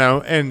great,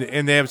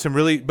 and they have some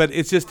really. But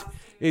it's just,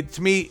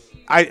 to me,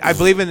 I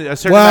believe in a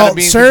certain amount Well, of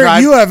being sir,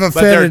 contrived, you have but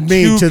they're offended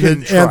me too to the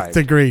contrived. nth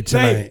degree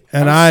tonight,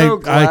 and I'm so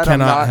I glad I'm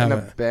cannot not have in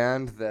a it.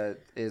 band that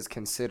is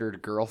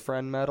considered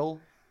girlfriend metal.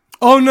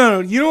 Oh no,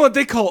 you know what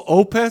they call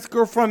Opeth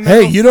girlfriend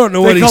metal? Hey, you don't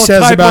know They what he call it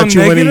says typo about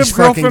you when negative he's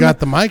fucking girlfriend got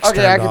the mics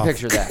Okay, I turned can off.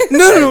 picture that.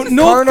 No offense to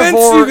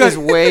Carnivore you guys. is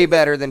way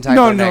better than Typo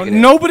No, Negative.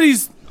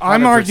 nobody's.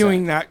 I'm 100%.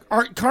 arguing that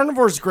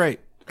Carnivore's great.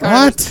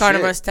 What?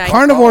 Carnivore's tight.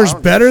 Carnivore's Oh, I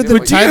don't better give a than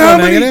shit. Do you know Typo how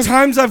many Negative?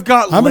 times I've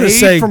got I'm gonna laid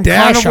say from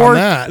dash on Carnivore?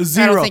 that. I don't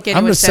Zero. think I'm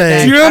anyone gonna said say-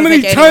 that. Do you know I how don't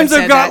many think anyone times I've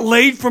said got that.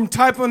 laid from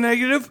Typo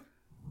Negative?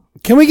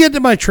 Can we get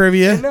to my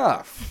trivia?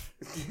 Enough.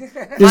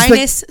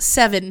 Minus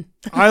 7.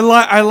 I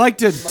like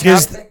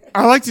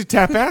to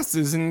tap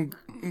asses, and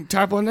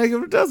Typo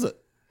Negative does it.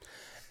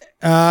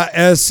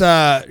 As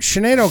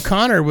Sinead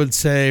O'Connor would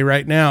say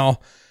right now,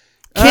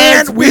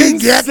 can't It's we been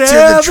get to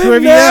the 7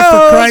 trivia for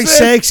hours Christ's and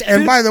sakes?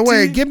 And by the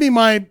way, 50 give me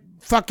my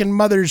fucking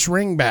mother's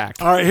ring back.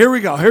 All right, here we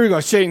go.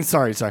 Shane,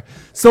 sorry.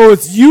 So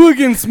it's you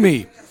against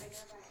me.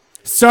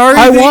 Sorry.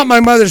 I want my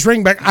mother's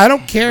ring back. I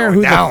don't care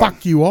who down. the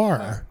fuck you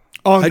are.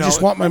 Oh, I no.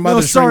 just want my No,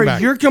 mother's sorry, ring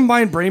back. your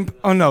combined brain.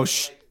 Oh no,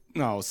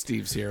 no,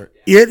 Steve's here.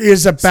 It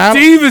is a battle.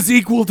 Steve is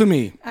equal to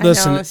me. I know,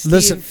 Listen,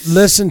 Steve.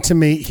 listen to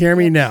me. Hear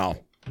me now.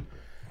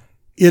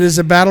 It is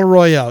a battle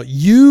royale.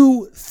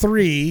 You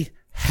three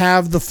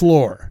have the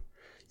floor.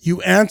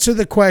 You answer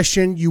the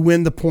question, you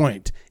win the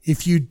point.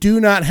 If you do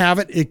not have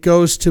it, it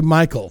goes to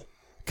Michael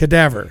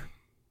Cadaver.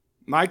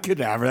 My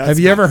cadaver. That's Have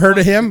you ever heard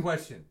of him?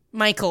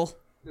 Michael.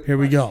 Here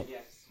we go.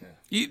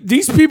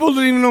 These people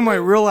don't even know my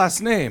real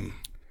last name.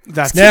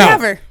 That's Now,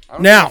 Cadaver.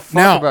 now,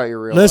 Fuck about your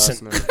real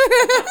listen. last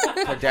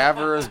name.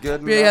 Cadaver is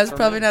good. Yeah, enough that's for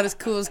probably me. not as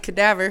cool as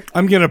Cadaver.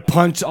 I'm gonna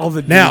punch all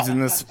the dudes Now. in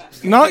this.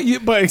 Not you,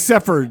 but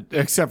except for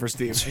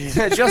Steve.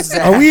 Just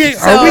Zach. Are we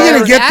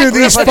gonna get through Zach-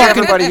 these Fuck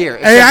fucking? everybody here.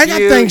 Hey, I except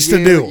got you, things to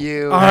you, do.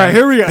 You, All right,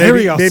 here we go. Here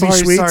we go. Baby Sorry,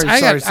 sweets.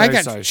 sorry, I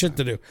got sorry. shit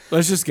to do.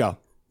 Let's just go.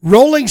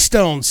 Rolling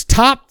Stones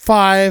top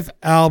 5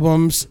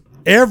 albums.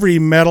 Every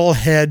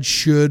metalhead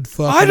should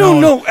fucking. I don't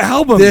own. know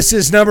album. This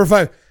is number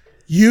 5.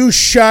 You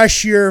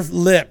shush your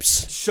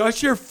lips.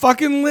 Shut your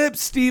fucking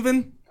lips,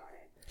 Steven.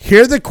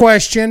 Hear the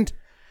question.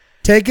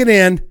 Take it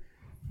in.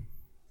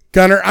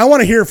 Gunner, I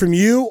want to hear from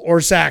you or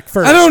Zach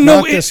first. I don't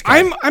know. not this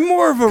guy. I'm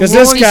more of a 'Cause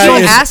this Rolling guy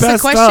Stones is- Ask the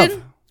best question?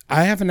 of.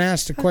 I haven't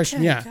asked a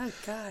question yet.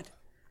 God.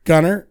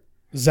 Gunner,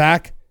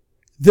 Zach,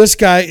 this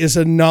guy is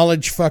a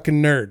knowledge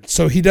fucking nerd.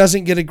 So he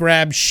doesn't get to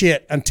grab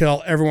shit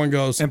until everyone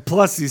goes, And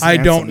plus, he's I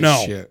handsome don't as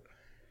know. shit.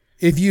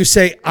 if you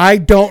say, I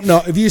don't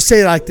know, if you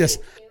say it like this,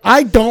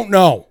 I don't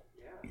know,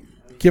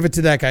 give it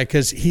to that guy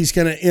because he's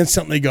going to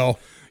instantly go,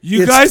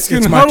 You "It's- guys can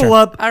it's my huddle turn."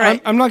 up. All right.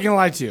 I'm not gonna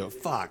lie to you.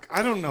 Fuck,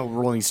 I don't know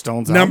Rolling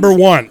Stones. Number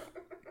albums. 1.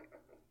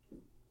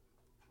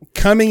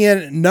 Coming in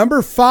at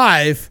number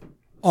 5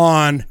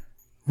 on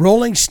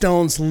Rolling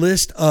Stone's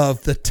list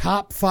of the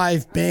top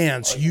 5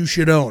 bands you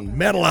should own.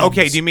 Metal albums.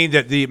 Okay, do you mean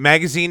the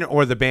magazine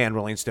or the band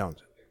Rolling Stones?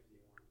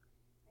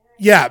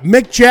 Yeah,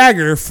 Mick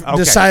Jagger Okay.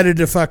 decided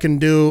to fucking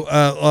do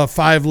a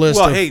 5 list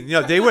Well, of hey,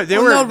 no, they were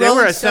no, a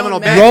Rolling seminal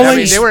Stone band.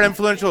 magazine. They were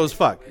influential as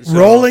fuck. So,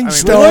 Rolling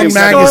Stone what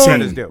magazine.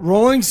 credits due.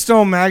 Rolling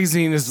Stone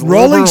magazine is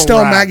Rolling liberal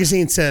Stone rap.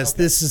 magazine says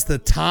this is the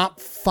top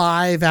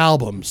 5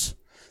 albums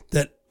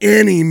that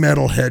any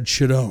metalhead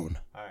should own.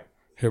 All right.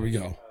 Here we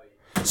go.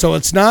 So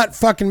it's not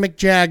fucking Mick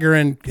Jagger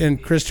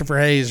and Christopher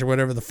Hayes or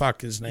whatever the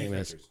fuck his name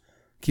is.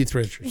 Keith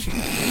Richards.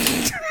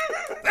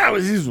 That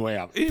was his way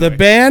out. The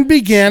band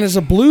began as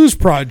a blues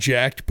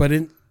project, but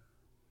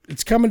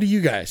it's coming to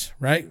you guys,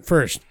 right?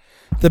 First,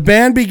 the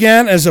band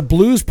began as a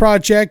blues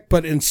project,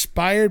 but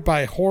inspired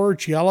by horror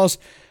giallo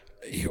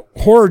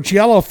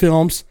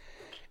films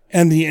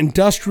and the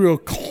industrial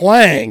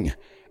clang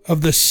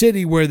of the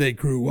city where they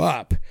grew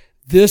up.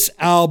 This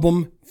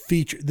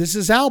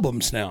is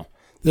albums now.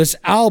 This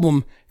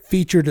album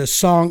featured a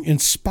song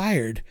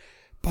inspired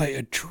by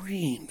a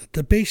dream that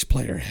the bass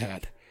player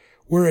had,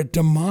 where a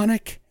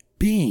demonic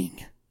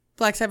being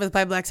Black Sabbath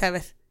by Black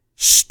Sabbath.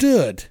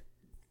 stood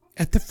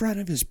at the front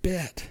of his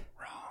bed.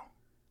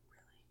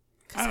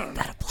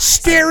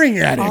 Staring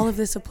at him. All of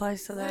this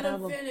applies to that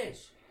album.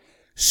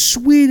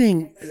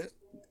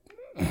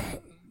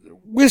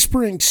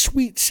 Whispering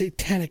sweet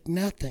satanic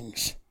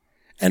nothings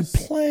and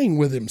playing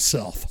with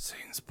himself.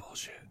 Satan's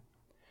bullshit.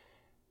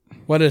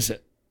 What is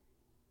it?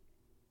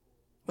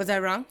 Was I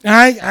wrong?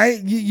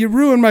 You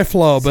ruined my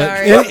flow, but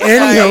Sorry.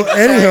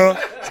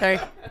 anywho, Sorry.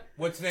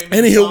 What's the name of the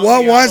anywho, song,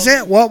 what the was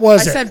album? it? What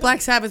was I it? said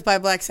Black Sabbath by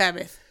Black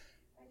Sabbath.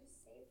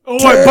 Oh,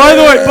 wait, by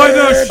the way,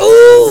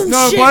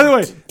 Ooh, shit. by the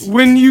way,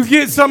 when you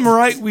get something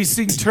right, we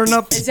sing "Turn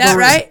Up." Is that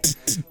right?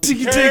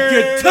 Take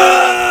a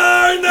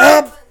turn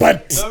up.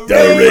 But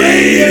the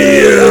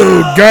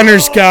radio.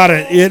 Gunner's got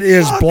it. It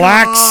is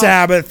Black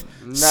Sabbath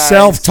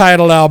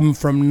self-titled album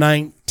from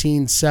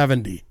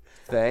 1970.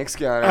 Thanks,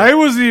 Gunner. I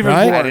wasn't even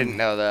Right? I born. didn't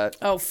know that.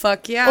 Oh,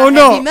 fuck yeah. Oh,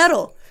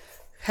 no.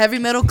 Heavy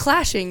metal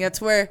clashing. That's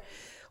where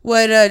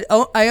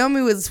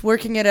Iommi was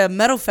working at a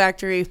metal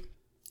factory,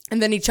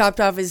 and then he chopped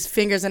off his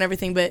fingers and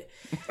everything, but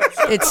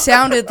it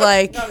sounded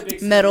like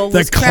metal The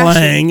was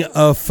crashing. clang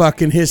of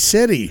fucking his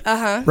city.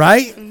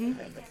 Right? Mm-hmm.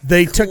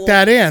 They took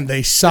that in. They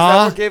Is that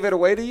saw. what gave it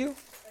away to you?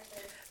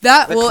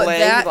 That The well, clang,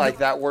 that like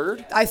that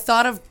word? I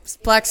thought of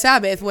Black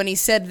Sabbath when he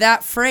said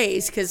that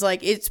phrase because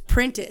like it's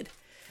printed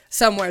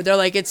somewhere. They're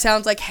like it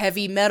sounds like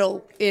heavy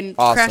metal in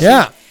Awesome. crashing.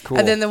 Yeah. Cool.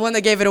 And then the one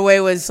that gave it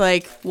away was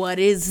like, "What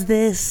is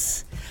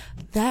this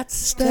that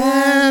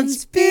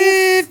stands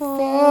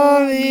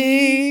before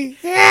me?"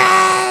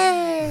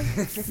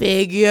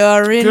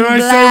 Figure in Can I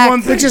black. say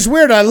one thing? Which is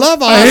weird. I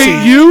love I hate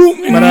Ozzy,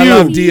 you, and but I you.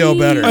 love Dio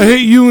better. I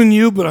hate you and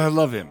you, but I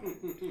love him.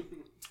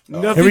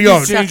 Nothing Here we go.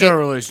 can change Suck it. our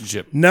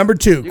relationship. Number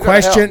two. You go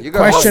Question to hell. You go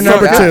question hell.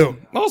 number Suck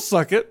it. 2. I'll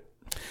suck it.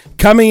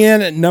 Coming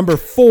in at number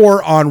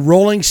 4 on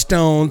Rolling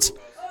Stones,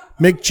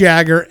 Mick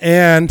Jagger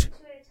and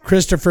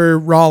Christopher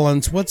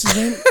Rollins. What's his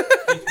name?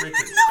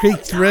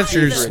 Keith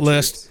Richards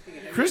list.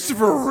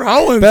 Christopher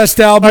Rollins. Best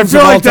I albums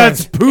feel of all like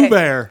that's time. Pooh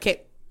Bear.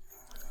 Okay.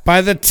 By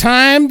the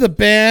time the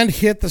band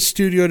hit the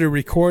studio to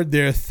record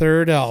their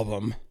third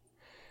album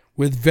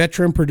with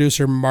veteran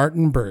producer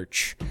Martin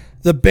Birch,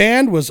 the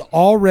band was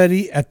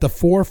already at the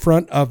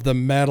forefront of the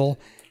metal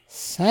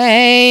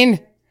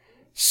scene.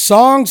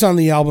 Songs on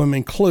the album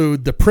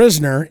include The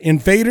Prisoner,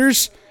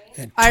 Invaders,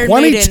 and Iron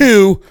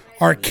 22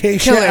 Acacia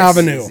Killers.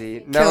 Avenue. See?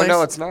 Killers.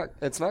 No, it's not.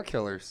 It's not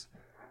Killers.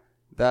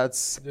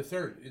 That's The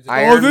third. Is it-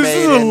 Iron this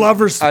is a Maiden,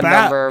 lover A spat.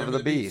 Number of the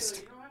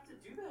Beast.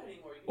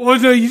 Well,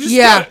 no, you just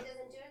Yeah.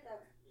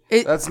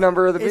 got- That's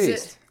Number of the Is it-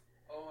 Beast.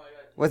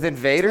 With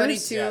Invaders?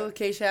 22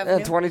 Acacia Avenue.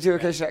 And 22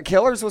 Acacia.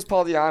 Killers was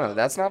Paul Diano.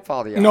 That's not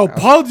Paul Diano. No,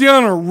 Paul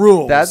Diano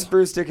rules. That's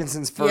Bruce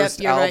Dickinson's first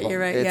you're right, album. you're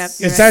right, It's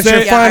yep, Is that Say-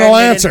 your Yeah, final Iron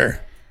Maiden. answer?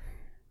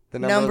 the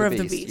Number of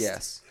the Beast.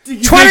 Yes.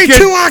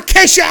 22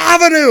 Acacia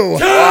Avenue.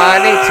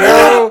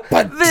 22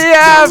 The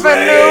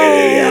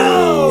Avenue.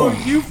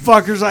 Oh, you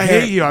fuckers! I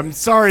hate you. I'm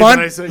sorry that I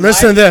Fun. said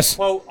Listen to this.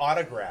 Quote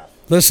autograph.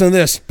 Listen to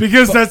this.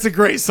 because that's a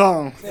great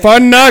song.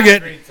 Fun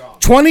nugget.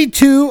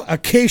 22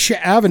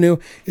 Acacia Avenue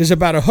is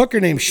about a hooker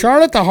named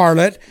Charlotte the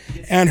Harlot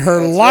and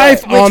her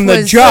life Which on the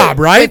was job,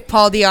 right? With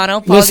Paul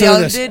Diano. Paul Listen to Diano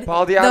this. did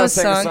Paul Diano those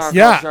sang a songs. song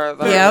Yeah. called Charlotte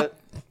the Yep. Harlot.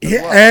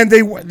 Yeah, and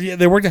they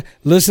worked.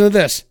 Listen to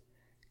this.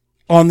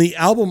 On the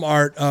album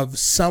art of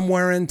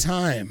Somewhere in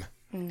Time,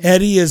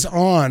 Eddie is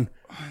on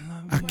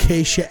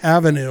Acacia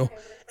Avenue,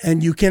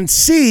 and you can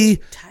see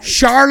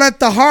Charlotte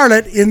the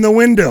Harlot in the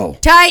window.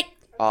 Tight.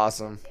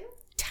 Awesome.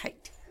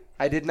 Tight.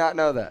 I did not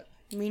know that.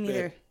 Me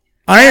neither.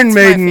 Iron my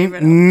Maiden, favorite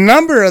album.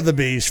 Number of the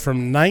Beast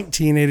from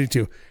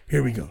 1982.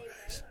 Here we go,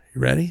 guys.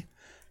 You ready?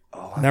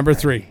 Number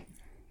 3.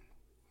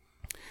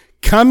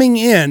 Coming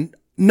in,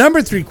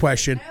 number 3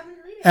 question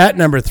at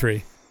number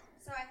 3.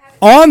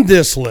 On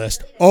this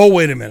list, oh,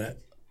 wait a minute.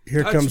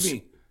 Here Touch comes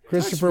me.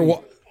 Christopher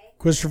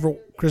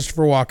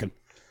Walken.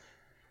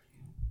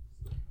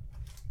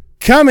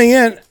 Coming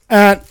in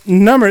at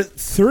number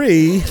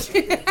 3.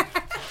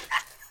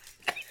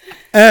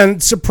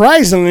 And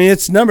surprisingly,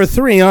 it's number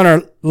 3 on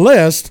our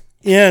list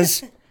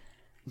is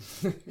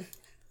the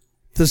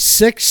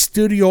 6th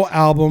studio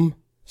album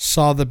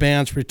saw the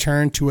band's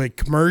return to a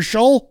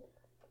commercial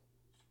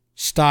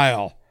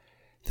style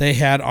they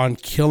had on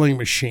Killing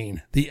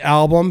Machine. The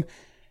album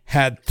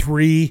had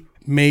 3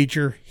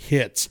 major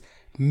hits,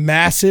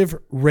 massive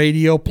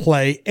radio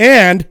play,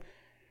 and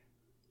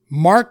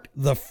marked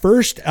the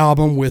first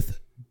album with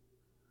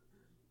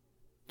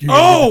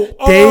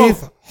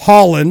Dave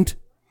Holland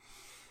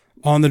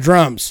on the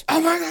drums. Oh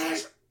my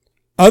gosh!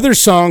 Other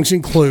songs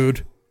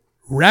include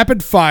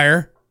Rapid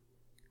Fire,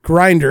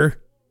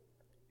 Grinder,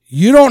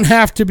 You Don't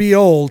Have to Be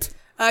Old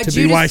to Be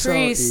Judas Wise.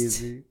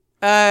 Priest.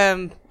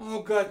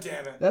 Oh god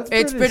damn it! That's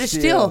It's British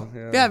Steel.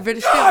 Yeah,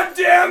 British Steel. God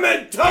damn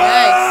it!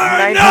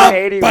 Nice.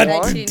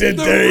 1981.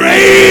 The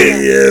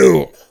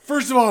radio.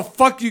 First of all,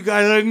 fuck you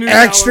guys. I knew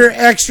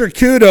Extra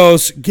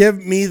kudos.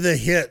 Give me the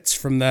hits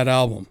from that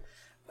album.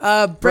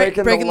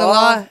 Breaking the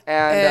Law.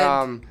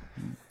 And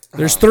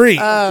There's 3.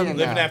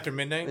 Living After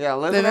Midnight. Yeah,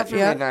 Living After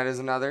Midnight is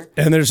another.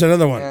 And there's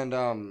another one.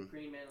 And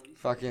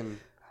fucking.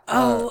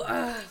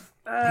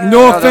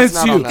 No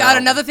offense to you. Got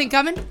another thing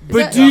coming?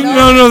 But do you,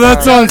 no,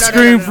 that's on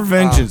Scream for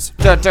Vengeance.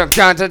 I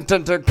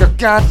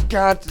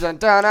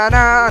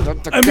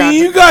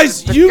mean, you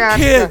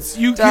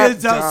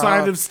kids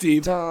outside of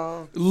Steve,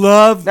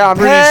 love Now I'm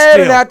British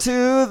headed Steel. out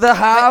to the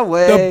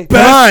highway.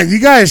 Come on, you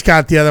guys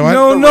got the other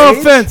one. No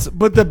offense,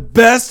 but the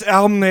best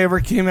album they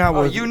ever came out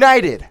with.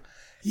 United.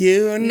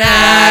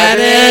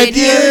 United,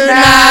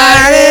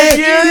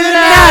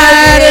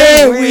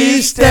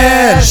 we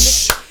stand.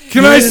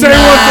 Can I say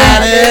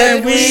one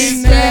thing? We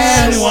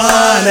stand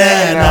one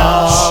and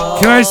all.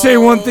 Can I say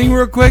one thing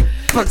real quick?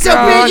 So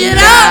bring it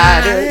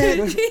up.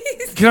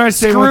 Can I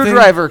say one thing?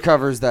 Screwdriver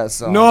covers that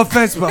song. No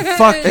offense, but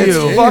fuck you.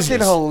 It's fucking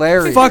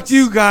hilarious. Fuck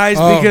you guys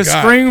because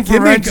God. Scream for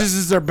Vengeance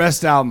is their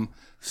best album.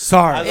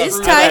 Sorry. It's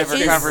tight.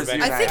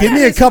 Give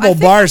me a couple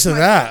bars of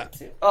that.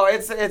 Oh,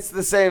 it's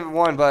the same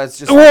one, but it's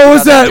just. What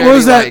was that? dirty, What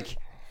was that? like,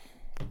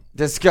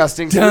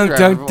 disgusting. Dun,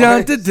 screwdriver dun,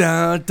 voice. dun,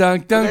 dun, dun,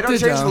 dun, They don't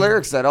change the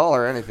lyrics at all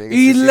or anything.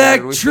 It's just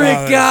Electric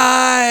United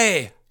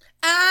Eye.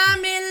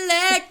 I'm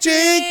electric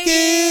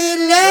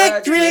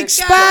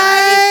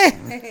spy.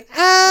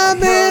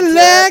 I'm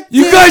electric.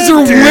 You guys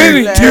are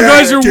winning. You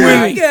guys are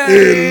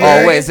winning.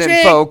 Always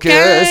in focus.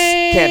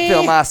 Can't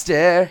feel my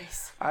stare.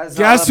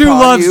 Guess who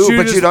loves you,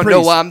 Judas but you don't Priest?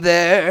 know I'm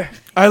there.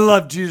 I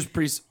love Judas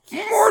Priest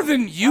more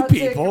than you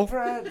people.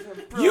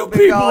 You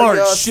people are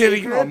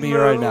shitting on me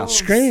right now.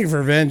 Screaming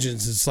for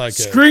Vengeance is like a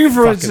Scream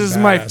for Vengeance is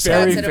my badass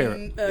very album.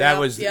 favorite. That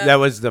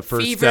was the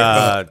first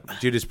Fever.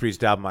 Judas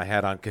Priest album I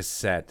had on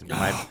cassette.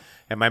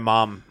 And my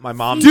mom.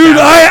 Dude,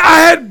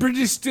 I had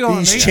British Steel on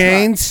These 8-track.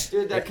 chains.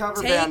 Dude, that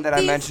cover Take band that I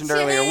these mentioned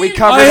earlier. chains. We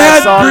covered I that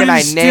had song and I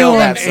British nailed Steel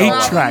that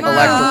on song. 8-track.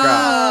 Electric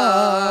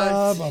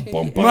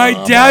Eye. My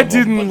dad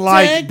didn't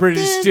like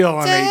British Steel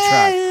on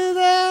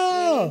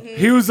 8-track.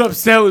 He was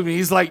upset with me.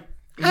 He's like,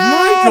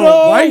 Michael,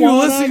 why are you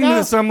listening to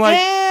this? I'm like,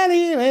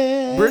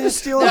 British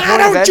Steel and Why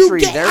Point of don't you Entry.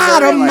 get They're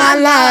out very, of my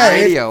life?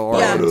 radio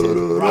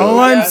oriented. all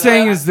I'm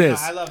saying is this.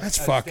 That's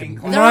fucking.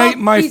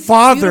 My these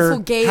father beautiful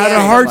gay had a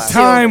ass hard songs.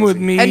 time with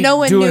me And no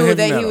one doing knew heavy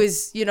that he metal.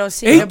 was,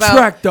 singing about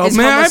 8-track though, his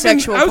man.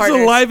 homosexual I was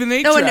partners. alive in No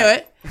one 8-track. knew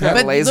it.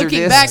 But laser looking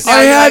discs. back,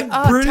 I now had you're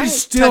like, British touch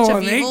Steel of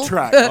on evil.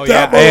 8-track. Oh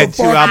yeah, I had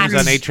 2 albums on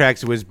motherfuckers. 8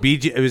 tracks. It was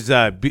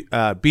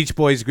Beach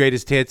Boys'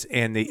 Greatest Hits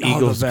and the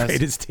Eagles' best.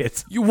 Greatest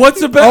Hits.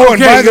 What's the best? Oh,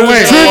 and by the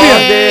way-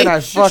 trivia. Dude, I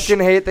fucking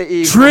hate the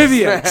Eagles.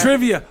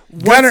 Trivia.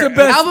 What's Gunner- the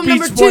best Album Beach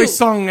number Boys 2.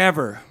 song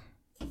ever?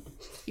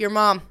 Your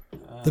mom.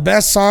 The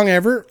best song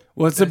ever.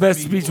 What's the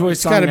best Beach Boys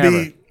It's song got to ever?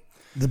 be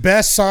the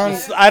best song.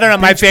 I don't know.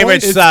 My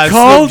favorite's It's Sloop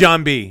called-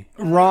 John B.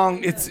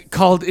 Wrong. It's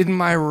called In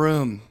My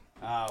Room.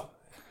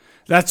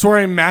 That's where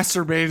I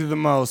masturbated the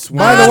most.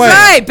 By the All way,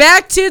 right,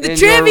 back to the In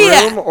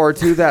trivia. your room or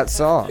to that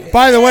song?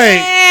 by the way,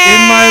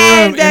 In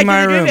my room. Back In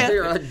my to the room. trivia.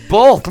 You're like,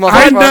 both, Fun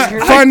motherfucker.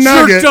 Fun I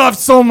nugget. jerked off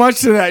so much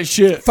to that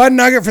shit. fun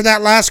nugget for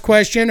that last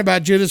question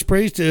about Judas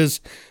Priest is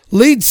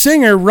lead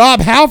singer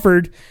Rob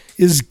Halford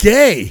is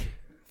gay.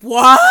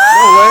 What?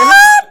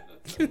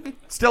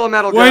 Still a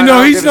metal guy. Wait, I no,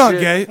 don't he's give a not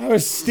shit. gay. I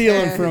was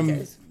stealing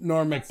from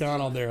Norm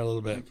Macdonald there a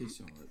little bit.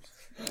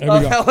 There Oh,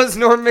 we go. that was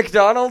Norm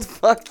Macdonald?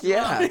 Fuck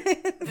yeah.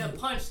 The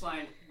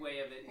punchline way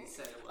of it, he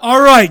said it was. All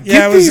right, Yeah,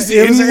 get it was- these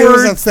it was a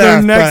inwards. Their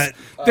theft, next.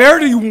 They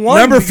already won.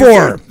 Number because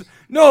 4.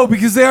 No,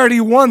 because they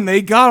already won.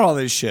 They got all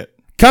this shit.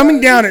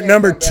 Coming down at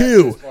number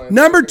 2.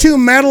 Number 2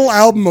 metal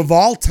album of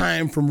all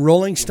time from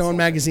Rolling Stone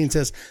magazine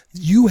says,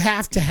 you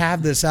have to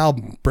have this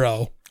album,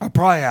 bro. I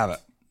probably have it.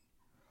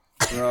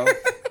 Bro.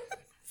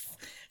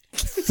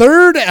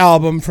 Third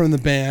album from the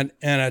band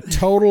and a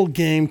total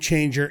game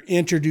changer,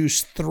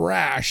 introduced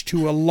thrash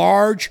to a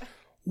large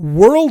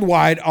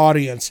worldwide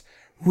audience,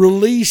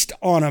 released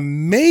on a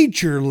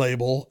major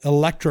label,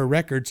 Elektra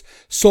Records,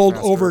 sold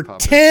over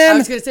Puppets. 10 I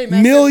was gonna say Master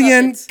of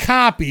million Puppets.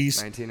 copies.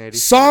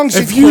 1986. Songs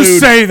If you include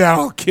say that,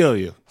 I'll kill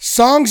you.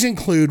 songs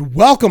include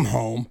Welcome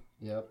Home,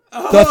 Yep.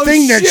 The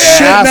Thing That shit.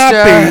 Should Not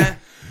Master. Be,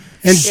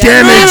 and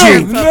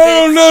Damaging.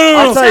 No.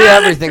 I'll tell you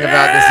everything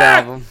about this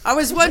album. I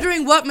was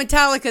wondering what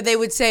Metallica they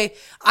would say.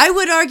 I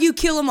would argue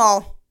Kill 'Em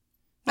All.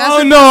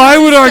 Oh no, I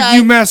would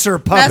argue Master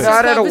of Puppets. Master-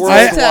 Not at a Puppets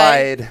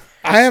worldwide.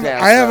 I have a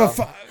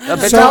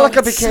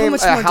Metallica became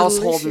much a more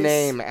household delicious.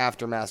 name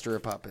after Master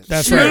of Puppets.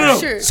 That's Sure, right.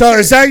 sure. So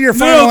is that your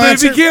final No, they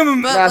answer? became a.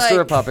 But Master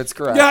like, of Puppets,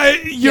 correct. Yeah,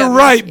 you're Yeah,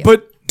 right, yeah.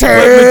 but Turn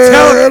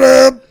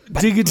Metallica, up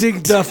dig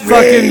the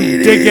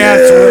fucking dick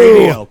ass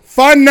radio.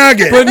 Fun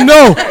nugget. But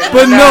no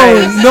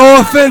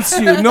offense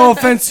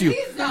to you.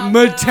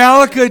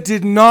 Metallica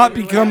did not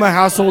become a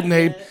household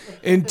name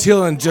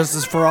until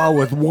Injustice for All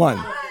with 1.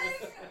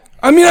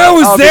 I mean, I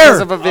was Oh, there.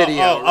 because of a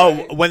video. Oh,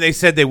 when they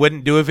said they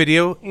wouldn't do a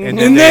video, and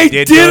then And they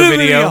did did do a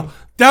video.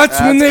 That's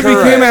when they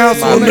correct. became a We'll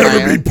household never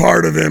name. be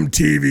part of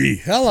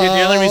MTV. Hello.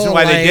 The only reason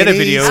why they did a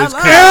video is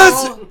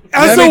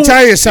Let me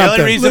tell you the something.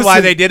 only reason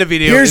why they did a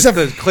video here's is a-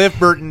 because Cliff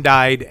Burton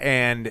died,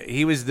 and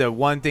he was the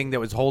one thing that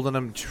was holding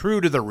them true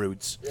to the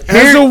roots.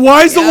 As a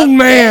wise old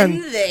man,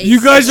 and they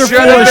you guys are full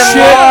Should've of been shit.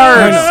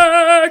 I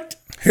know.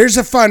 Here's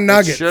a fun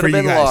nugget should for have you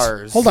been guys.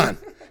 Lars. Hold on.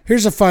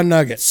 Here's a fun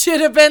nugget.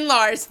 Should have been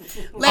Lars.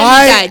 Lenny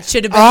I died.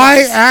 Should have been I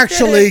Lars.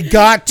 actually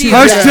got to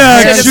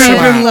Hashtag get should have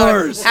some been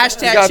Lars.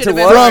 Hashtag got should to have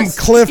been what? from Lars.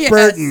 Cliff Yes.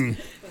 Burton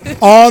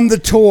on the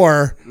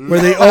tour where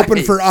they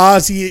opened for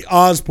Ozzy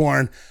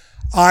Osbourne.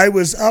 I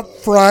was up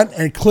front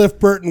and Cliff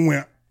Burton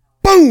went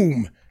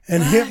boom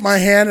and hit my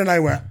hand and I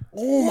went,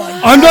 oh my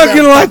God. I'm not that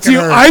gonna lie to fucking you.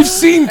 hurt. I've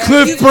seen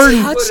Cliff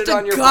Burton. Touched it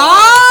on a your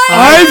god.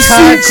 I've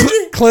touched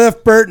seen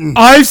Cliff Burton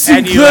I've seen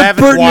And you Cliff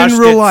haven't Burton washed in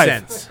real it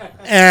life. since.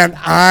 and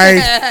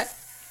I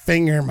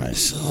finger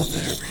myself.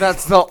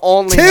 That's the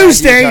only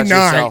Tuesday night you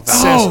touch night,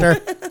 yourself.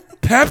 sister.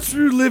 Pabst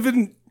Blue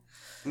Ribbon,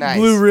 Nice.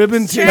 Blue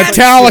Ribbon.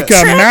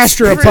 Metallica,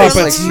 Master of Blue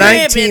Puppets, Ribbon.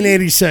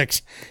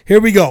 1986. Here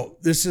we go.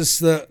 This is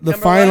the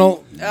final.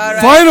 All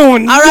right. Final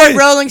one. All right, Wait,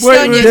 Rolling wait,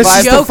 Stone, wait, you This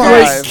is the joker. final.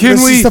 Wait, can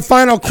This we- is the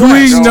final Can we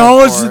question.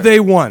 acknowledge for that it. they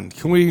won?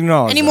 Can we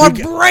acknowledge? Any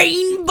that? more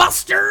brain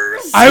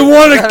busters? I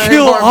want to Got any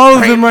kill more all of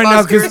brain them right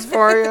now busters because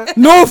for you.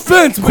 no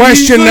offense. But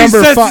Question he usually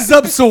number sets 5. this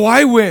up so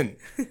I win.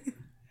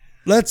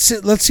 Let's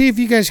see if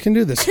you guys can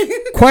do this.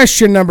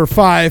 Question number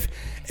 5,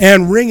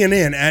 and ringing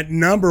in at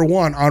number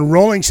 1 on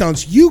Rolling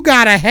Stones. You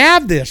gotta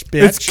have this,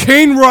 bitch. It's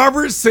Kane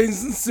Roberts,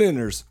 Saints and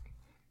Sinners.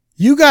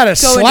 You gotta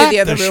Go into slap the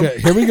other the room. shit.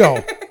 Here we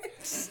go.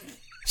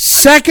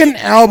 Second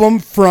album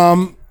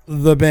from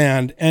the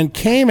band and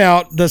came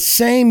out the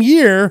same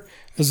year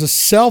as a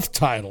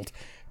self-titled,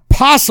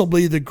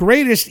 possibly the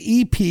greatest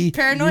EP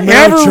Paranoid?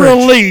 ever No church.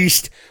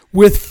 released,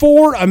 with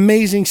 4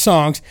 amazing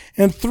songs,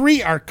 and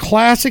 3 are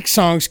classic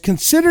songs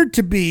considered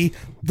to be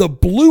the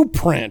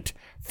blueprint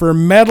for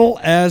metal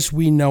as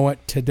we know it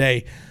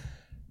today.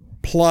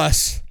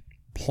 Plus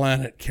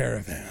Planet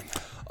Caravan.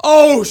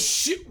 Oh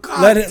shit!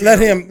 God,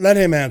 Let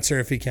him answer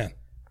if he can.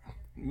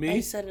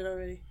 I said it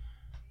already.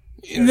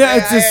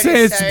 That's I a say.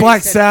 already It's said-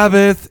 Black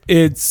Sabbath.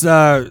 It's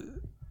a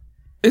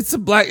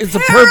purple.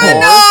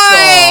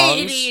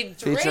 Paranoid!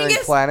 Featuring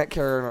Planet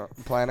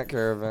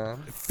Caravan.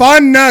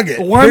 Fun nugget.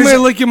 Why am Here's I a-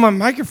 licking my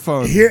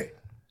microphone? Here,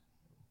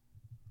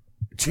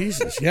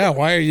 Jesus, yeah.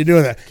 Why are you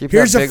doing that? Keep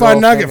Here's that a big fun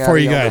old nugget thing for out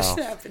of you your guys.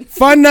 mouth.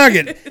 Fun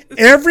nugget.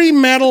 Every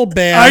metal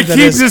band. I that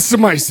keep is- this to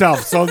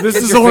myself, so this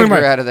Get is your only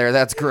finger my. out of there.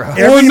 That's gross.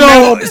 Every Oh no!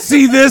 metal-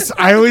 See this?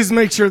 I always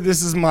make sure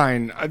this is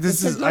mine.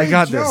 This It's is. a I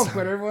got great joke, this.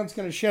 but everyone's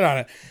gonna shit on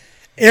it.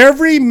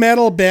 Every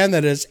metal band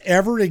that has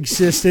ever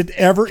existed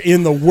ever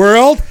in the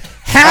world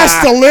has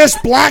to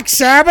list Black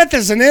Sabbath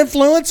as an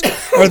influence,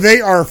 or they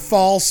are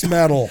false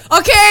metal.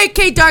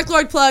 Okay, Dark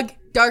Lord plug.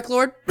 Dark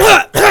Lord.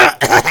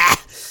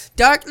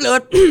 Dark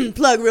Lord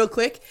plug real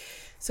quick.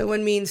 So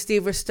when me and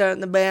Steve were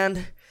starting the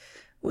band,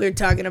 we were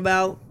talking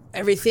about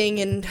everything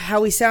and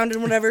how we sounded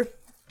and whatever.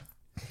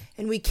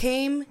 And we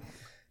came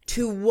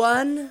to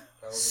one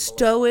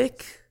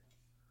stoic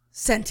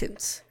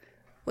sentence.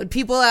 When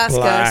people ask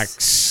Black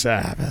us,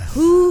 Sabbath.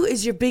 who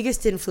is your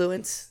biggest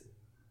influence?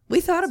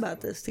 We thought about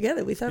this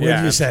together. We thought about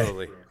did you say?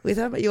 absolutely. We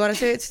thought about. You want to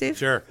say it, Steve?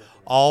 Sure.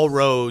 All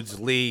roads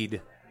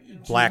lead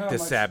Black to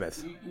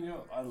Sabbath.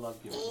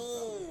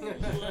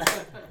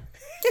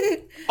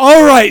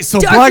 All right, so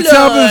Dark Black Lord.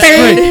 Sabbath is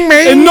great. Bing,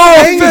 bing, And no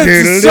bing, offense,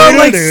 doodle, the Salt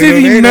Lake doodle,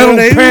 City doodle, metal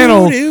doodle,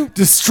 panel doodle.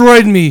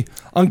 destroyed me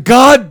on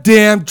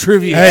goddamn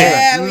trivia.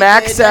 Yeah, we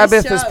Max did.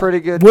 Sabbath Nice is job. pretty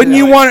good. Wouldn't too.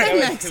 you want it?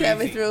 Max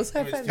Sabbath rules.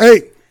 High five.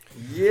 Hey,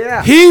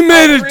 Yeah. He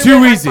made it too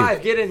High easy.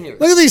 five, get in here.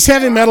 look at these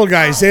heavy metal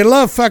guys. They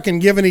love fucking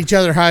giving each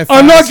other high fives.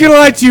 I'm not gonna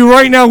lie to you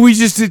right now. We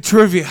just did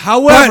trivia.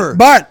 However,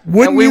 But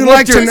wouldn't And we you whipped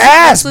like to your know?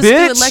 ass, Let's do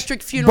bitch.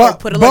 electric funeral. But,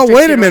 Put but electric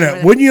wait a funeral minute. in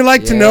it. Wouldn't you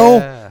like to Yeah.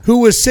 know who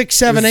was 6,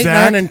 7, 8,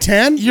 Zach, 9, and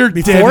 10? you're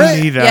dead before in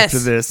it? heat Yes. after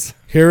this.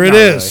 Here it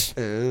is.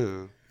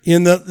 Ooh.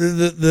 In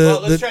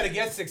the try to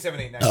get 6, 7,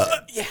 8, 9.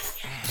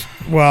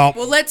 well,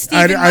 Well, let Steve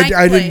I, and Mike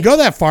I play. didn't go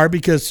that far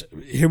because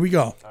here we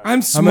go. I'm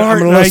I'm smart.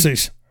 gonna and list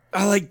these.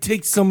 I like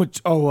take so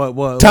much. Oh,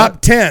 what? Top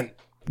 10.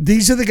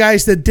 These are the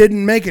guys that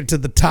didn't make it to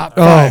the top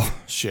Oh, 5.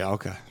 shit.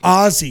 Okay.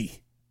 Ozzy.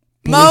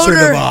 Blizzard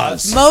Motor, of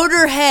Oz.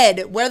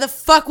 Motorhead. Where the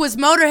fuck was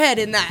Motorhead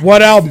in that?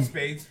 What album?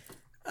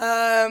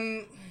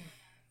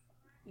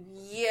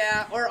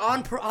 Yeah, or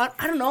on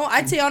I don't know.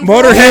 I'd say on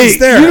Motorhead's Hey,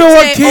 there. you know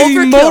what, Say Katie?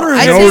 overkill. Motorhead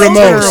I'd No say remote.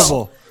 overkill.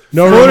 terrible.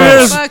 No Motorhead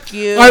remote. is- Fuck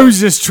you. I was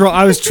just trying.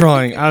 I was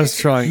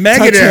trying. Touch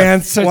Megadeth.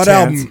 hands, touch What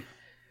hands.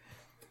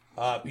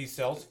 album? Peace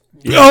Cells.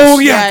 Oh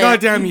yeah, Yeah.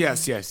 goddamn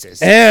yes.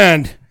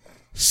 And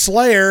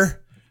Slayer.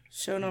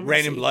 Show no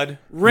Rain and mercy. Blood.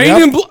 Rain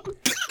Yep. and Blood.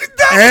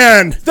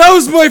 And That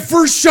was my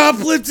first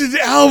shoplifted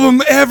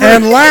album ever.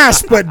 and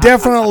last but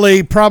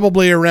definitely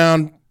probably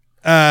around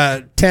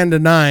 10 to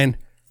 9,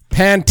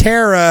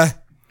 Pantera.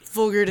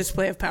 Vulgar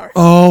display of power.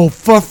 oh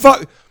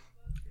fuck.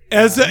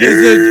 As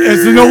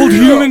an old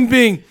human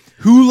being,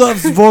 who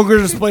loves vulgar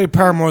display of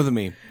power more than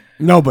me?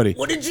 Nobody.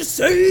 What did you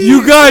say?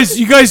 You guys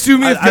do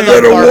me a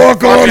favor.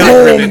 Walk on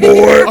home,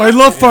 boy. I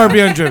love Far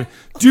Beyond Driven.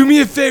 Do me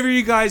a favor,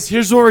 you guys.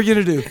 Here's what we're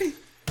gonna do.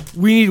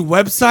 We need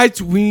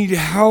websites. We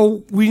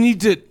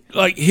need to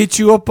like hit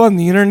you up on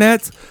the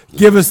internet.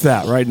 Give us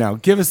that right now.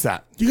 Give us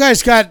that. You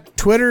guys got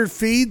Twitter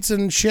feeds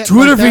and shit.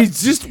 Twitter like that?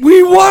 feeds. Just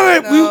we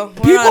want it. No,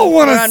 People we're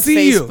want on to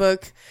see you.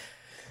 Facebook.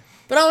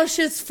 But all the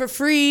shit's for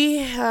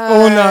free.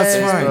 Oh, no, it's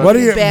fine. What are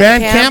your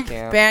Bandcamp?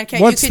 Bandcamp.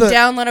 What's you can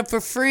download it for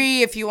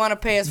free if you want to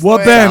pay us for Well,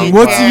 it. Ben,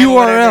 what's the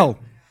URL? Whatever.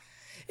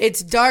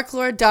 It's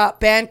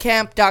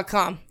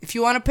darklord.bandcamp.com. If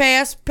you want to pay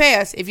us, pay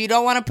us. If you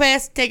don't want to pay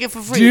us, take it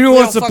for free. Do you know We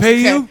what's don't to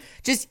pay fucking you? care.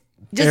 Just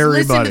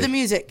listen to the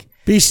music.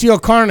 Bestial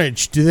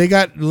Carnage. Do they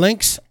got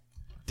links?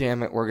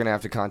 Damn it, we're gonna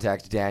have to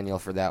contact Daniel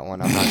for that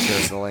one. I'm not sure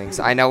of the links.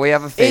 I know we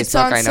have a It's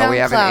on Facebook. I know we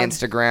have an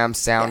SoundCloud.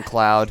 Instagram,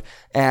 SoundCloud,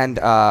 and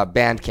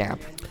Bandcamp.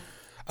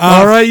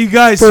 All right, you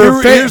guys.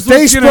 For here's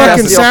what's gonna Facebook happen.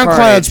 and Bestial SoundCloud's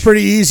Carnage.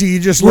 pretty easy. You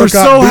just We're look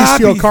up so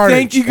Bestial happy. Carnage.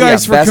 Thank you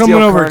guys for Bestial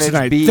coming over Carnage,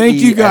 tonight. Thank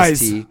you guys.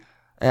 BEST,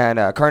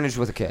 and Carnage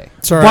with a K.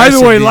 Sorry, By I the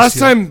said way, last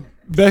Bestial. time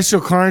Bestial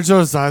Carnage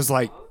was, I was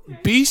like,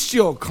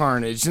 Bestial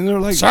Carnage. And they're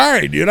like,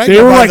 Sorry, dude. I they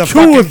go were by like the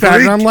cool fucking with that.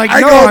 Greek. And I'm like, I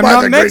no, go I'm by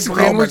not the Mexican,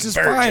 Greek-Roman which is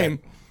version. fine.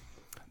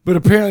 But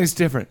apparently it's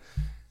different.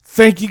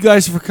 Thank you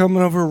guys for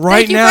coming over right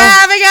Thank you now. for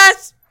having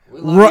us.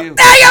 We love you.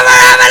 Thank you for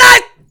having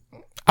us.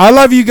 I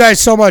love you guys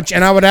so much,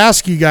 and I would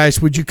ask you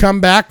guys, would you come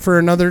back for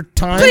another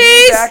time?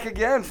 Please. Back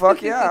again.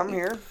 Fuck yeah, I'm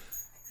here.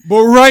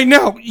 But right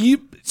now, you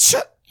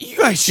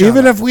guys shut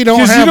Even up. if we don't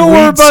 'Cause have you know what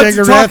we're weed, about to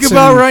cigarettes, talk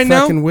about and right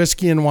now? fucking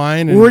whiskey and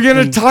wine, and, We're going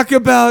and to talk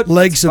about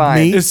legs of fine.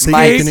 meat. It's that you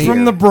Mike can Escape eat.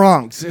 from the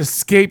Bronx.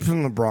 Escape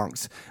from the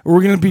Bronx.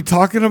 We're going to be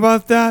talking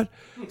about that.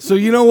 So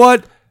you know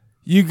what?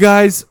 You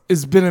guys,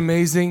 it's been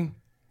amazing.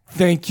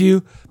 Thank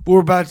you. But we're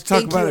about to talk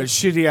Thank about you. a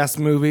shitty ass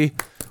movie.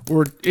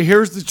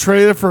 Here's the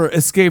trailer for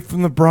Escape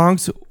from the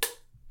Bronx,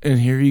 and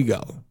here you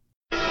go.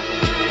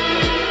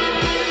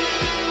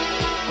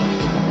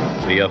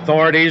 The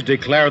authorities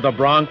declare the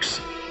Bronx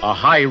a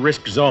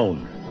high-risk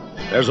zone.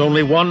 There's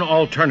only one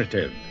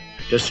alternative: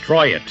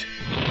 destroy it.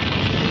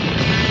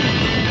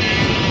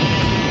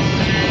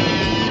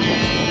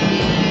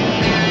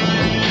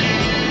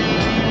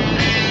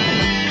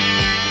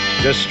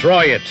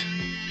 Destroy it.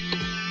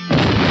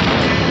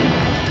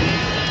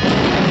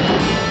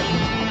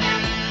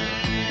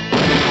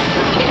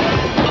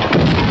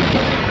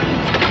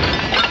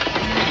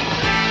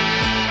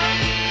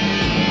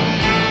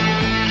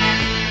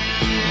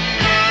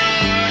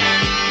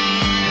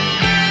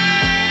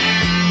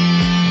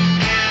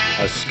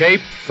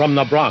 Escape from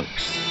the Bronx.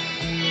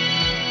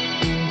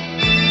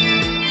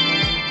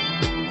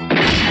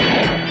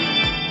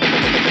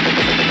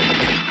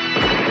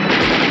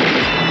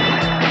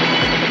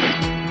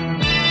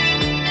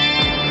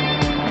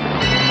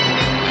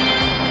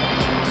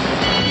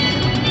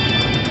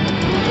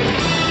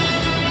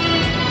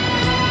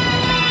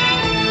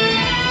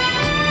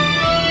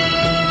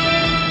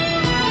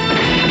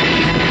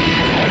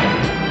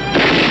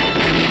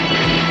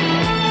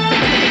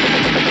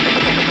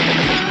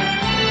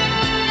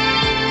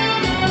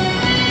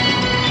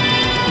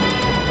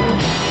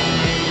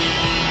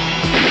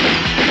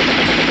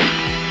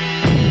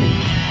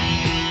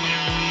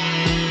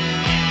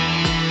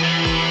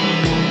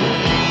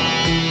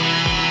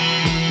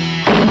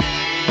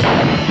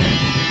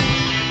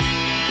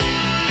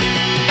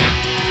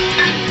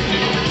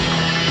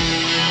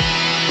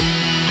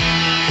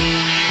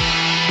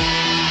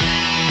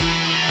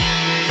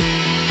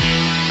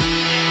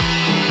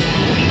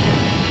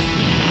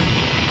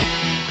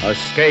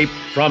 Escape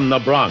from the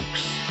Bronx.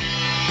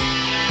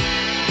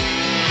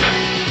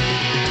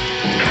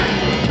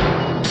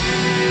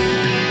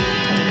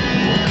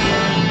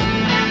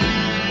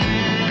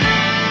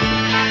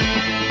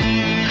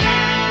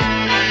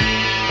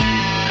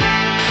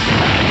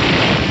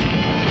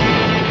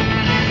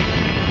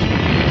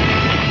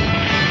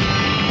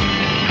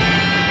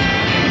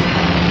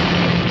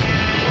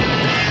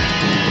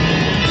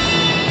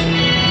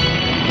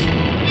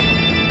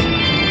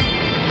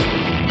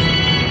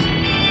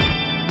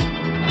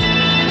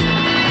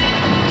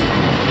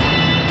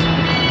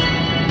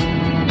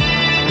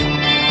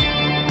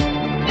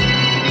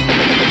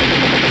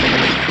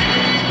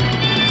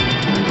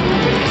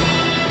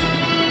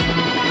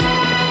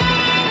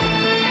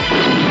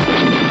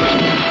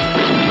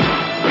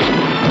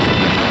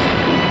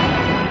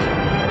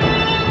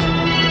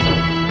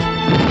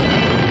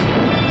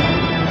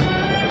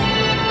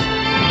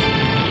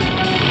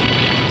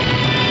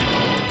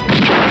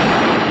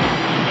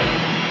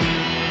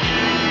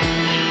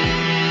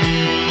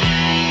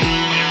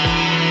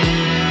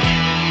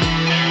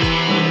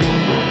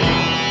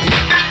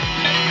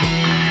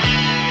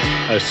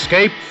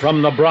 Escape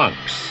from the Bronx.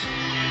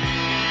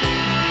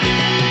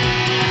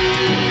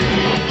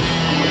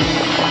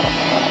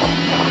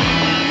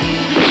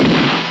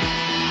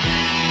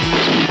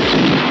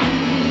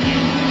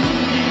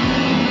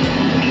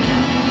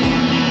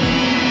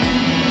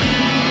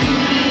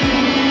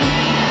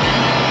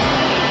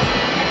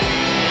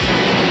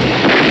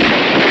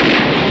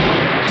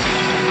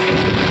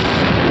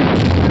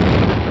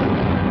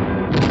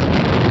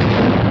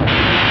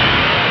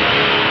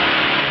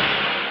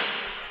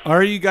 All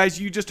right, you guys,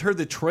 you just heard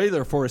the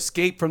trailer for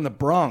Escape from the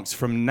Bronx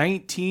from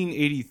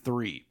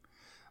 1983.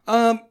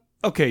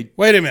 Okay.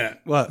 Wait a minute.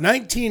 What?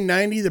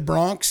 1990, the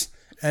Bronx.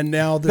 And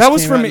now this That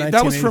was came out from in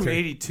that was from 1983.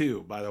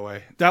 '82, by the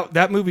way.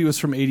 That movie was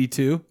from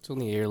 '82. It's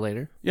only a year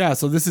later. Yeah,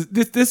 so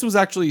this was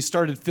actually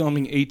started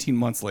filming 18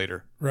 months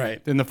later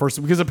Right. than the first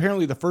one, because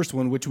apparently the first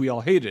one, which we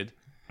all hated,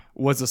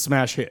 was a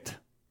smash hit.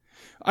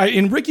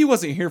 And Ricky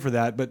wasn't here for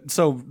that, but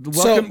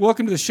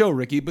welcome to the show,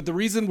 Ricky. But the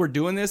reason we're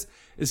doing this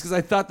is because I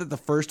thought that the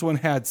first one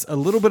had a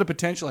little bit of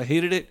potential. I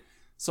hated it,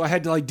 so I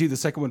had to do the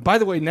second one. By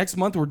the way, next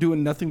month we're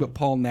doing nothing but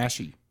Paul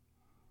Naschy.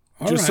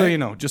 Just so you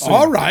know.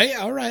 All right.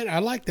 I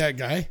like that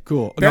guy.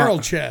 Cool. Barrel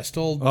chest.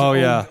 Old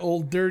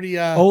dirty.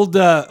 Old.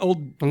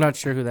 I'm not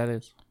sure who that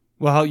is.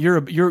 Well,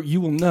 you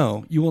will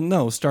know. You will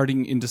know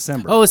starting in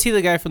December. Oh, is he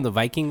the guy from the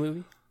Viking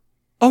movie?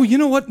 Oh, you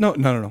know what?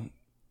 No.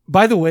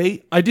 By the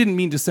way, I didn't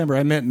mean December.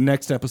 I meant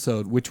next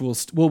episode, which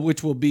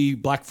will be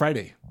Black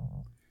Friday,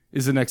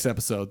 is the next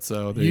episode.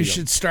 So there you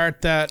should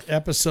start that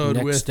episode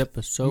Next with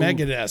episode.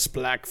 Megadeth's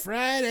Black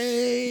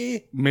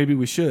Friday. Maybe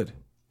we should.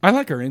 I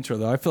like our intro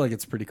though. I feel like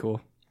it's pretty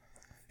cool.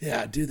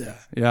 Yeah, do that.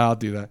 Yeah, I'll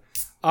do that.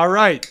 All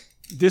right.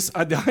 This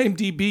the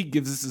IMDb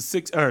gives us a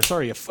 6. Or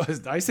sorry,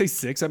 I say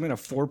 6. I mean a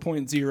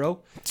 4.0.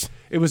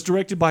 It was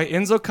directed by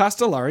Enzo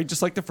Castellari,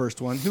 just like the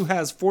first one, who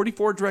has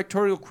 44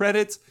 directorial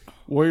credits.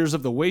 Warriors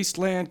of the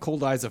Wasteland,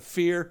 Cold Eyes of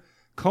Fear,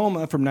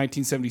 Coma from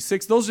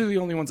 1976. Those are the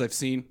only ones I've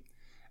seen.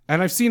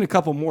 And I've seen a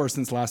couple more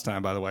since last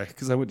time, by the way,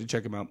 because I went to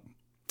check them out.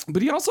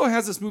 But he also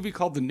has this movie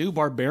called The New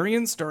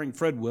Barbarians, starring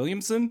Fred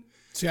Williamson.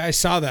 See, I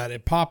saw that.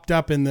 It popped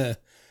up in the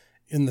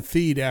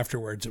feed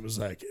afterwards. It was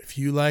like, if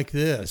you like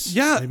this,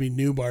 maybe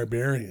New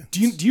Barbarians.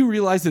 Do you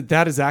realize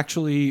that is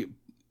actually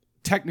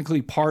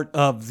technically part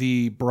of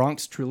the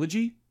Bronx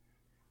trilogy?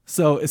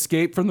 So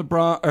Escape from the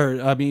Bronx,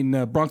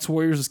 Bronx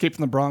Warriors, Escape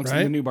from the Bronx,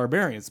 and The New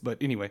Barbarians. But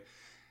anyway,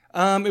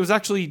 it was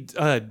actually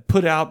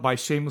put out by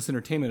Shameless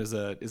Entertainment as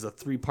a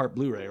 3-part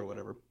Blu-ray or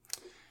whatever.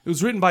 It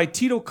was written by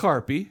Tito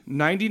Carpi,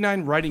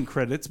 99 writing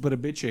credits, but a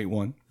bitch ain't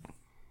one.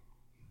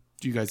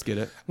 Do you guys get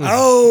it?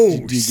 Oh,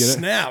 do you get it?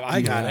 Snap.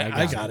 I got it.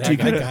 I got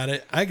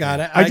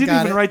it. I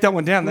didn't even write that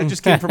one down. That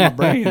just came from my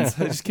brains.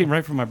 That just came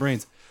right from my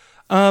brains.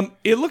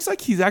 It looks like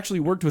he's actually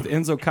worked with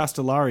Enzo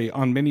Castellari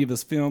on many of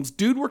his films.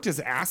 Dude worked his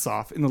ass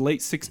off in the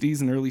late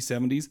 60s and early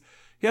 70s.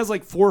 He has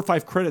like 4 or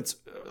 5 credits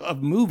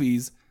of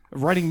movies,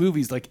 of writing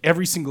movies like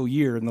every single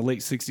year in the late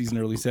 60s and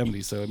early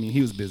 70s. So, I mean,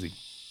 he was busy.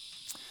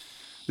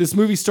 This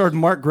movie starred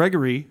Mark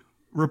Gregory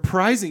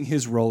reprising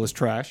his role as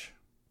Trash.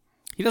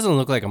 He doesn't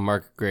look like a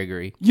Mark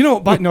Gregory.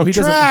 But no, he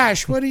doesn't.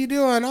 Trash, what are you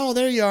doing? Oh,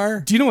 there you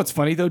are. Do you know what's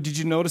funny, though? Did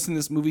you notice in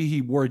this movie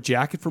he wore a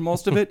jacket for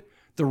most of it?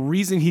 The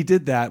reason he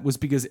did that was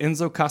because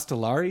Enzo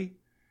Castellari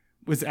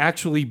was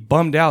actually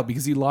bummed out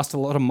because he lost a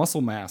lot of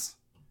muscle mass.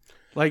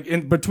 Like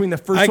in between the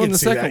first one and the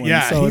second one.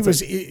 Yeah, so he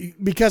was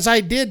because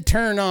I did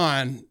turn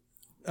on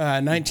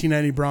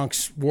 1990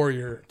 Bronx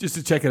Warrior just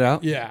to check it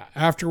out. Yeah,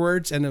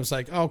 afterwards, and it was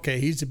like, okay,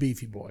 he's a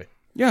beefy boy.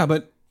 Yeah,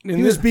 but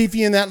he was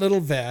beefy in that little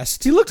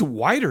vest. He looked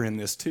wider in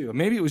this too.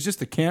 Maybe it was just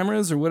the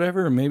cameras or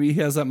whatever, or maybe he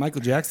has that Michael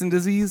Jackson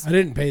disease. I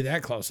didn't pay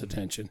that close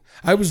attention.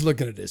 I was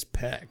looking at his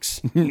pecs.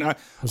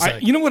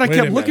 You know what I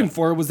kept looking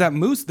for was that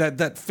moose,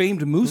 that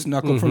famed moose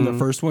knuckle from the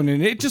first one,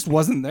 and it just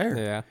wasn't there.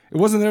 Yeah, it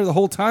wasn't there the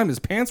whole time. His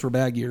pants were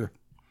baggier.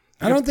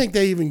 I don't think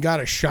they even got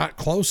a shot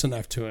close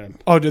enough to him.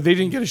 Oh, they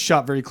didn't get a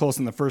shot very close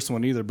in the first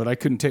one either, but I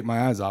couldn't take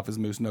my eyes off his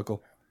moose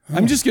knuckle.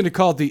 I'm just going to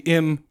call it the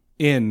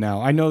M-N now.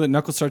 I know that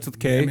knuckle starts with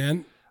K.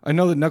 Amen. I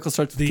know that knuckle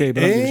starts with K,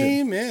 but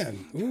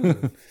Amen.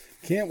 Ooh,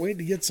 can't wait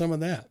to get some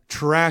of that.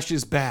 Trash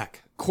is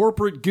back.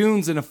 Corporate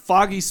goons in a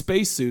foggy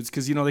spacesuits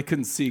because, they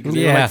couldn't see.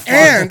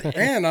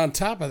 And on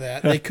top of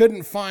that, they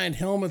couldn't find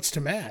helmets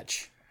to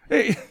match.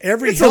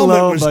 Every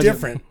helmet was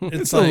different.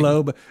 It's a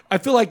low, but I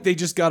feel like they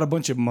just got a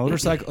bunch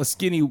of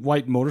skinny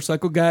white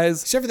motorcycle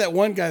guys. Except for that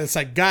one guy that's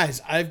like,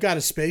 guys, I've got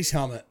a space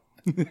helmet.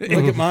 Look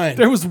at mine.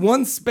 There was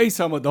one space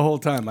helmet the whole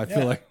time, I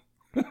feel like.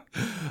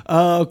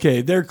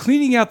 Okay, they're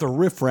cleaning out the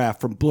riffraff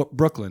from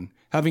Brooklyn,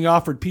 having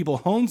offered people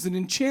homes in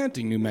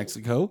enchanting New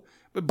Mexico.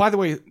 But by the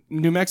way,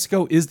 New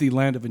Mexico is the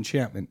land of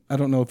enchantment. I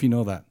don't know if you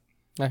know that.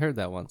 I heard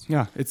that once.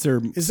 Yeah, it's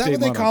their Is that what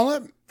they call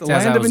it? The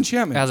land of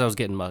enchantment. As I was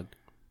getting mugged.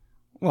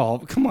 Well,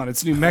 come on,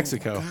 it's New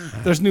Mexico.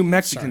 There's New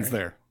Mexicans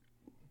there.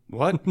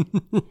 What?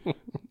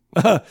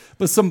 But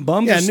some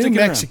bums are sticking New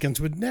Mexicans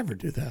would never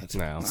do that.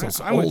 No.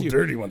 So old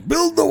dirty one.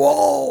 Build the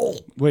wall.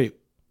 Wait.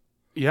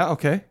 Yeah,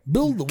 okay.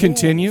 Build the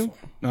Continue. walls.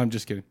 No, I'm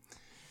just kidding.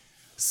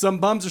 Some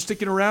bums are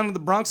sticking around in the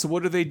Bronx, so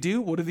what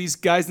do? What do these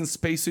guys in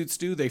spacesuits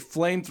do? They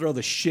flamethrow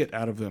the shit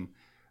out of them.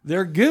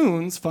 Their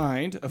goons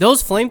find...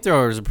 Those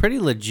flamethrowers are pretty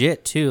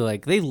legit, too.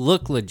 Like, they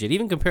look legit,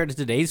 even compared to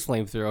today's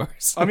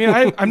flamethrowers. I mean,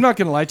 I'm not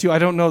going to lie to you. I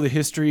don't know the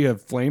history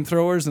of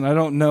flamethrowers, and I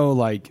don't know,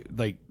 like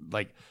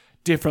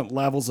different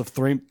levels of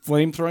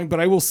flamethrowing, but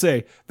I will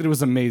say that it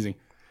was amazing.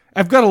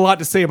 I've got a lot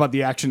to say about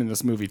the action in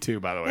this movie, too,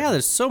 by the way. Yeah,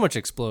 there's so much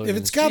explosion.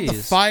 If it's got the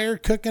fire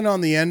cooking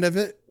on the end of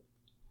it,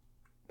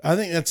 I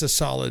think that's a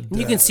solid...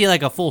 You can see,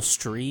 like, a full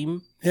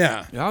stream.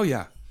 Yeah. Oh,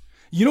 yeah.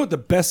 You know what the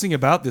best thing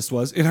about this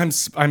was, and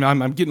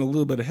I'm getting a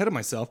little bit ahead of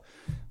myself,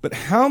 but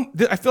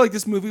I feel like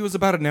this movie was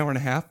about an hour and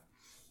a half.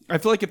 I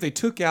feel like if they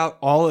took out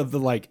all of the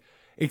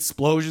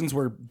explosions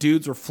where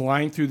dudes were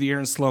flying through the air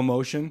in slow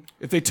motion.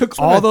 If they took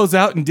all those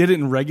out and did it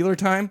in regular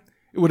time,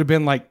 it would have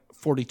been like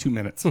 42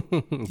 minutes.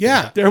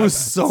 Yeah. There was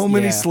so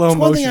many slow That's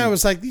one thing motion. I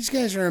was like, these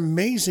guys are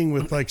amazing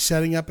with like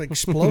setting up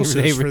explosives.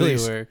 They for really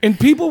these. were. And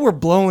people were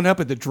blowing up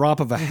at the drop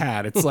of a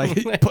hat. It's like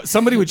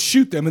somebody would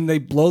shoot them and they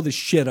blow the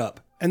shit up.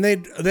 And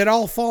they'd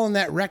all fall in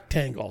that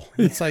rectangle.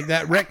 It's like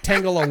that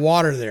rectangle of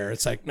water there.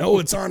 It's like, no,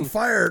 it's on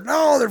fire.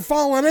 No, they're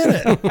falling in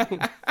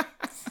it.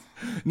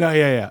 No,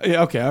 yeah.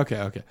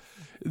 Okay.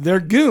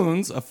 Their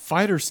goons, a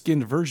fighter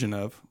skinned version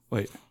of.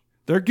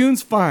 Their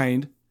goons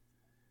find.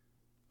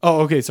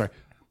 Oh, okay, sorry.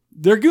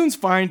 Their goons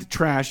find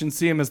Trash and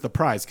see him as the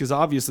prize because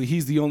obviously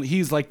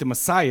he's like the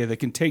messiah that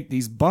can take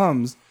these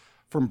bums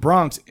from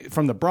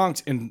the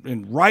Bronx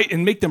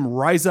and make them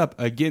rise up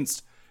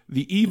against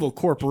the evil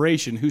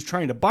corporation who's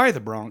trying to buy the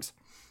Bronx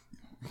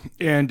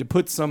and to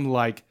put some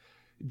like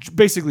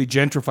basically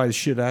gentrify the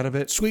shit out of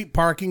it. Sweet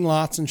parking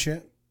lots and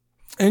shit.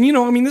 And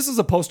this is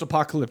a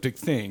post-apocalyptic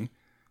thing.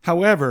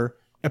 However,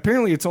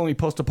 apparently it's only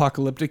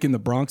post-apocalyptic in the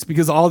Bronx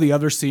because all the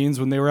other scenes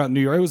when they were out in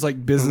New York, it was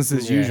like business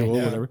as usual,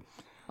 whatever.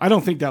 I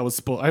don't think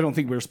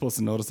we were supposed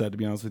to notice that, to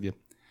be honest with you.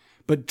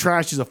 But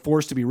Trash is a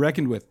force to be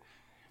reckoned with.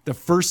 The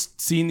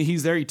first scene that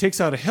he's there, he takes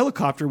out a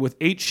helicopter with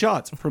 8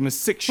 shots from a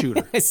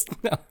 6-shooter.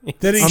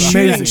 That he's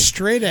shooting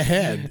straight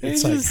ahead.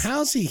 It's like,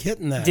 how's he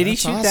hitting that? Did he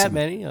shoot that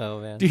many? Oh,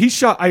 man.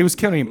 Dude, I was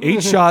counting him,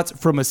 8 shots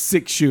from a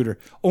 6-shooter.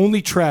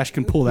 Only Trash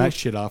can pull that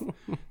shit off.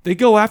 They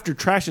go after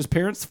Trash's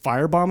parents,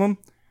 firebomb him.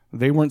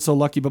 They weren't so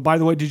lucky. But by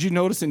the way, did you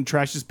notice in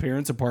Trash's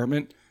parents'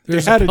 apartment,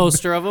 there's a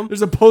poster of him?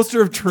 There's a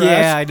poster of Trash.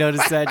 Yeah, I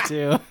noticed that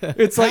too.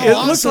 It's like, How it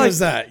awesome looks like is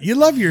that? You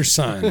love your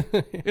son.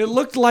 It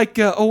looked like,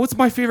 what's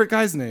my favorite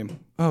guy's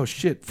name? Oh,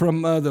 shit.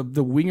 From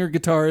the Winger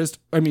guitarist.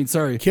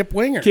 Kip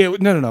Winger.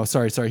 No.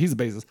 Sorry. He's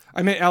the bassist.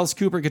 I meant Alice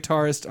Cooper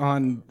guitarist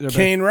on...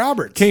 Kane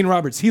Roberts. Kane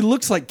Roberts. He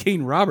looks like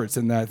Kane Roberts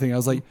in that thing. I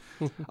was like,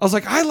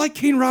 I like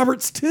Kane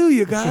Roberts too,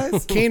 you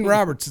guys. Kane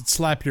Roberts would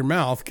slap your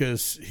mouth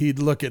because he'd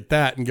look at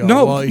that and go,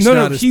 well, he's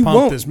not as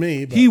pumped as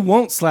me. But. He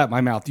won't slap my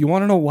mouth. You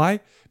want to know why?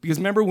 Because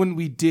remember when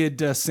we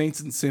did Saints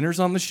and Sinners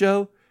on the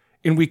show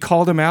and we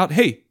called him out,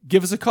 hey,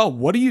 give us a call.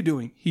 What are you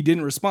doing? He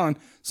didn't respond.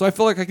 So I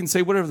feel like I can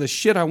say whatever the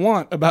shit I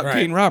want about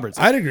Kane Roberts.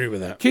 I'd agree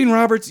with that. Kane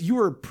Roberts, you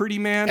were a pretty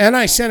man. And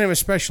I sent him a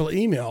special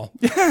email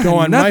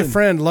going, my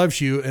friend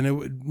loves you, and it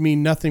would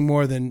mean nothing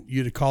more than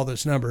you to call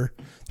this number,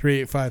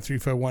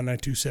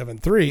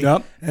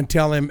 385-351-9273, and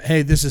tell him,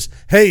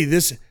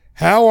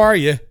 how are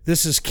you?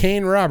 This is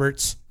Kane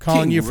Roberts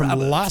calling you from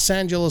Los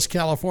Angeles,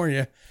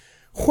 California,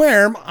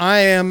 where I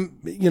am,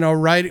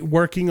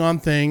 working on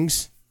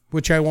things,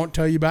 which I won't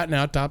tell you about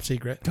now, top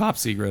secret. Top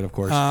secret, of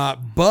course.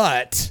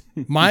 But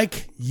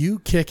Mike, you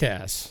kick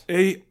ass.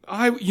 You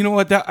know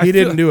what? He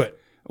didn't do it.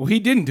 Well, he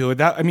didn't do it.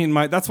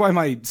 That's why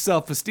my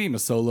self-esteem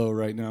is so low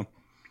right now.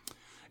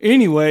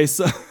 Anyway,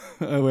 so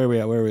where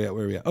are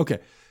we at? Okay.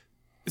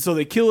 So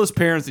they kill his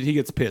parents and he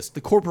gets pissed.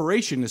 The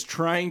corporation is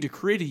trying to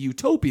create a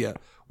utopia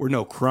where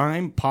no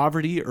crime,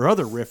 poverty, or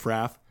other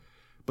riffraff.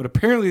 But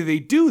apparently they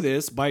do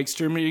this by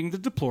exterminating the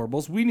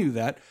deplorables. We knew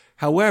that.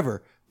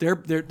 However, they're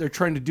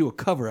trying to do a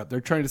cover-up.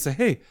 They're trying to say,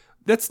 hey,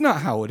 that's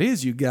not how it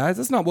is, you guys.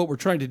 That's not what we're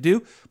trying to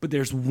do. But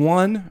there's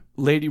one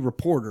lady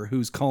reporter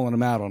who's calling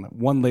them out on it.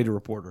 One lady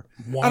reporter.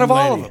 Out of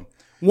all of them.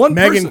 One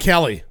Megyn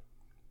Kelly.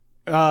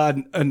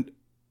 And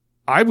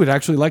I would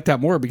actually like that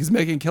more because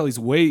Megyn Kelly's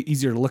way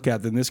easier to look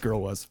at than this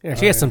girl was. Yeah,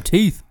 she has some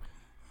teeth.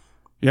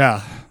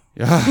 Yeah.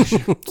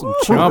 Some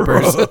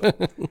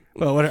chompers.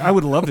 Well, I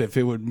would have loved it if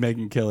it would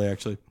Megyn Kelly,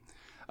 actually.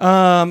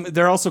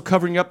 They're also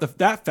covering up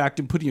that fact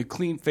and putting a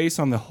clean face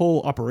on the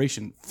whole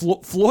operation.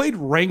 Floyd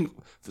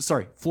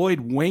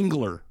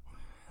Wangler,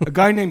 a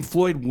guy named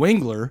Floyd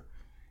Wangler,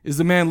 is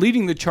the man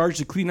leading the charge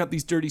to clean up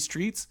these dirty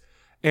streets.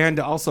 And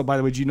also, by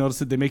the way, did you notice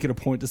that they make it a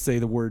point to say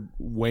the word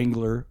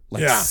Wangler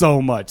so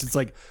much? It's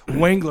like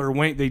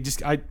Wangler. They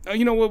just,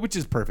 you know what? Which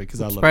is perfect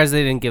because I love it. Surprised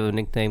they didn't give a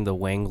nickname the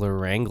Wangler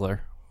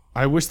Wrangler.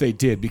 I wish they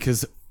did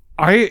because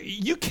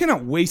you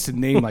cannot waste a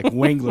name like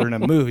Wangler in a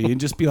movie and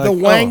just be like the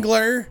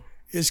Wangler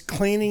is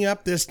cleaning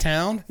up this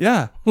town.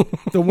 Yeah,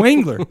 the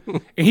Wangler,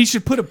 and he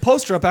should put a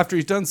poster up after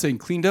he's done saying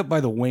 "cleaned up by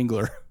the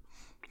Wangler."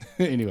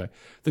 Anyway,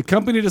 the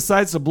company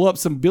decides to blow up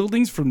some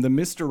buildings from the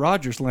Mr.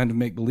 Rogers land of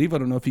make believe. I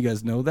don't know if you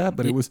guys know that,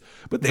 but they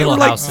little were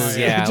like houses,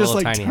 just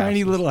like tiny tiny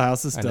houses. little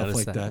houses, stuff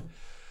like that.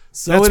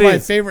 So that's it my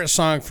is. favorite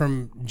song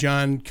from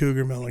John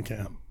Cougar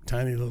Mellencamp.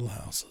 Tiny Little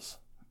Houses.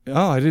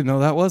 Oh, I didn't know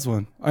that was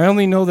one. I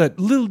only know that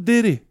little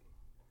ditty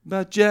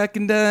about Jack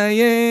and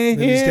Diane.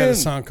 Then he's got a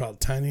song called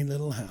Tiny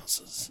Little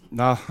Houses.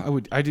 No,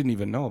 I didn't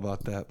even know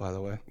about that, by the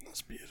way.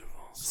 That's beautiful.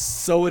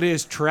 So it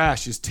is.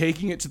 Trash is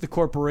taking it to the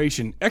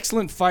corporation.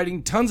 Excellent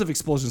fighting, tons of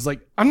explosions. Like,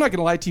 I'm not going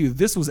to lie to you,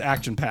 this was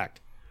action-packed.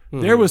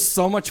 There was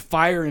so much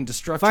fire and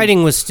destruction.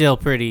 Fighting was still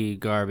pretty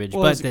garbage,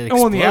 but the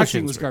explosions and the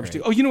action was garbage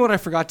great. too. Oh, you know what I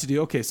forgot to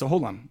do? Okay, so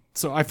hold on.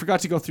 So I forgot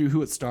to go through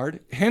who it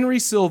starred. Henry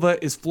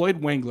Silva is Floyd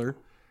Wangler.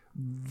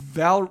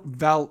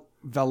 Valeria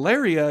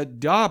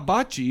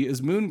Dabachi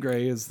is Moon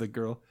Gray is the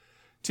girl.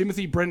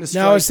 Timothy Brenda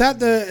Now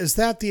Strike. is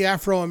that the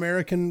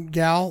Afro-American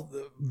gal,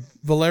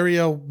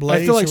 Valerio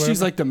Blaze? I feel like or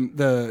she's whatever? like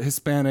the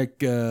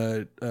Hispanic.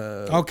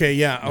 Okay,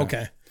 yeah,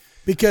 okay.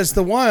 Because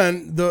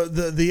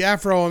the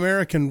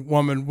Afro-American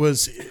woman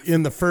was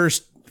in the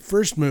first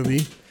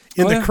movie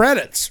in the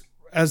credits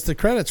as the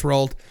credits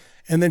rolled,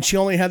 and then she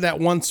only had that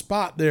one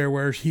spot there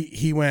where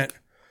he went,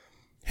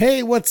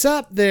 "Hey, what's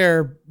up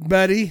there,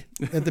 buddy?"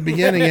 at the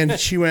beginning, and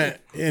he went,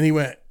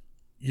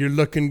 "You're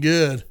looking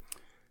good."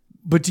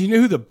 But do you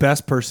know who the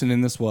best person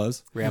in this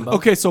was? Rambo.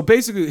 Okay, so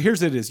basically,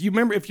 here's it is. If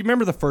you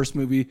remember the first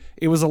movie,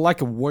 it was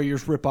like a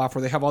Warriors ripoff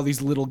where they have all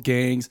these little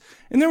gangs,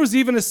 and there was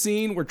even a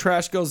scene where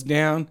Trash goes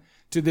down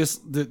to this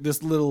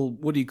little,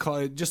 what do you call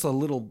it? Just a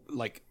little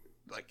like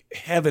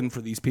heaven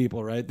for these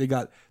people, right? They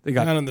got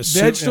in the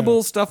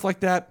vegetables, stuff like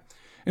that,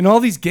 and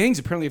all these gangs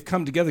apparently have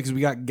come together because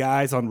we got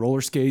guys on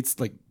roller skates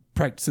like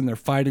practicing their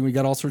fighting. We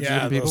got all sorts of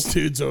different people. Those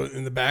dudes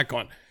in the back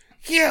going,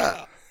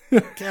 "Yeah."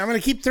 Okay, I'm going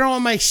to keep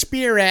throwing my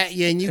spear at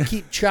you, and you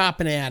keep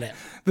chopping at it.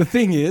 The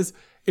thing is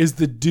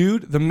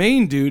the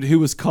main dude who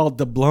was called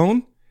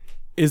Dablon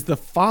is the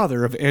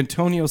father of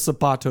Antonio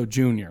Sabato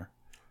Jr.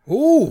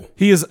 Ooh,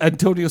 He is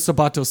Antonio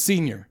Sabato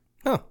Sr.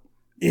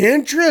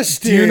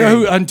 interesting. Do you know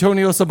who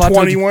Antonio Sabato?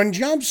 21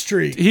 Jump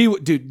Street.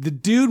 The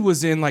dude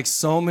was in like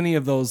so many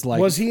of those.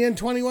 Like, Was he in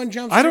 21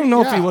 Jump Street? I don't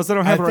know if Yeah, he was. I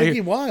don't have it right think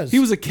here. he was. He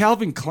was a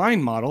Calvin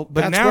Klein model,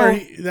 but That's now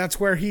that's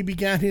where he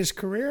began his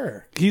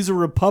career. he's a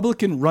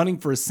Republican running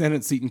for a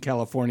Senate seat in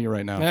California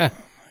right now. Yeah.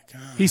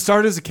 He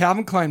started as a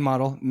Calvin Klein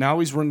model. Now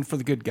he's running for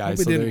the good guys. Hope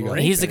he So there didn't you go.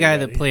 rape He's the guy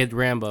that anybody. played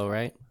Rambo,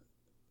 right?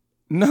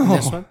 No,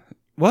 This one?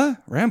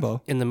 What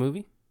Rambo? In the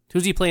movie?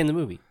 Who's he playing in the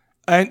movie?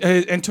 And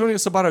Antonio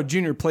Sabato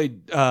Jr.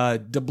 played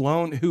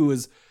Dablon, who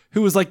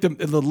was like the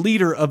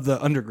leader of the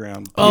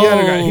underground. Oh, The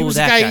other guy. He was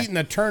the that guy guy. eating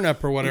the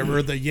turnip or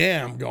whatever, the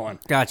yam going.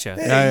 Gotcha.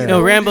 yeah.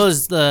 No,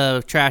 Rambo's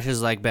the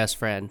Trash's like best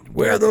friend.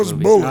 Where are those No,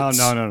 bullets?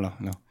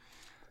 no.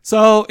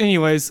 So,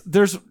 anyways,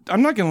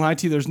 I'm not gonna lie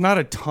to you. There's not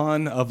a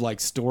ton of like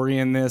story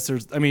in this.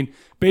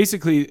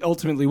 Basically,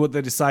 ultimately, what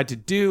they decide to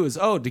do is,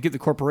 to get the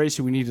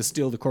corporation, we need to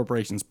steal the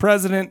corporation's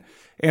president,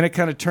 and it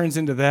kind of turns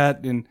into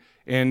that.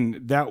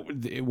 And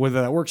that,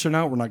 whether that works or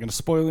not, we're not going to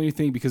spoil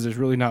anything because there's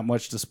really not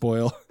much to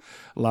spoil.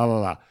 La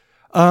la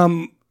la.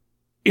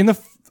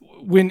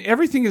 When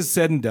everything is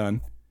said and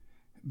done,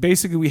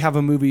 basically we have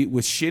a movie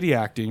with shitty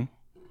acting,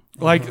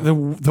 like the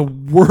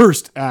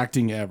worst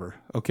acting ever.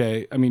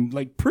 Okay, I mean,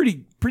 like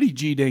pretty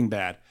g dang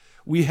bad.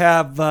 We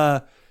have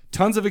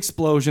tons of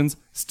explosions.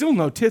 Still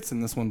no tits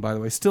in this one, by the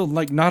way. Still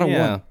like not a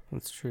Yeah, one.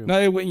 that's true.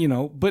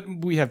 No, but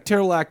we have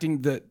terrible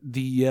acting.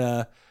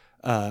 The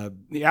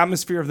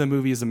atmosphere of the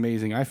movie is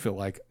amazing. I feel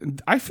like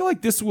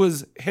this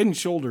was head and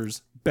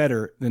shoulders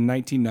better than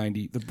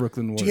 1990, the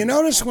Brooklyn Warriors. Do you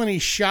notice when he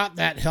shot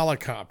that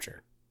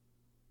helicopter?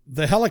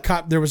 The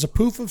helicopter, there was a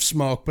poof of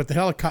smoke, but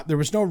there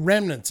was no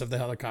remnants of the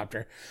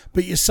helicopter.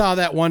 But you saw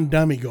that one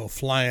dummy go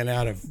flying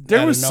out of. There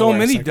out was of so nowhere.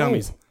 many It's like,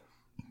 dummies.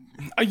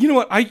 oh. You know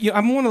what?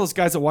 I'm one of those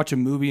guys that watch a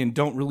movie and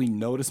don't really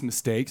notice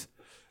mistakes.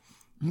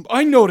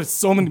 I noticed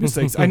so many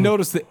mistakes. I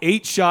noticed the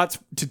 8 shots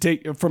to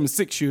take from a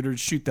 6-shooter to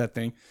shoot that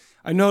thing.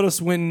 I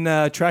noticed when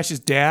Trash's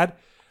dad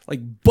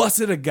like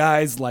busted a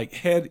guy's like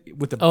head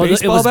with a baseball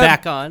bat. It was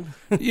back on.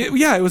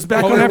 Yeah, it was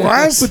back on. it everything.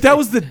 was? But that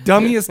was the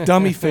dummiest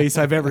dummy face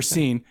I've ever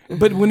seen.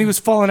 But when he was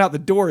falling out the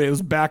door, it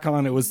was back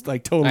on. It was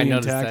like totally I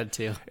noticed intact. that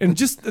too. And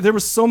just there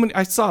was so many.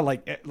 I saw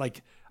like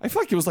I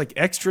feel like it was like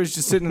extras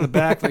just sitting in the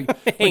back, like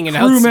Hanging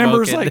crew out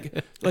members,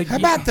 smoking. like. How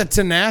about the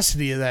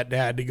tenacity of that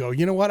dad to go,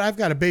 you know what? I've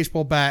got a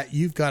baseball bat.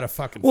 You've got a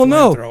fucking Well,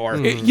 no,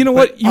 flamethrower. you know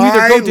what? You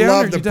either go down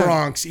love or the you don't.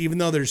 Bronx, even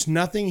though there's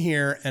nothing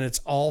here and it's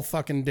all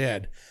fucking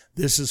dead.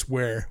 This is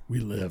where we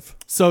live.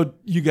 So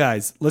you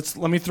guys, let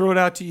me throw it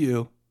out to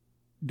you.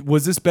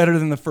 Was this better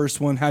than the first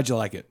one? How'd you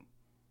like it?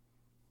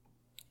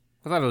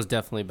 I thought it was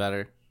definitely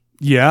better.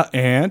 Yeah,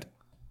 and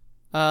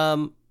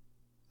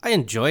I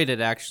enjoyed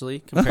it actually.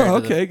 Compared to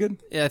okay,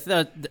 good. Yeah, I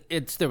thought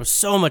there was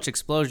so much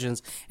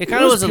explosions. It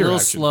kind of was was a pure little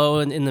action. slow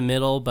in the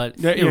middle, but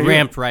Yeah, it yeah.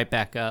 ramped right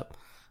back up.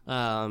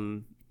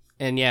 And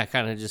yeah,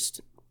 kind of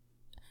just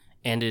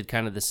ended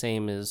kind of the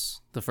same as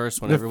the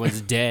first one. Everyone's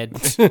dead.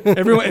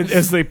 Everyone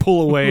as they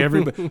pull away,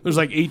 everybody there's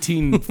like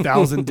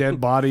 18,000 dead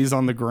bodies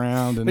on the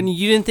ground. And But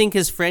you didn't think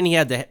his friend? He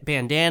had the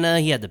bandana.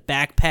 He had the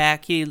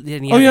backpack. He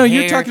had oh yeah, the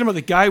you're hair. talking about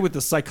the guy with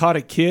the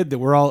psychotic kid that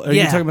we're all. Are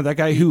you Yeah. talking about that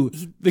guy who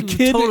the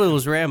kid? totally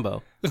was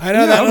Rambo. I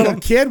know that little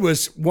kid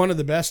was one of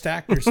the best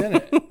actors in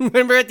it.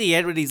 Remember at the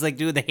end when he's like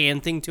doing the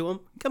hand thing to him?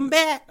 Come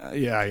back.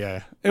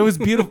 Yeah. It was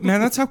beautiful,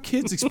 man. That's how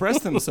kids express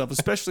themselves,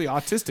 especially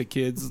autistic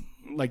kids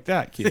like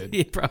that kid.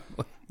 Yeah,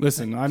 probably.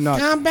 Listen, I'm not.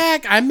 Come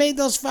back. I made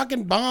those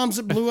fucking bombs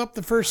that blew up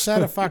the first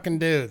set of fucking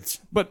dudes.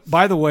 But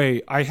by the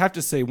way, I have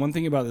to say one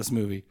thing about this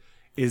movie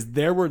is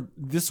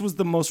this was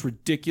the most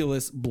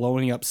ridiculous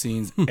blowing up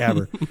scenes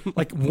ever.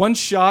 Like one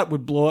shot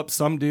would blow up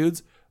some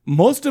dudes.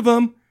 Most of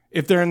them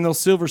if they're in those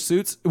silver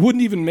suits, it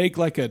wouldn't even make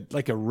like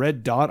a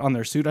red dot on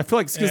their suit. I feel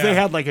like it's because they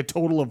had like a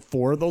total of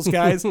 4 of those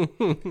guys,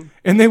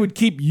 and they would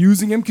keep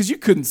using them because you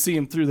couldn't see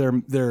them through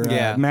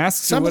their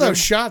masks. Some of those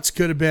shots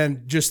could have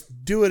been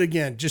just do it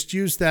again. Just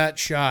use that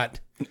shot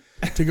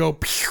to go.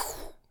 Pew.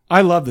 I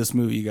love this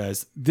movie, you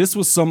guys. This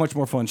was so much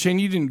more fun. Shane,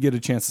 you didn't get a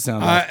chance to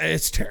sound it.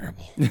 It's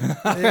terrible.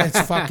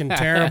 It's fucking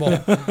terrible.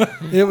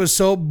 It was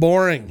so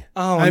boring.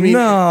 Oh, I mean,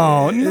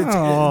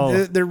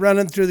 no. They're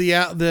running through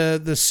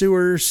the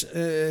sewers.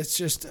 It's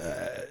just...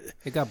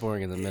 it got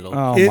boring in the middle.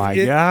 Oh, my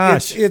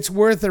gosh. It's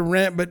worth a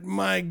rent, but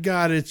my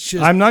God, it's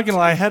just... I'm not going to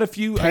lie. I had a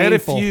few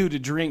painful. to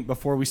drink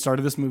before we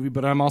started this movie,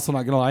 but I'm also not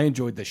going to lie. I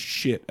enjoyed the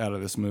shit out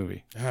of this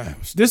movie.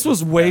 This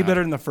was way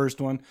better than the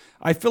first one.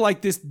 I feel like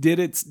this did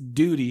its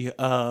duty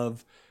of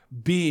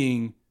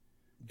being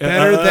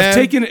better than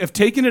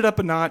taking it up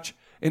a notch.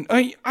 And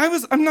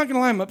I'm not gonna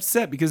lie, I'm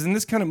upset because in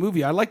this kind of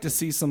movie I like to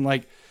see some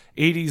like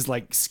 80s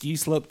like ski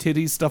slope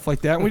titties, stuff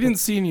like that. And we didn't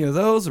see any of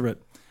those,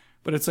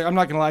 but it's like, I'm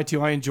not gonna lie to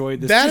you, I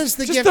enjoyed this. That is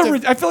the gift.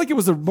 I feel like it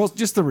was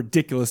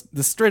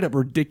the straight up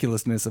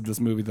ridiculousness of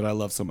this movie that I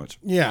love so much.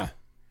 Yeah.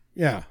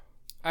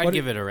 I'd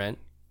give it a rent.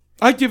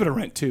 I'd give it a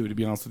rent too, to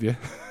be honest with you.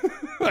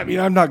 I mean,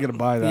 I'm not gonna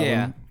buy that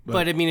one.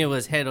 But I mean, it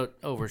was head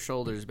over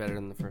shoulders better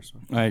than the first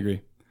one. I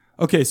agree.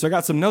 Okay, so I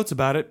got some notes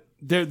about it.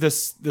 The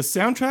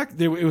soundtrack,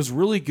 it was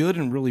really good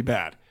and really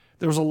bad.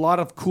 There was a lot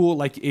of cool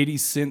like 80s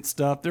synth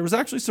stuff. There was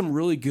actually some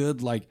really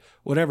good like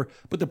whatever.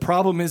 But the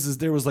problem is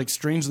there was like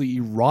strangely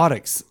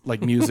erotic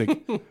like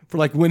music for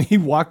like when he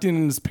walked in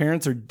and his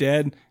parents are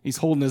dead. He's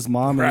holding his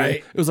mom.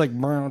 Right. It was like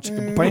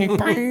bang,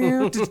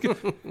 bang.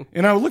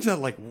 And I looked at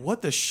it like,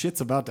 what the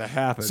shit's about to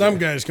happen? Some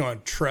guy's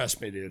going,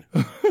 trust me, dude.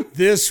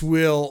 This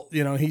will,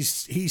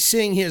 he's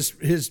seeing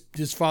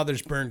his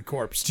father's burned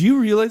corpse. Do you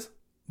realize?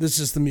 This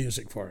is the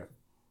music for it.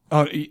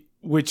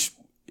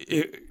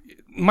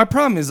 My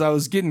problem is I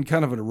was getting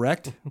kind of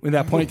erect at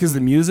that point because of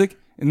the music,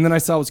 and then I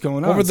saw what's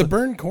going on. Over the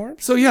burned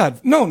corpse? So yeah,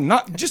 no,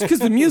 not just because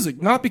of the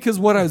music, not because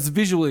what I was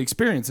visually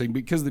experiencing,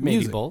 because of the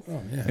music. Maybe both.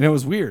 Oh, yeah. And it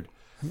was weird.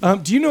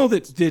 Do you know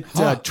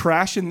that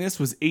Trash in this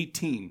was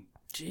 18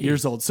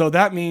 years old? So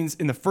that means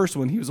in the first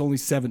one he was only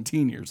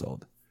 17 years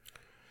old.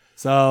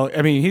 So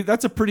I mean,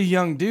 that's a pretty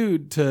young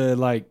dude to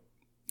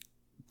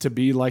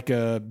be like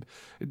and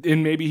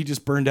maybe he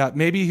just burned out.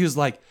 Maybe he was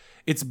like,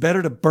 it's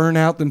better to burn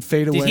out than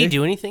fade away. Did he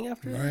do anything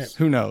after this? Right.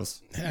 Who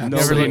knows? Yeah,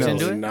 never looked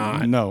knows. into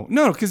it?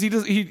 No, because he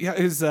does.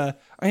 His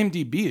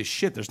IMDb is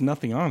shit. There's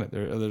nothing on it.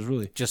 There's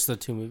really Just the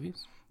 2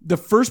 movies? the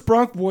first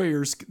Bronx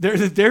Warriors.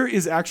 There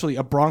is actually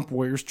a Bronx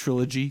Warriors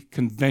trilogy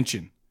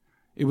convention.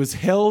 It was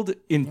held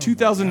in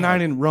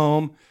 2009 in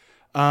Rome,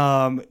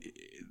 and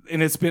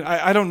it's been.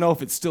 I don't know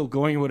if it's still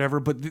going or whatever,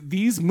 but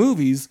these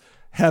movies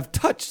have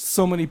touched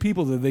so many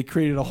people that they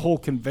created a whole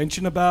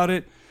convention about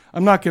it.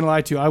 I'm not going to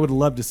lie to you. I would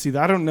love to see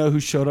that. I don't know who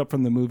showed up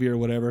from the movie or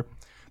whatever.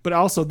 But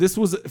also, this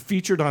was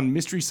featured on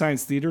Mystery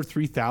Science Theater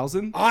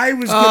 3000. I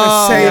was going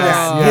to say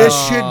that. Yes.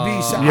 This should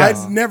be...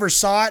 Yes. I never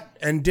saw it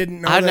and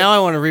didn't know that. Now I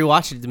want to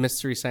rewatch it, the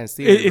Mystery Science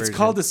Theater It's version.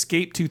 called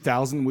Escape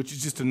 2000, which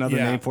is just another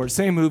name for it.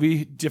 Same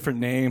movie, different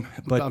name.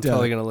 But I'm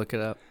totally going to look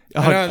it up.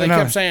 I know, they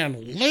kept saying,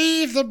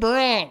 leave the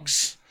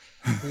Bronx.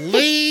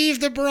 Leave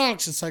the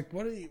Bronx. It's like,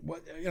 what?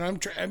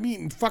 I'm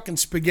eating fucking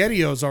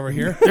SpaghettiOs over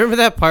here. Remember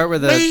that part where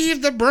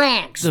leave the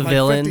Bronx. the like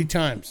villain 50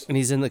 times. and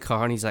he's in the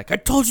car and he's like, I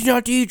told you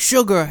not to eat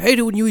sugar. I hate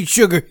it when you eat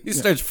sugar. He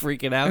starts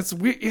freaking out. It's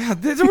weird. Yeah,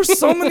 there were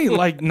so many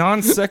like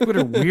non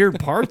sequitur weird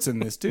parts in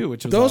this too,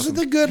 which was Those awesome. are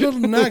the good little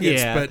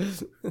nuggets. Yeah.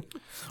 But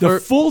The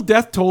full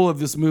death toll of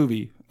this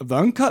movie, of the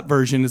uncut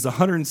version, is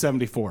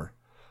 174.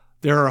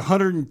 There are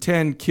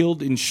 110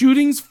 killed in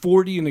shootings,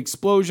 40 in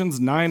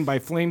explosions, 9 by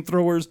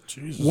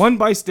flamethrowers, 1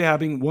 by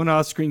stabbing, 1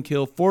 off-screen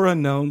kill, 4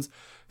 unknowns,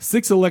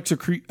 6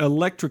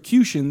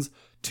 electrocutions,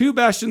 2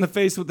 bashed in the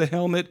face with a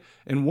helmet,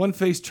 and 1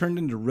 face turned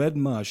into red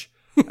mush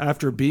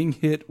after being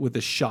hit with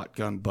a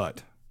shotgun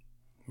butt.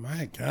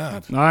 my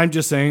God. I'm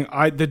just saying,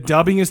 the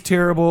dubbing is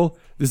terrible.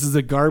 This is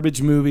a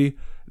garbage movie.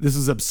 This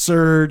is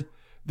absurd.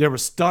 There were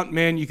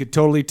stuntmen, you could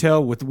totally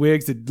tell, with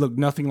wigs that looked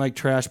nothing like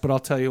trash. But I'll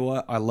tell you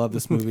what, I love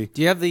this movie.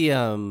 Do you have the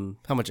how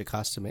much it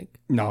costs to make?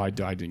 No, I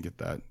didn't get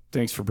that.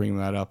 Thanks for bringing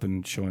that up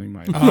and showing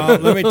my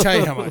Let me tell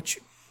you how much.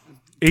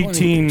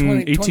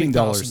 $18.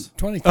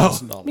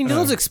 $20,000. I mean,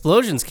 those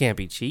explosions can't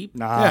be cheap.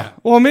 Nah. Yeah.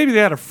 Well, maybe they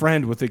had a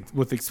friend with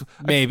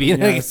Maybe. Yeah,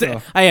 Like I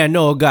said, I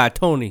know a guy,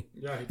 Tony.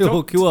 He'll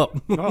hook you up.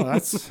 Oh,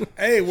 that's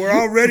Hey, we're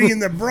already in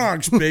the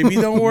Bronx, baby.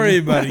 Don't worry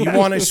about it. You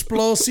want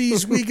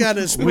explosives? We got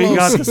explosives. we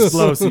got the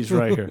explosives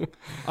right here.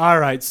 All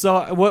right.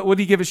 So, what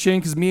do you give it,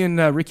 Shane? Because me and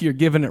Ricky are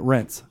giving it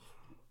rents.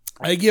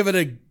 I give it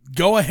a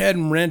go ahead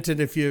and rent it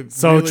if you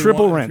So really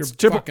triple want, rents. If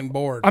you're Triple- fucking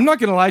bored. I'm not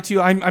gonna lie to you.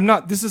 I'm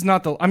not. This is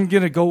not the. I'm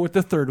gonna go with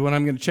the third one.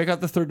 I'm gonna check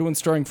out the third one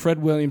starring Fred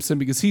Williamson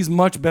because he's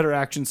much better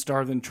action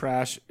star than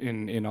Trash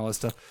in all this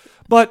stuff.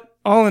 But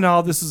all in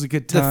all, this is a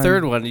good time. The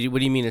third one, what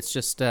do you mean? It's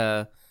just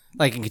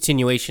like a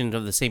continuation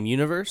of the same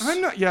universe?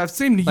 I'm not. Yeah,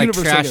 same like universe.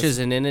 I Trash guess.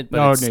 isn't in it, but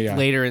No, it's no, yeah.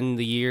 later in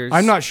the years.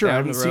 I'm not sure. I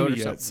down haven't the seen road it or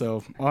yet,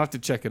 something. so I'll have to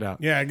check it out.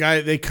 Yeah,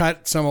 guy. They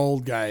cut some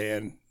old guy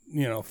in.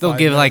 they'll 5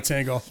 give minutes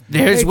and go,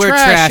 there's hey, where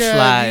trash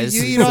lies.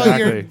 You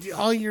eat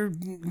all your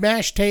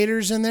mashed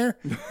taters in there?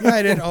 Yeah,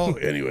 I did. Oh,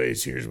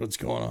 anyways, here's what's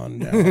going on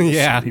down in the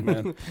city,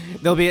 man.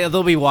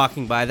 They'll be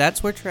walking by.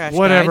 That's where trash.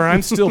 Whatever. Died.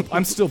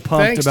 I'm still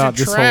pumped Thanks about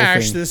to this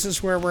trash, whole thing. this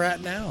is where we're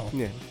at now.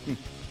 Yeah.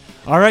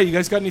 All right, you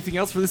guys got anything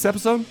else for this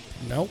episode?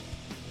 Nope.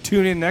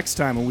 Tune in next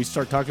time when we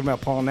start talking about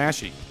Paul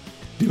Naschy.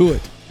 Do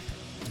it.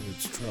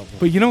 It's trouble.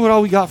 But you know what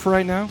all we got for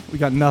right now? We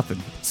got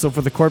nothing. So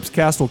for the Corpse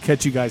Cast, we'll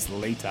catch you guys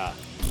later.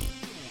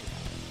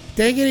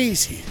 Take it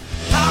easy.